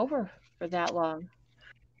set over for that long.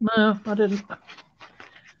 No, I didn't.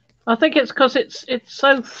 I think it's because it's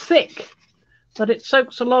so thick that it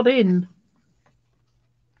soaks a lot in.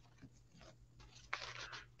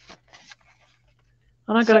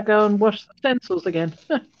 And I got So to go and wash the stencils again.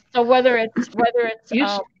 so whether it's You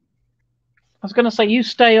s- was going to say, you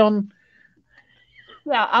stay on.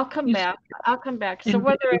 Yeah, I'll come You back. I'll come back. So in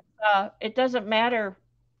whether it's, it doesn't matter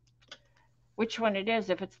which one it is.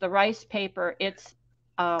 If it's the rice paper,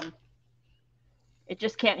 um, it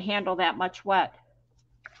just can't handle that much wet.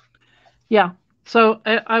 Yeah. So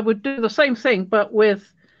I would do the same thing, but with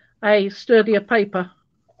a sturdier paper.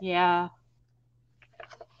 Yeah.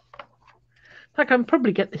 I can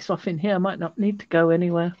probably get this off in here. I might not need to go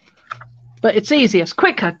anywhere. But it's easier. It's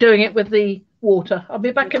quicker doing it with the water. I'll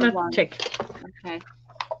be back in a tick. Okay.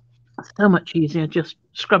 So much easier just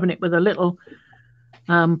scrubbing it with a little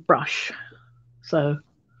brush. So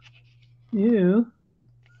you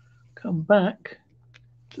come back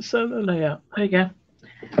to solo layout. There you go.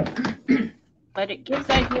 But it gives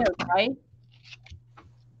ideas, right?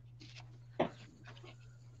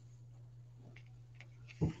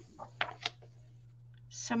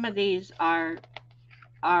 Some of these are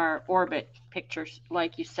orbit pictures,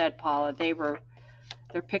 like you said, Paula.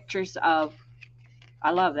 They're pictures of,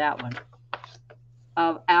 I love that one,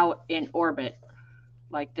 of out in orbit,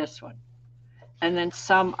 like this one. And then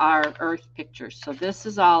some are Earth pictures. So this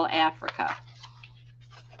is all Africa.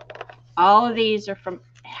 All of these are from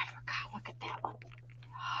Africa. Look at that one.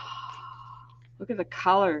 Look at the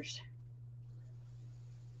colors.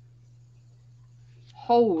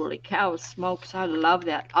 Holy cow, smokes. I love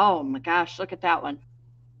that. Oh my gosh, look at that one.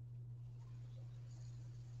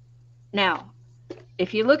 Now,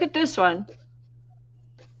 if you look at this one,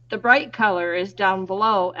 the bright color is down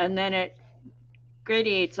below and then it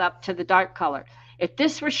gradiates up to the dark color. If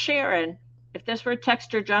this were Sharon, if this were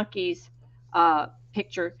Texture Junkie's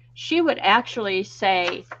picture, she would actually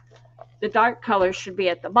say the dark color should be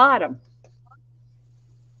at the bottom.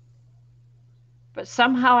 But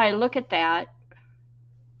somehow I look at that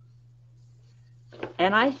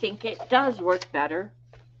and I think it does work better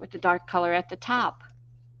with the dark color at the top.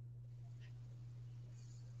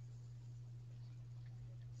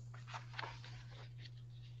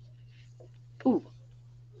 Ooh.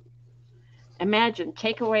 Imagine,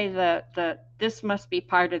 take away this must be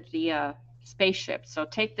part of the spaceship. So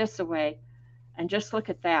take this away and just look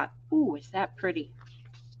at that. Ooh, is that pretty?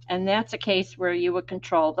 And that's a case where you would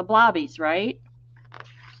control the blobbies, right?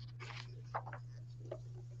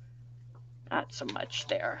 Not so much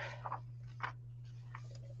there.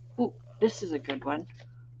 Ooh, this is a good one.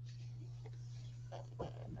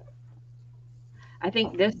 I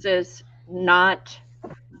think this is not,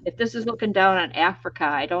 if this is looking down on Africa,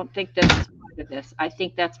 I don't think this is part of this. I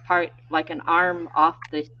think that's part, like an arm off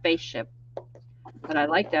the spaceship. But I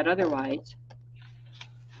like that otherwise.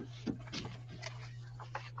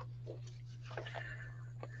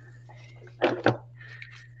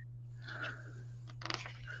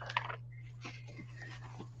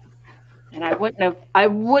 And I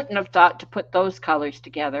wouldn't have thought to put those colors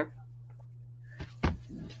together.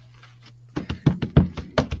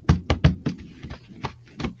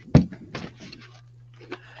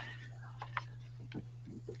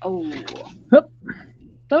 Oh.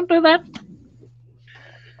 Don't do that.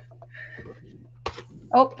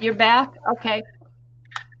 Oh, you're back? Okay.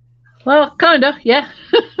 Well, kinda, yeah.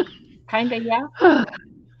 Kinda, yeah. Okay?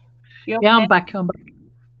 Yeah, I'm back.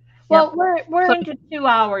 Well, we're into 2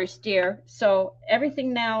 hours, dear. So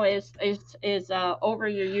everything now is over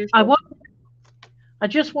your usual. I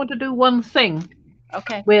just want to do one thing.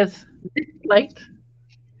 Okay. With this plate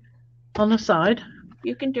on the side.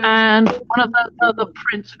 You can do it. And one of those other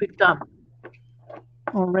prints we've done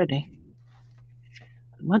already.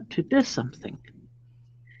 I want to do something.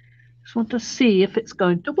 Just want to see if it's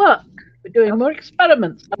going to work. We're doing more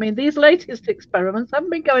experiments. I mean, these latest experiments haven't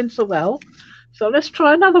been going so well. So let's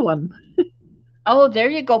try another one. Oh, there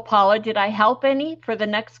you go, Paula. Did I help any for the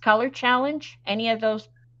next color challenge? Any of those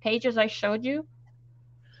pages I showed you?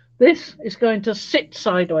 This is going to sit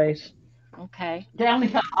sideways. Okay. Down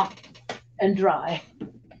here and dry.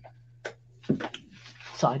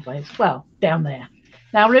 Sideways. Well, down there.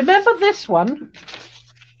 Now remember this one.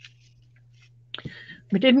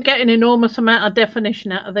 We didn't get an enormous amount of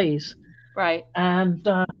definition out of these. Right. And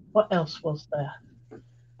what else was there?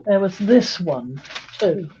 There was this one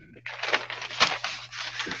too.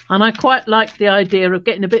 And I quite like the idea of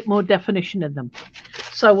getting a bit more definition in them.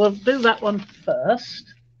 So we'll do that one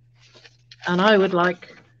first. And I would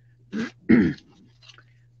like,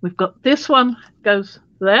 we've got this one goes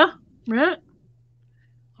there, right?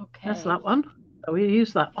 Okay. That's that one. So we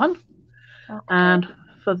use that one. Okay. And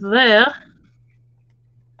for there,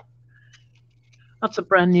 that's a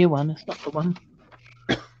brand new one. It's not the one.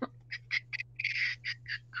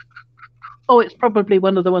 Oh, it's probably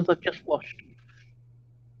one of the ones I've just washed.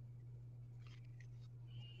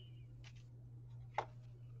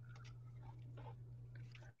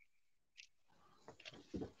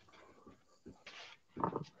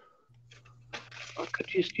 could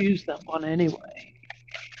just use that one anyway.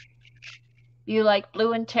 You like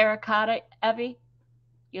blue and terracotta, Evie?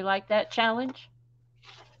 You like that challenge?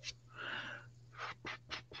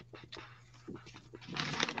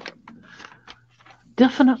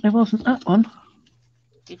 Definitely wasn't that one.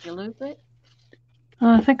 Did you lose it?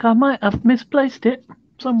 I think I might have misplaced it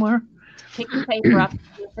somewhere. Pick the paper up,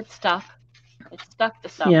 see if it's stuck. It's stuck to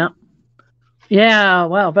something. Yeah. Yeah,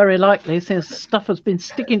 well, very likely, since stuff has been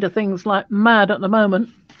sticking to things like mad at the moment.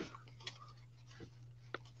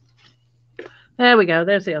 There we go.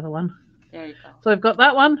 There's the other one. There you go. So we've got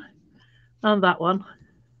that one and that one.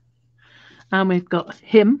 And we've got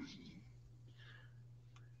him.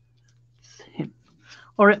 It's him.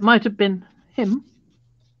 Or it might have been him.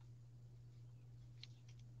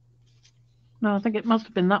 No, I think it must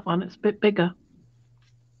have been that one. It's a bit bigger.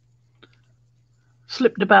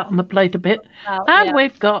 Slipped about on the plate a bit. Oh, And yeah.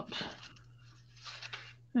 we've got...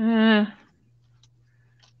 there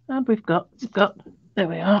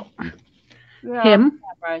we are. You're Him.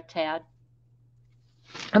 Right, Tad.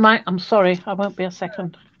 I'm sorry, I won't be a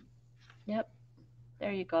second. Yep.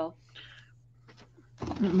 There you go.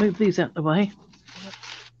 Move these out the way.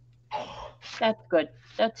 That's good.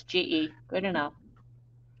 That's GE. Good enough.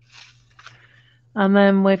 And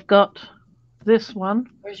then we've got this one.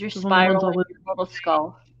 Where's your spiral and your little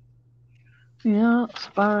skull? Yeah,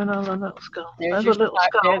 spiral and a little skull. There's your little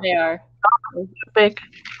skull. There they are. Big.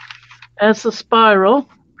 There's the spiral.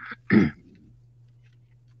 You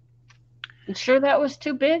sure that was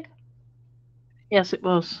too big? Yes, it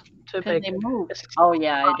was too big. They moved. Oh,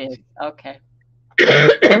 yeah, I did. Okay.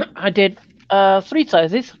 I did 3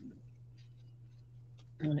 sizes.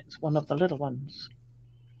 And it's one of the little ones.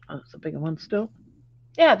 Oh, it's a bigger one still.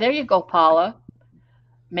 Yeah, there you go, Paula.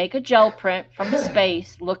 Make a gel print from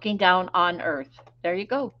space looking down on Earth. There you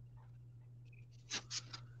go.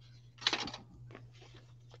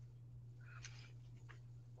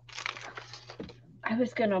 I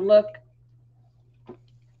was going to look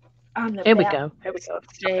on the Here back. we go. Here we go.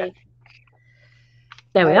 Okay.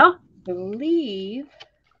 There we are. Believe.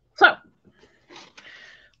 So,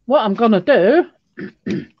 what I'm going to do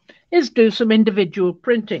is do some individual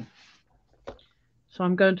printing. So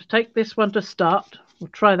I'm going to take this one to start. We'll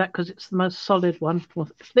try that because it's the most solid one.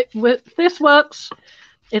 If this works,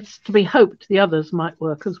 it's to be hoped the others might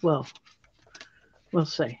work as well. We'll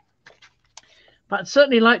see. But I'd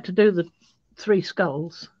certainly like to do the 3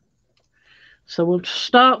 skulls. So we'll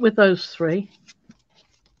start with those 3.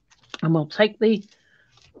 And we'll take the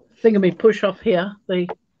thingamy push off here, the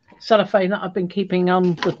cellophane that I've been keeping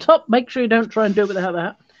on the top. Make sure you don't try and do it without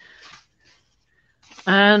that.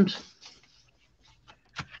 And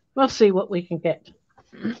we'll see what we can get.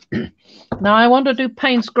 Now I want to do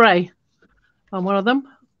Payne's Grey on one of them.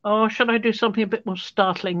 Or should I do something a bit more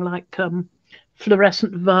startling like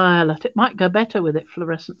fluorescent violet? It might go better with it,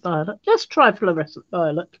 fluorescent violet. Let's try fluorescent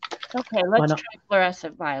violet. Okay, let's try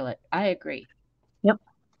fluorescent violet. I agree. Yep.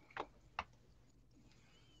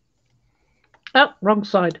 Oh, wrong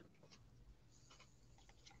side.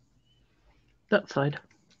 That side.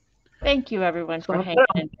 Thank you, everyone, for hanging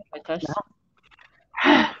in with us.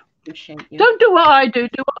 Appreciate you. Don't do what I do.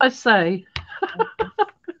 Do what I say.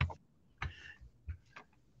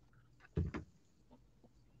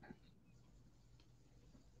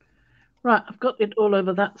 Right, I've got it all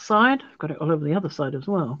over that side. I've got it all over the other side as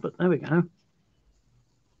well, but there we go.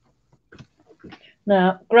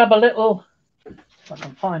 Now, grab a little, if I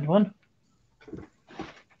can find one.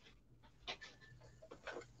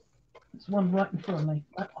 There's one right in front of me,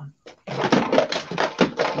 that one.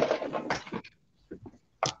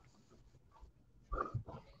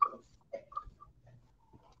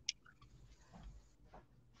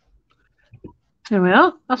 There we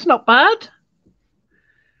are. That's not bad.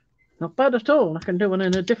 Not bad at all. I can do one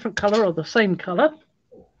in a different colour or the same colour.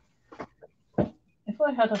 If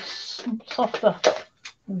I had a softer,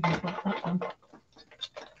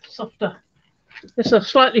 it's a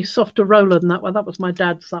slightly softer roller than that one. That was my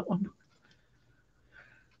dad's, that one.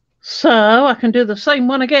 So I can do the same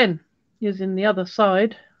one again using the other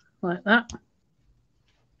side like that.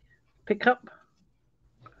 Pick up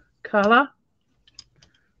colour.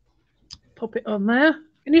 Pop it on there.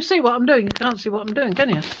 Can you see what I'm doing? You can't see what I'm doing, can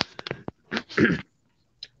you?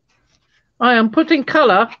 I am putting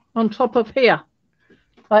colour on top of here,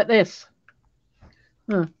 like this.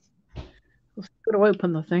 Just got to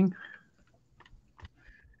open the thing.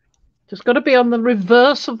 Just got to be on the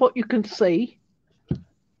reverse of what you can see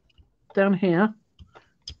down here.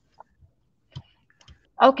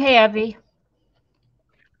 Okay, Evie.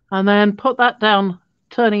 And then put that down,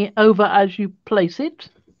 turning it over as you place it.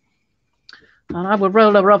 And I will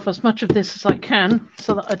roll off as much of this as I can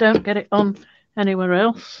so that I don't get it on anywhere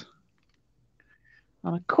else.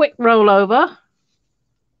 And a quick roll over.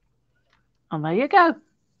 And there you go.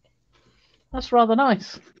 That's rather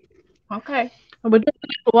nice. Okay. And we're doing the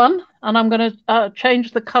little one, and I'm going to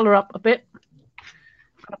change the colour up a bit.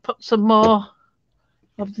 I'm going to put some more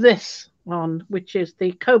of this on, which is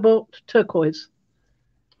the cobalt turquoise.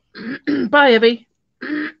 Bye, Evie.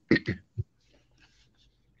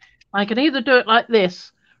 I can either do it like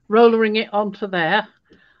this, rollering it onto there,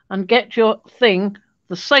 and get your thing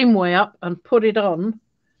the same way up and put it on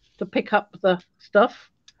to pick up the stuff.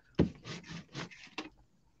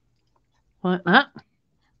 Like that.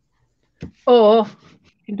 Or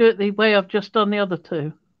you can do it the way I've just done the other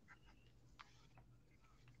two.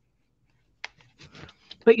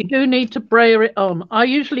 But you do need to brayer it on. I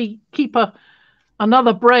usually keep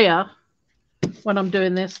another brayer when I'm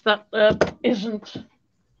doing this that isn't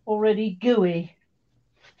already gooey.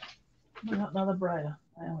 I've got another brayer.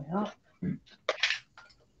 There we are.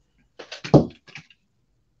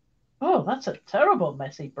 Oh, that's a terrible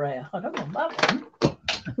messy brayer. I don't want that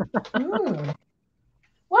one.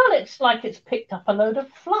 Well, it's like it's picked up a load of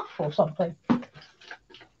fluff or something.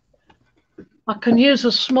 I can use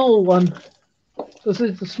a small one. Because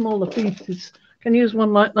it's a smaller pieces. Can use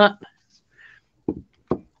one like that.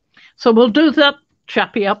 So we'll do that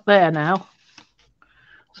chappy up there now.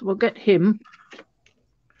 So we'll get him.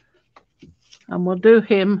 And we'll do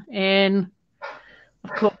him in,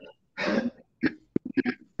 of course,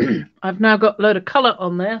 I've now got a load of colour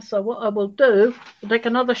on there. So what I will do, I'll take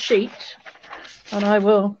another sheet and I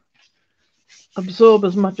will absorb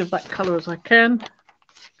as much of that colour as I can.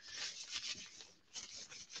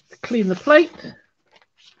 Clean the plate.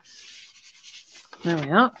 There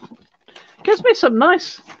we are. Gives me some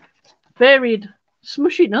nice varied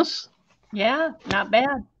smushiness. Yeah, not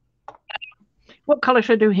bad. What colour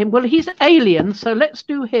should I do him? Well, he's alien, so let's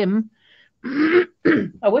do him.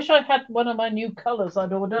 I wish I had one of my new colours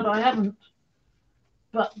I'd ordered. I haven't.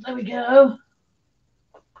 But there we go.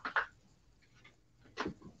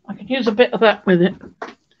 I could use a bit of that with it.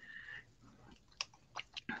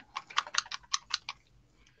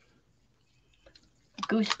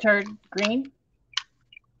 Goose turd green?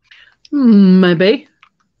 Maybe.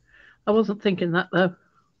 I wasn't thinking that, though.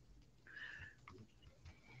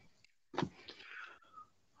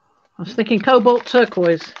 I was thinking cobalt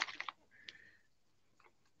turquoise.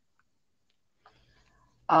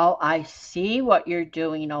 Oh, I see what you're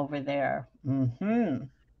doing over there. I'm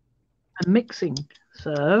mixing,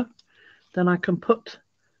 so then I can put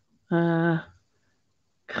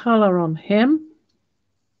colour on him.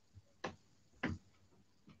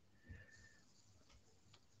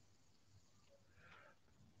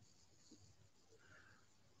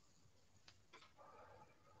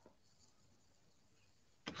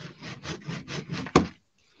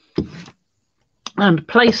 And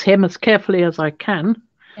place him as carefully as I can.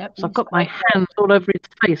 Yep, so I've got my hands all over his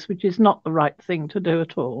face, which is not the right thing to do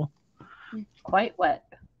at all. Quite wet.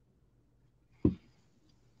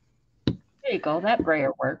 There you go. That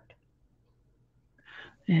brayer worked.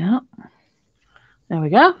 Yeah. There we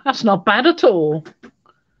go. That's not bad at all.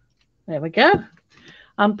 There we go.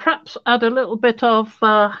 And perhaps add a little bit of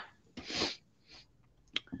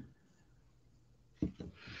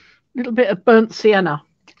burnt sienna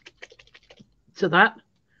to that.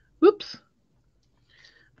 Whoops.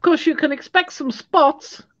 Of course, you can expect some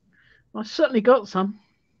spots. I certainly got some.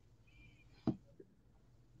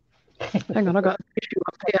 Hang on, I got a tissue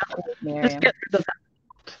up here. Let's get rid of that.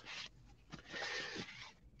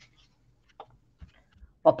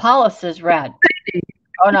 Well, Paula says red.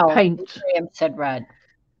 Oh no, paint. Miriam said red.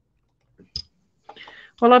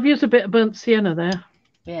 Well, I've used a bit of burnt sienna there.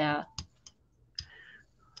 Yeah.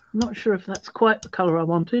 I'm not sure if that's quite the colour I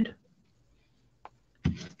wanted.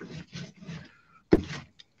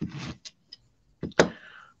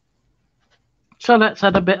 So let's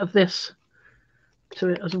add a bit of this to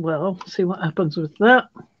it as well. See what happens with that.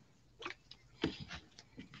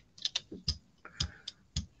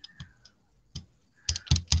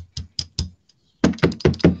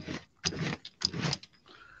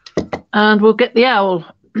 And we'll get the owl.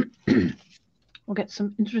 We'll get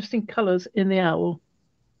some interesting colours in the owl.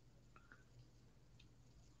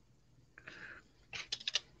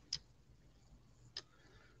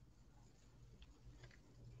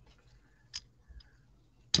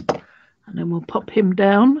 And then we'll pop him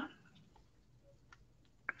down.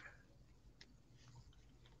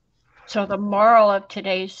 So the moral of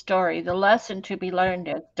today's story, the lesson to be learned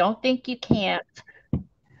is don't think you can't.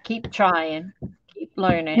 Keep trying. Keep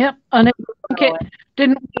learning. Yep. And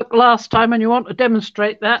didn't work last time and you want to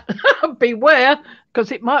demonstrate that, beware,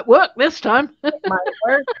 because it might work this time. It might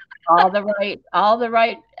work. All the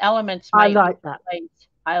right elements I might be like that. right.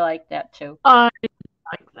 I like that too. I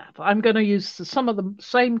like that. I'm going to use some of the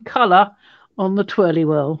same color on the twirly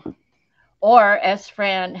whirl. Or, as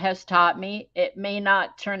Fran has taught me, it may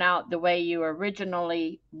not turn out the way you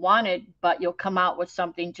originally wanted, but you'll come out with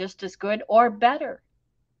something just as good or better.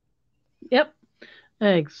 Yep,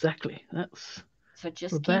 exactly. That's So the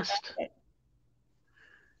just keep best at it.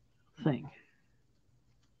 thing.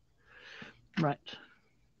 Right.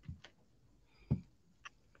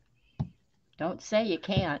 Don't say you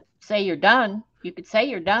can't. Say you're done. You could say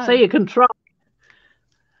you're done. Say you can try.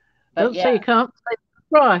 But Don't yeah, say you can't. Say you can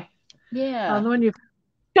try. yeah. And when you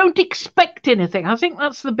don't expect anything, I think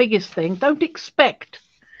that's the biggest thing. Don't expect.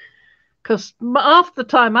 Because half the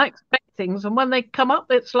time I expect things, and when they come up,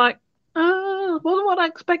 it's like, wasn't what I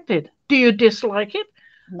expected. Do you dislike it?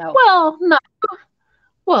 No. Well, no.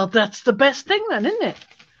 Well, that's the best thing then, isn't it?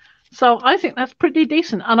 So I think that's pretty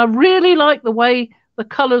decent. And I really like the way the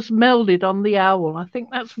colours melded on the owl. I think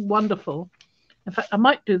that's wonderful. In fact, I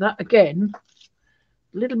might do that again.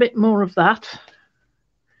 A little bit more of that.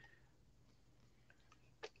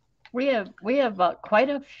 We have quite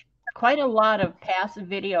a lot of past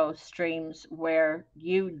video streams where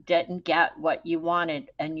you didn't get what you wanted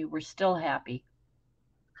and you were still happy.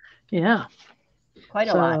 Yeah. Quite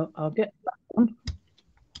a lot. So I'll get that on.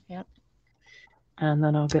 Yep. And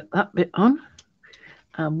then I'll get that bit on.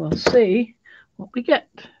 And we'll see what we get.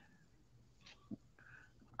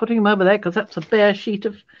 Putting them over there because that's a bare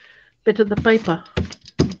bit of the paper.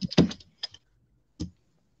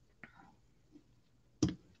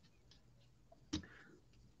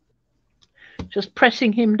 Just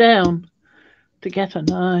pressing him down to get a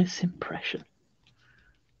nice impression.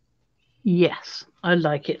 Yes, I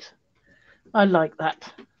like it. I like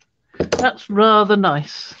that. That's rather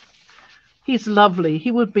nice. He's lovely.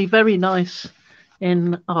 He would be very nice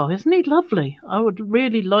in, isn't he lovely? I would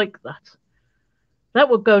really like that. That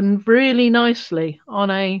would go really nicely on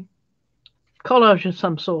a collage of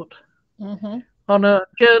some sort. Mm-hmm. On a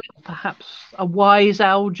journal, perhaps. A wise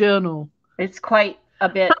owl journal. It's quite a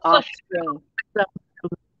bit off screen.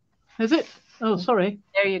 Is it? Oh, sorry.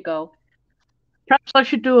 There you go. Perhaps I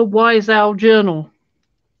should do a wise owl journal.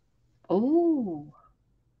 Oh.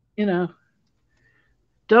 You know,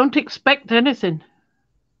 don't expect anything.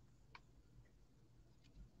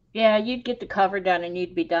 Yeah, you'd get the cover done and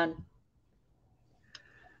you'd be done.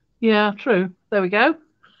 Yeah, true. There we go.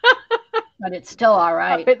 But it's still all That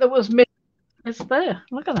right. bit that was missing is there.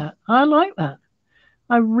 Look at that. I like that.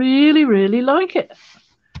 I really, really like it.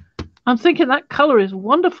 I'm thinking that colour is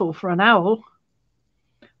wonderful for an owl.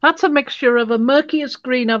 That's a mixture of a murkiest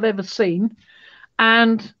green I've ever seen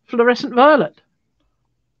and fluorescent violet.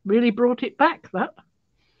 Really brought it back, that.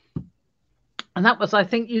 And that was, I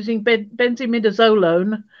think, using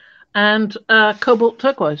benzimidazolone and cobalt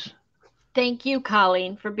turquoise. Thank you,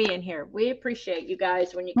 Colleen, for being here. We appreciate you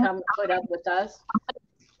guys when you come and put up with us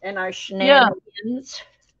and our shenanigans.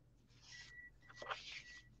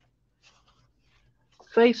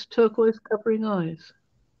 Face turquoise covering eyes.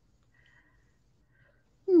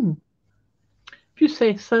 If you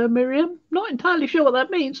say so, Miriam. Not entirely sure what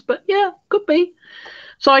that means, but yeah, could be.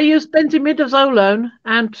 So I used benzimidazolone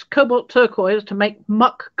and cobalt turquoise to make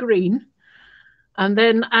muck green, and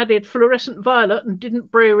then added fluorescent violet and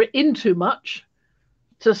didn't brew it in too much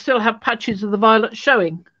to still have patches of the violet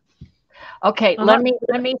showing. Okay, let me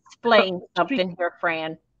explain something here,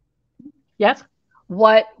 Fran. Yes.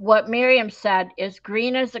 What Miriam said is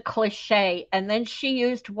green is a cliche, and then she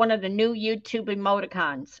used one of the new YouTube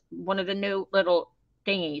emoticons, one of the new little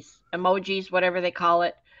thingies, emojis, whatever they call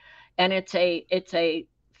it, and it's a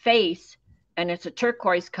face, and it's a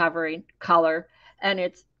turquoise covering color, and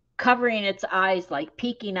it's covering its eyes, like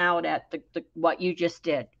peeking out at the what you just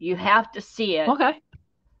did. You have to see it. Okay.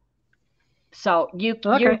 So you're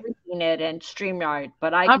reading it in StreamYard,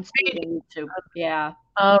 but I can see it in YouTube. Yeah.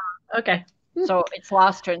 Okay. So it's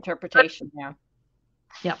lost to interpretation now.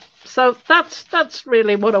 Yeah. So that's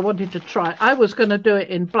really what I wanted to try. I was going to do it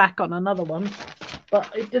in black on another one,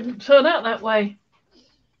 but it didn't turn out that way.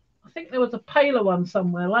 I think there was a paler one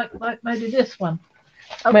somewhere, like maybe this one.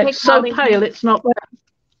 Okay, it's so Colleen. pale, it's not there.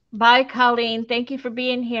 Bye, Colleen. Thank you for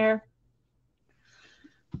being here.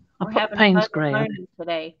 We're having Payne's fun grey learning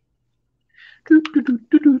today.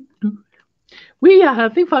 We are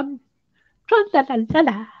having fun.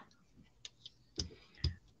 Tra-la-la-la-la.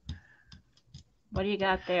 What do you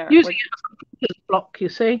got there? Using a block, you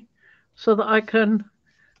see, so that I can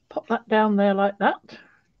pop that down there like that.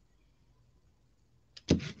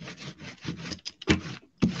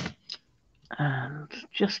 And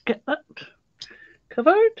just get that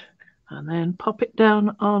covered and then pop it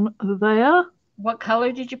down on there. What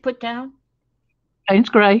color did you put down? Payne's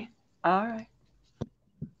grey. All right.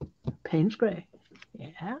 Payne's grey.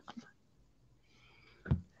 Yeah.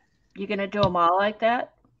 You gonna do them all like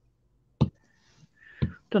that?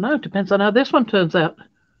 Don't know. Depends on how this one turns out.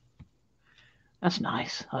 That's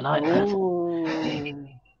nice. I like that.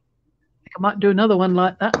 I might do another one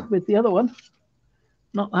like that with the other one.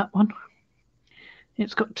 Not that one.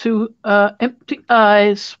 It's got two empty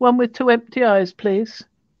eyes. One with two empty eyes, please.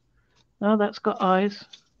 Oh, that's got eyes.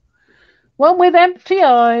 One with empty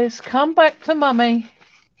eyes. Come back to Mummy.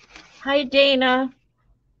 Hi, Dana.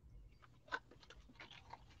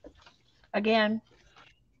 Again.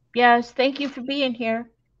 Yes, thank you for being here.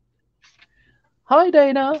 Hi,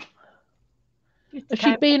 Dana. Has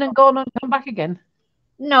she been and gone and come back again?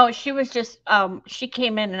 No, she was just she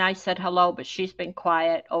came in and I said hello, but she's been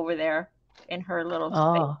quiet over there in her little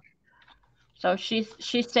space. So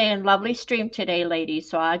she's saying lovely stream today, ladies.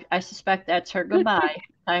 So I suspect that's her goodbye.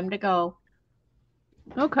 Time to go.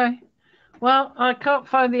 Okay. Well, I can't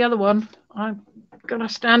find the other one. I'm gonna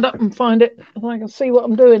stand up and find it so I can see what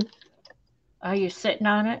I'm doing. Are you sitting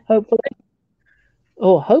on it? Hopefully.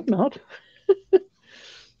 Oh, I hope not.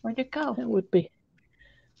 Where'd it go? That would be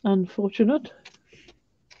unfortunate.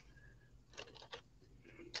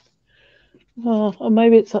 Oh, or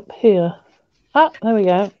maybe it's up here. Ah, there we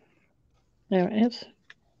go. There it is.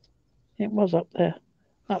 It was up there.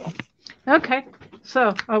 That one. Okay,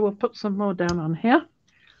 so I will put some more down on here.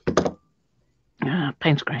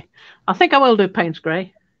 Payne's grey. I think I will do Payne's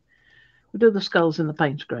grey. We'll do the skulls in the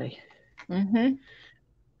Payne's grey. Mm-hmm.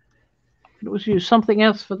 It was use something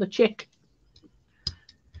else for the chick.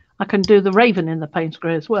 I can do the raven in the Payne's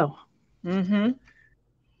grey as well. Mm-hmm.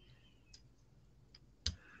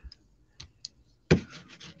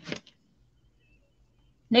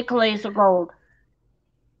 Nicolet's a gold.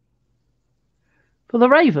 For the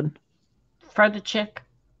raven? For the chick.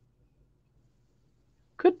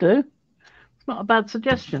 Could do. It's not a bad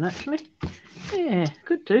suggestion, actually. Yeah,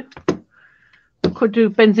 could do. Could do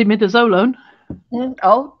benzimidazolone.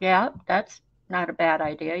 Oh, yeah, that's not a bad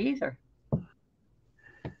idea either.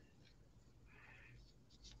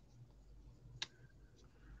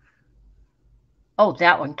 Oh,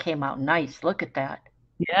 that one came out nice. Look at that.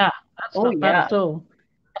 Yeah, that's not bad at all.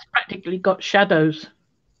 It's practically got shadows.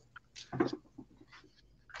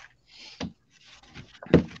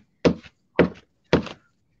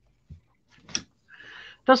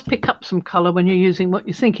 Does pick up some colour when you're using what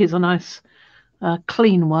you think is a nice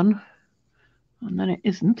clean one, and then it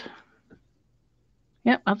isn't.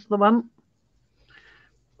 Yep, that's the one.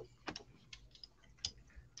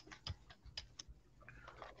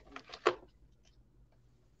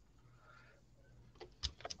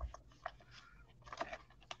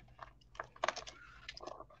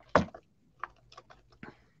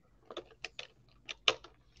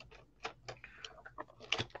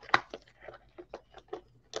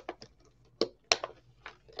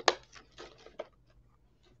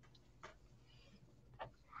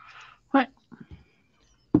 Right.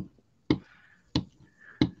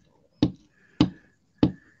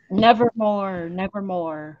 Nevermore,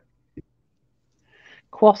 nevermore.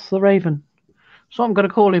 Quoth the raven. So I'm going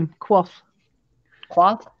to call him Quoth.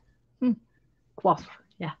 Quoth? Quoth,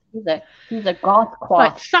 yeah. He's a goth quoth.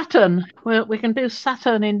 Right, Saturn. Well, we can do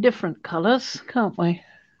Saturn in different colours, can't we?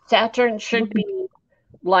 Saturn should be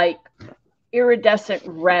like iridescent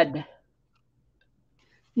red.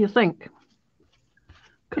 You think?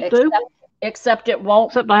 Could do. Except it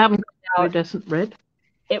won't. Except I haven't got iridescent red.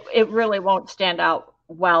 It really won't stand out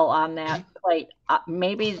well on that plate.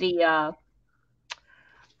 Maybe the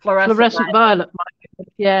fluorescent violet might be.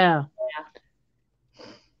 Yeah.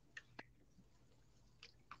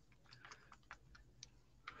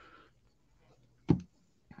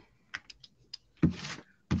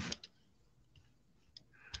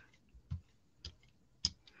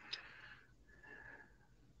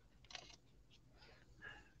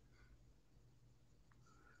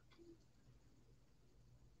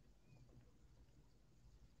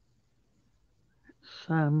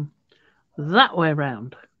 That way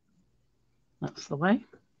round. That's the way.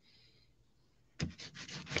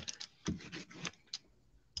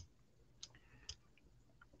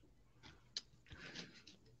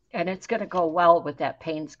 And it's going to go well with that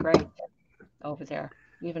Payne's grey over there,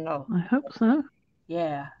 even though. I hope so.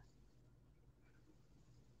 Yeah.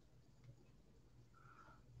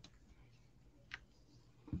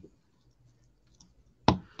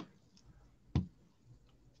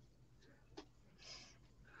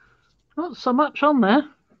 Not so much on there.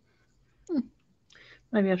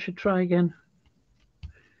 Maybe I should try again.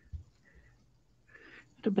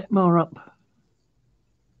 Put a bit more up.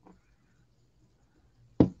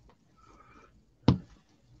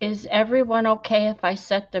 Is everyone okay if I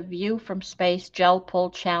set the view from space gel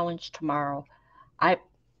pull challenge tomorrow? I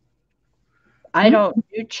don't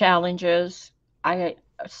do challenges.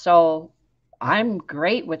 So I'm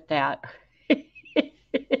great with that.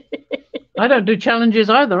 I don't do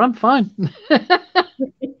challenges either. I'm fine.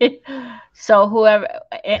 So whoever,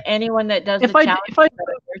 anyone that does the challenge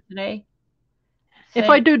today. If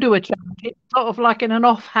I do a challenge, it's sort of like in an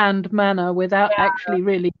offhand manner without actually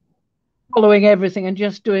really following everything and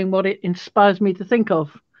just doing what it inspires me to think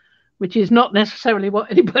of, which is not necessarily what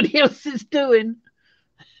anybody else is doing.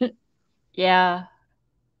 Yeah.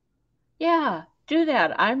 Yeah, do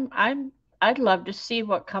that. I'd love to see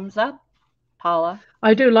what comes up, Paula.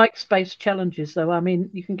 I do like space challenges, though. I mean,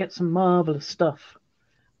 you can get some marvelous stuff.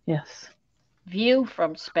 Yes. View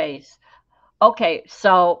from space. Okay,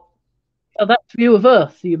 so. Oh, that's view of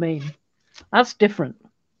Earth, you mean? That's different.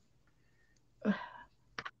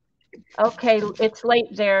 Okay, it's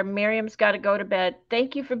late there. Miriam's got to go to bed.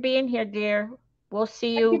 Thank you for being here, dear. We'll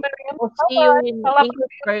see you. We'll see you in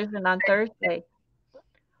English version on Thursday.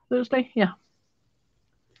 Thursday, yeah.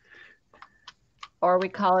 Or we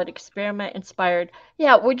call it experiment inspired.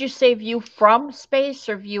 Yeah, would you say view from space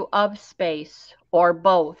or view of space or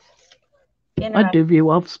both? I do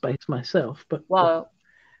view of space myself, but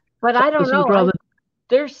but I don't know.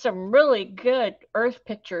 There's some really good Earth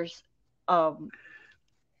pictures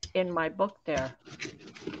in my book there.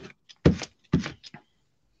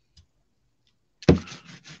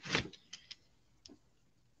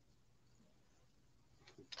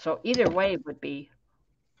 So either way would be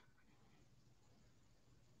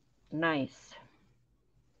nice.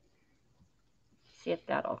 See if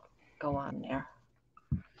that'll go on there.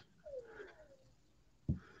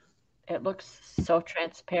 It looks so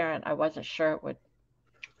transparent. I wasn't sure it would.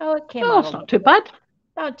 Oh, it came out. It's not too bad.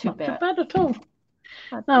 Not too bad. Not too bad at all.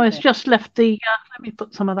 No, it's just left the. Let me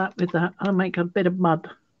put some of that with that. I'll make a bit of mud.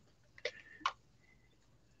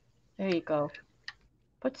 There you go.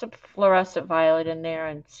 Put some fluorescent violet in there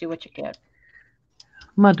and see what you get.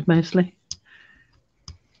 Mud mostly.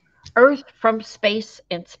 Earth from space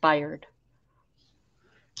inspired.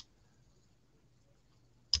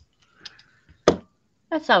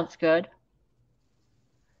 That sounds good.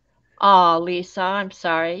 Oh, Lisa, I'm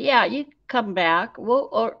sorry. Yeah, you come back.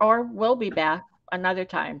 We'll be back another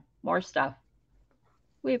time. More stuff.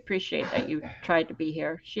 We appreciate that you tried to be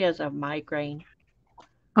here. She has a migraine.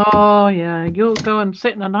 Oh yeah, you'll go and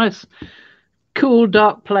sit in a nice, cool,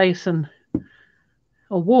 dark place and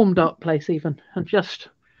a warm, dark place even, and just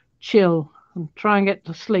chill and try and get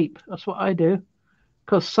to sleep. That's what I do,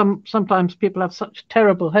 because sometimes people have such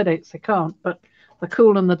terrible headaches they can't, but the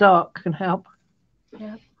cool and the dark can help.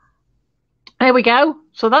 Yeah. There we go.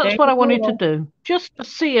 So that's what I wanted to do, just to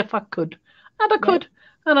see if I could. And I could,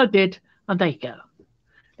 and I did, and there you go.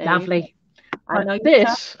 Lovely. I know you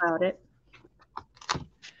talked about it.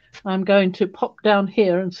 I'm going to pop down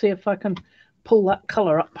here and see if I can pull that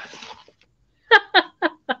colour up.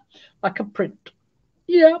 Like a print.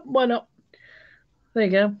 Yeah, why not? There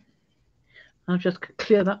you go. I'll just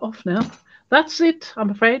clear that off now. That's it, I'm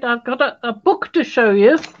afraid. I've got a book to show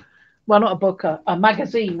you. Well, not a book, a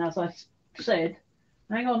magazine, as I said.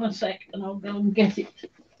 Hang on a sec and I'll go and get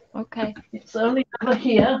it. Okay. It's only over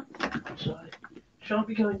here, so I shan't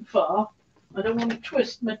be going far. I don't want to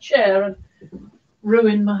twist my chair and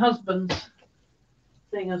ruin my husband's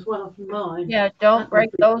thing as well as mine. Yeah, don't break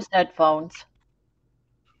those headphones.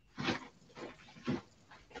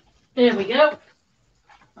 There we go.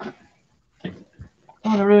 I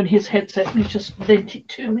want to ruin his headset and he's just lent it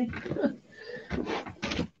to me.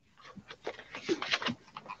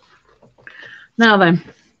 Now then,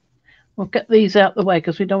 we'll get these out the way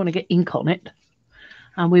because we don't want to get ink on it.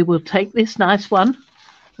 And we will take this nice one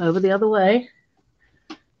over the other way.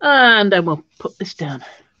 And then we'll put this down.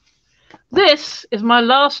 This is my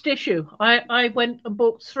last issue. I went and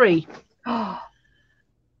bought 3.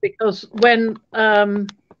 Because when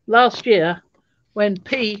last year, when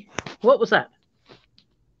P, what was that?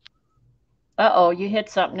 Uh-oh, you hit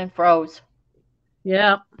something and froze.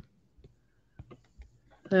 Yeah.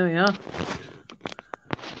 There we are.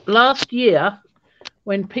 Last year,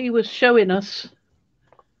 when P was showing us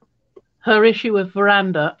her issue of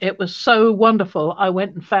Veranda, it was so wonderful. I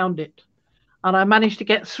went and found it. And I managed to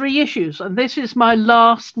get 3 issues. And this is my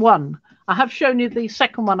last one. I have shown you the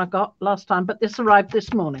second one I got last time, but this arrived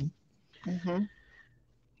this morning. Mm-hmm.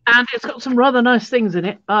 And it's got some rather nice things in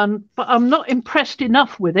it. But I'm not impressed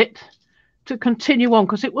enough with it to continue on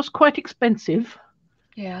because it was quite expensive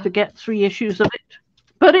to get 3 issues of it.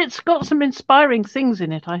 But it's got some inspiring things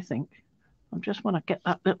in it, I think. I just want to get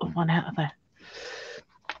that little one out of there.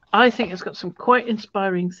 I think it's got some quite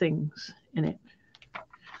inspiring things in it.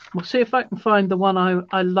 We'll see if I can find the one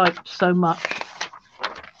I liked so much.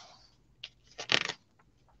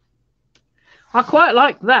 I quite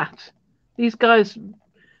like that. These guys,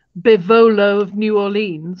 Bevolo of New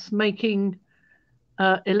Orleans, making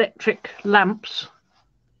electric lamps.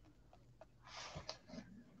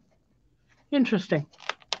 Interesting.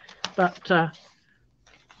 But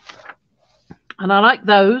and I like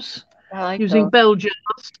those. I like using those. bell jars.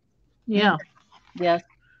 Yeah. Yes.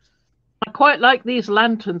 I quite like these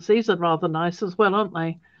lanterns. These are rather nice as well, aren't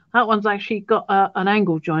they? That one's actually got an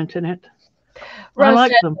angle joint in it. I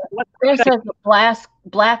like them. Rose has a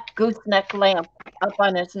black gooseneck lamp up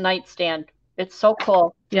on his nightstand. It's so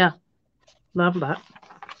cool. Yeah, love that.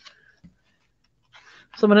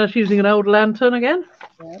 Someone else using an old lantern again.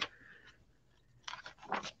 Yep.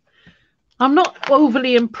 I'm not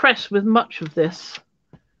overly impressed with much of this,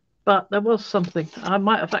 but there was something. I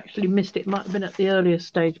might have actually missed it. It might have been at the earlier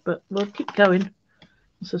stage, but we'll keep going.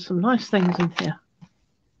 There's some nice things in here.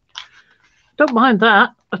 Don't mind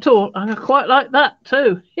that at all. I quite like that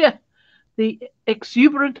too. Yeah, the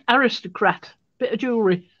exuberant aristocrat. Bit of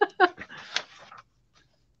jewellery.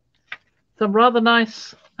 Some rather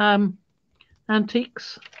nice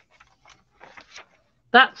antiques.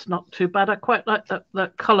 That's not too bad. I quite like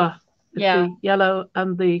that colour. Yeah. The yellow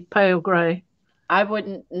and the pale grey. I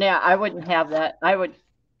wouldn't have that. I would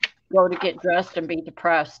go to get dressed and be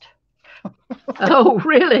depressed. Oh,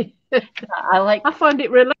 really? I find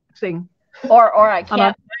it relaxing. Or I can't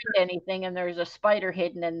find anything and there's a spider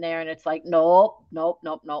hidden in there and it's like, nope.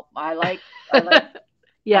 I like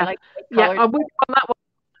yeah. I'm with you on that one.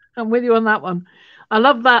 I'm with you on that one. I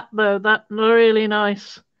love that though, that really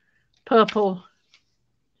nice purple.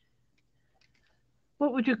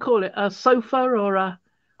 What would you call it? A sofa or a?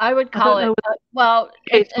 I would call it. Well,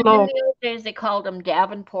 in the old days they called them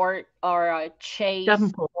Davenport or a chaise.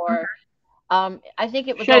 Davenport. Or I think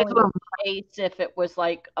it was only a chaise if it was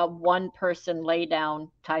like a one-person lay-down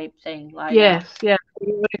type thing. Like yes, yeah.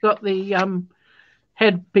 You got the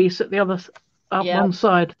headpiece at the other one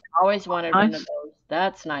side. I always wanted one of those.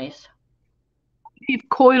 That's nice.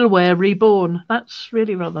 Coilware reborn. That's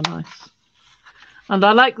really rather nice. And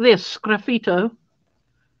I like this graffito.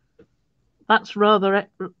 That's rather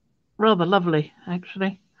lovely,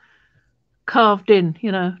 actually. Carved in,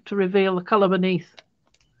 to reveal the colour beneath.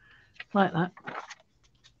 Like that.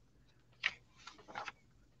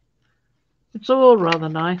 It's all rather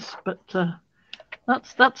nice, but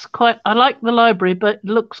that's quite. I like the library, but it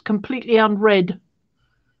looks completely unread.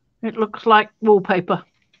 It looks like wallpaper.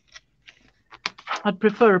 I'd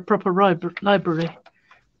prefer a proper library.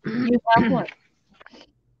 You have one.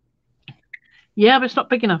 Yeah, but it's not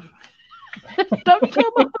big enough. Don't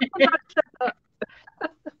tell me.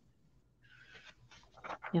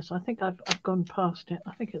 Yes, I think I've gone past it.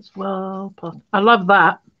 I think it's well past. I love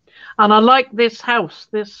that, and I like this house.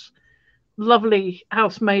 This lovely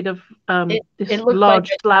house made of this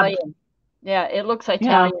large slab. Yeah, it looks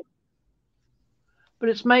Italian. Yeah. But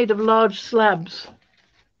it's made of large slabs.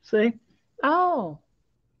 See? Oh.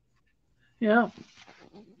 Yeah.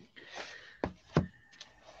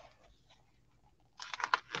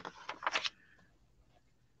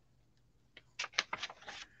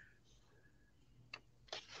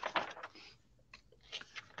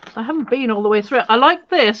 I haven't been all the way through it. I like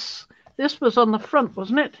this. This was on the front,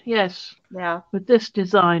 wasn't it? Yes. Yeah. With this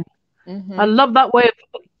design. I love that way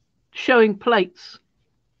of showing plates.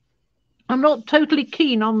 I'm not totally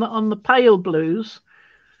keen on the pale blues,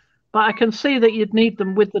 but I can see that you'd need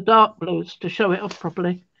them with the dark blues to show it off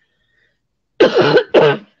properly.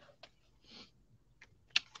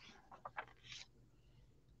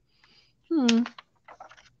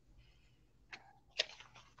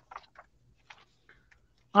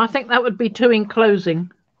 I think that would be too enclosing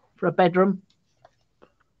for a bedroom.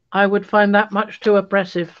 I would find that much too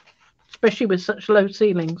oppressive, especially with such low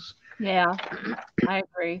ceilings. Yeah, I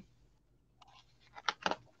agree.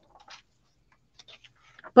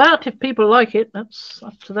 But if people like it, that's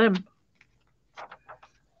up to them.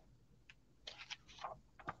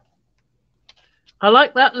 I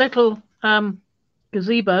like that little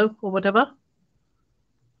gazebo or whatever.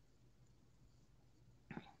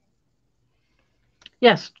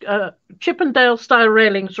 Yes, Chippendale style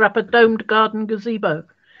railings wrap a domed garden gazebo.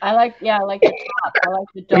 I like the top. I like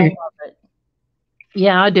the dome of it.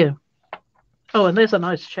 Yeah, I do. Oh, and there's a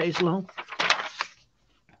nice chaise long.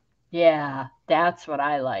 Yeah, that's what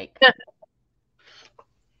I like.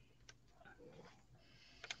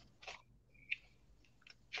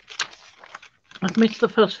 I've missed the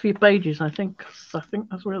first few pages, I think. I think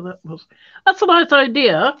that's where that was. That's a nice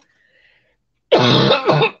idea.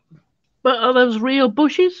 But are those real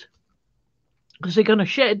bushes? Is it going to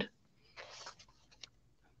shed?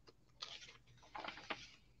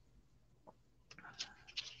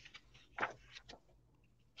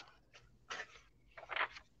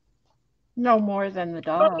 No more than the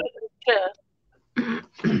dog.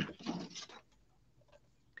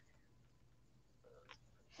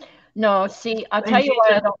 No, see, I'll tell you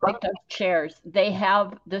why I don't like those chairs. They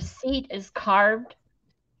have the seat is carved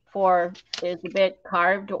is a bit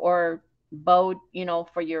carved or bowed,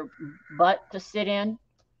 for your butt to sit in.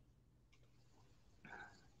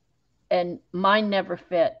 And mine never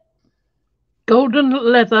fit. Golden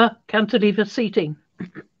leather cantilever seating.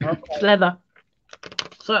 Okay. It's leather.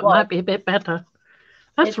 So it might be a bit better.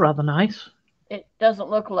 That's rather nice. It doesn't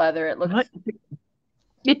look leather. It looks.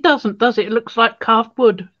 It doesn't, does it? It looks like carved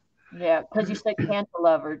wood. Yeah, because you said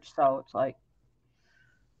cantilevered, so it's like.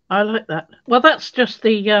 I like that. Well, that's just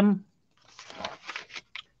the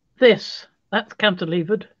that's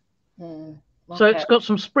cantilevered. Okay. So it's got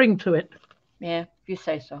some spring to it. Yeah, if you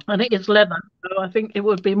say so. And it is leather, so I think it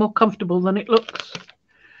would be more comfortable than it looks.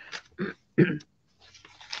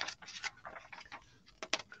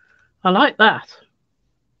 I like that.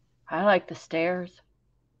 I like the stairs.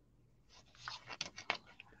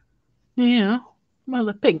 Yeah, well,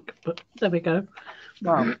 they're pink, but there we go.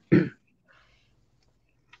 Wow.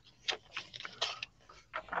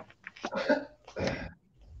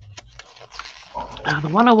 The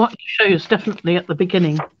one I want to show you is definitely at the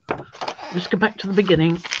beginning. Just go back to the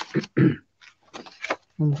beginning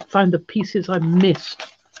and find the pieces I missed.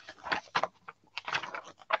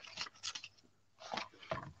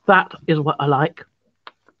 That is what I like.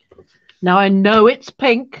 Now, I know it's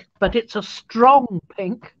pink, but it's a strong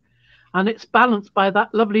pink, and it's balanced by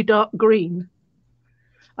that lovely dark green.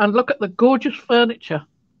 And look at the gorgeous furniture.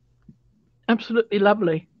 Absolutely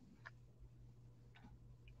lovely.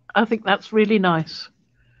 I think that's really nice.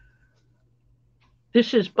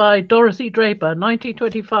 This is by Dorothy Draper,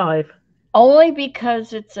 1925. Only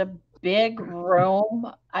because it's a big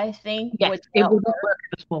room, I think. Yes, it wouldn't work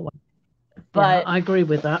in a small one. But yeah, I agree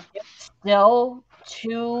with that. It's still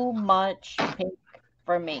too much pink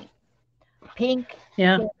for me. Pink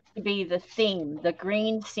seems to be the theme. The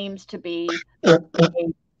green seems to be a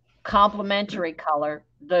complementary color.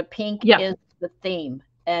 The pink is the theme,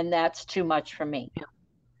 and that's too much for me.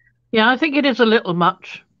 Yeah, I think it is a little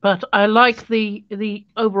much, but I like the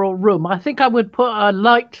overall room. I think I would put a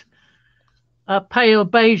light, pale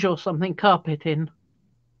beige or something carpet in.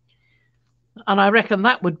 And I reckon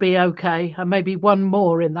that would be okay. And maybe one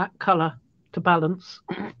more in that colour to balance.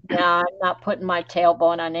 Yeah, I'm not putting my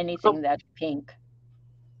tailbone on anything that's pink.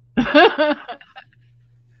 Well,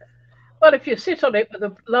 if you sit on it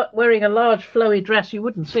with wearing a large flowy dress, you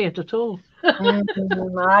wouldn't see it at all.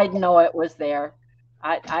 I'd know it was there.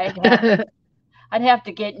 I'd have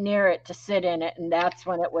to get near it to sit in it, and that's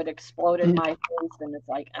when it would explode in my face, and it's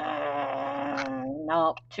like,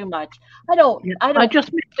 no, too much. I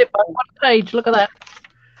just missed it by one page. Look at that.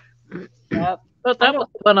 Yep. But that was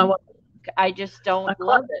the one I wanted. I just don't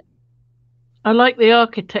love it. I like the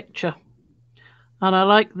architecture, and I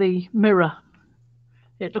like the mirror.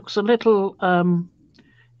 It looks a little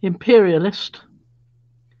imperialist,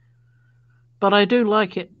 but I do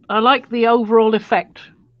like it. I like the overall effect.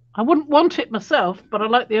 I wouldn't want it myself, but I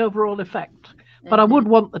like the overall effect. But I would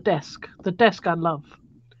want the desk. The desk I love.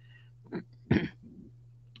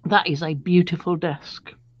 That is a beautiful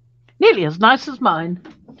desk. Nearly as nice as mine.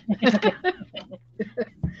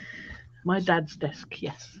 My dad's desk,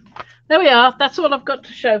 yes. There we are. That's all I've got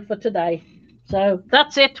to show for today. So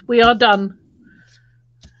that's it. We are done.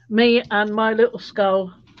 Me and my little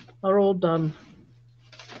skull are all done.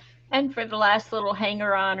 And for the last little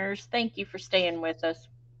hanger-oners, thank you for staying with us.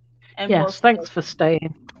 And yes, thanks for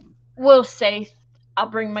staying. We'll say, I'll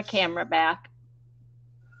bring my camera back.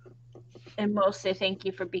 And we'll say thank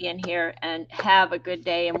you for being here and have a good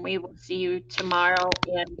day. And we will see you tomorrow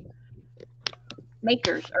in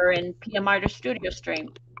Makers or in PM Artist Studio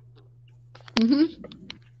Stream.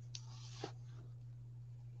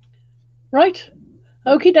 Right.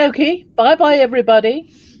 Okie dokie. Bye-bye,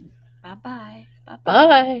 everybody. Bye-bye.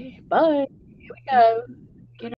 Bye. Bye. Here we go.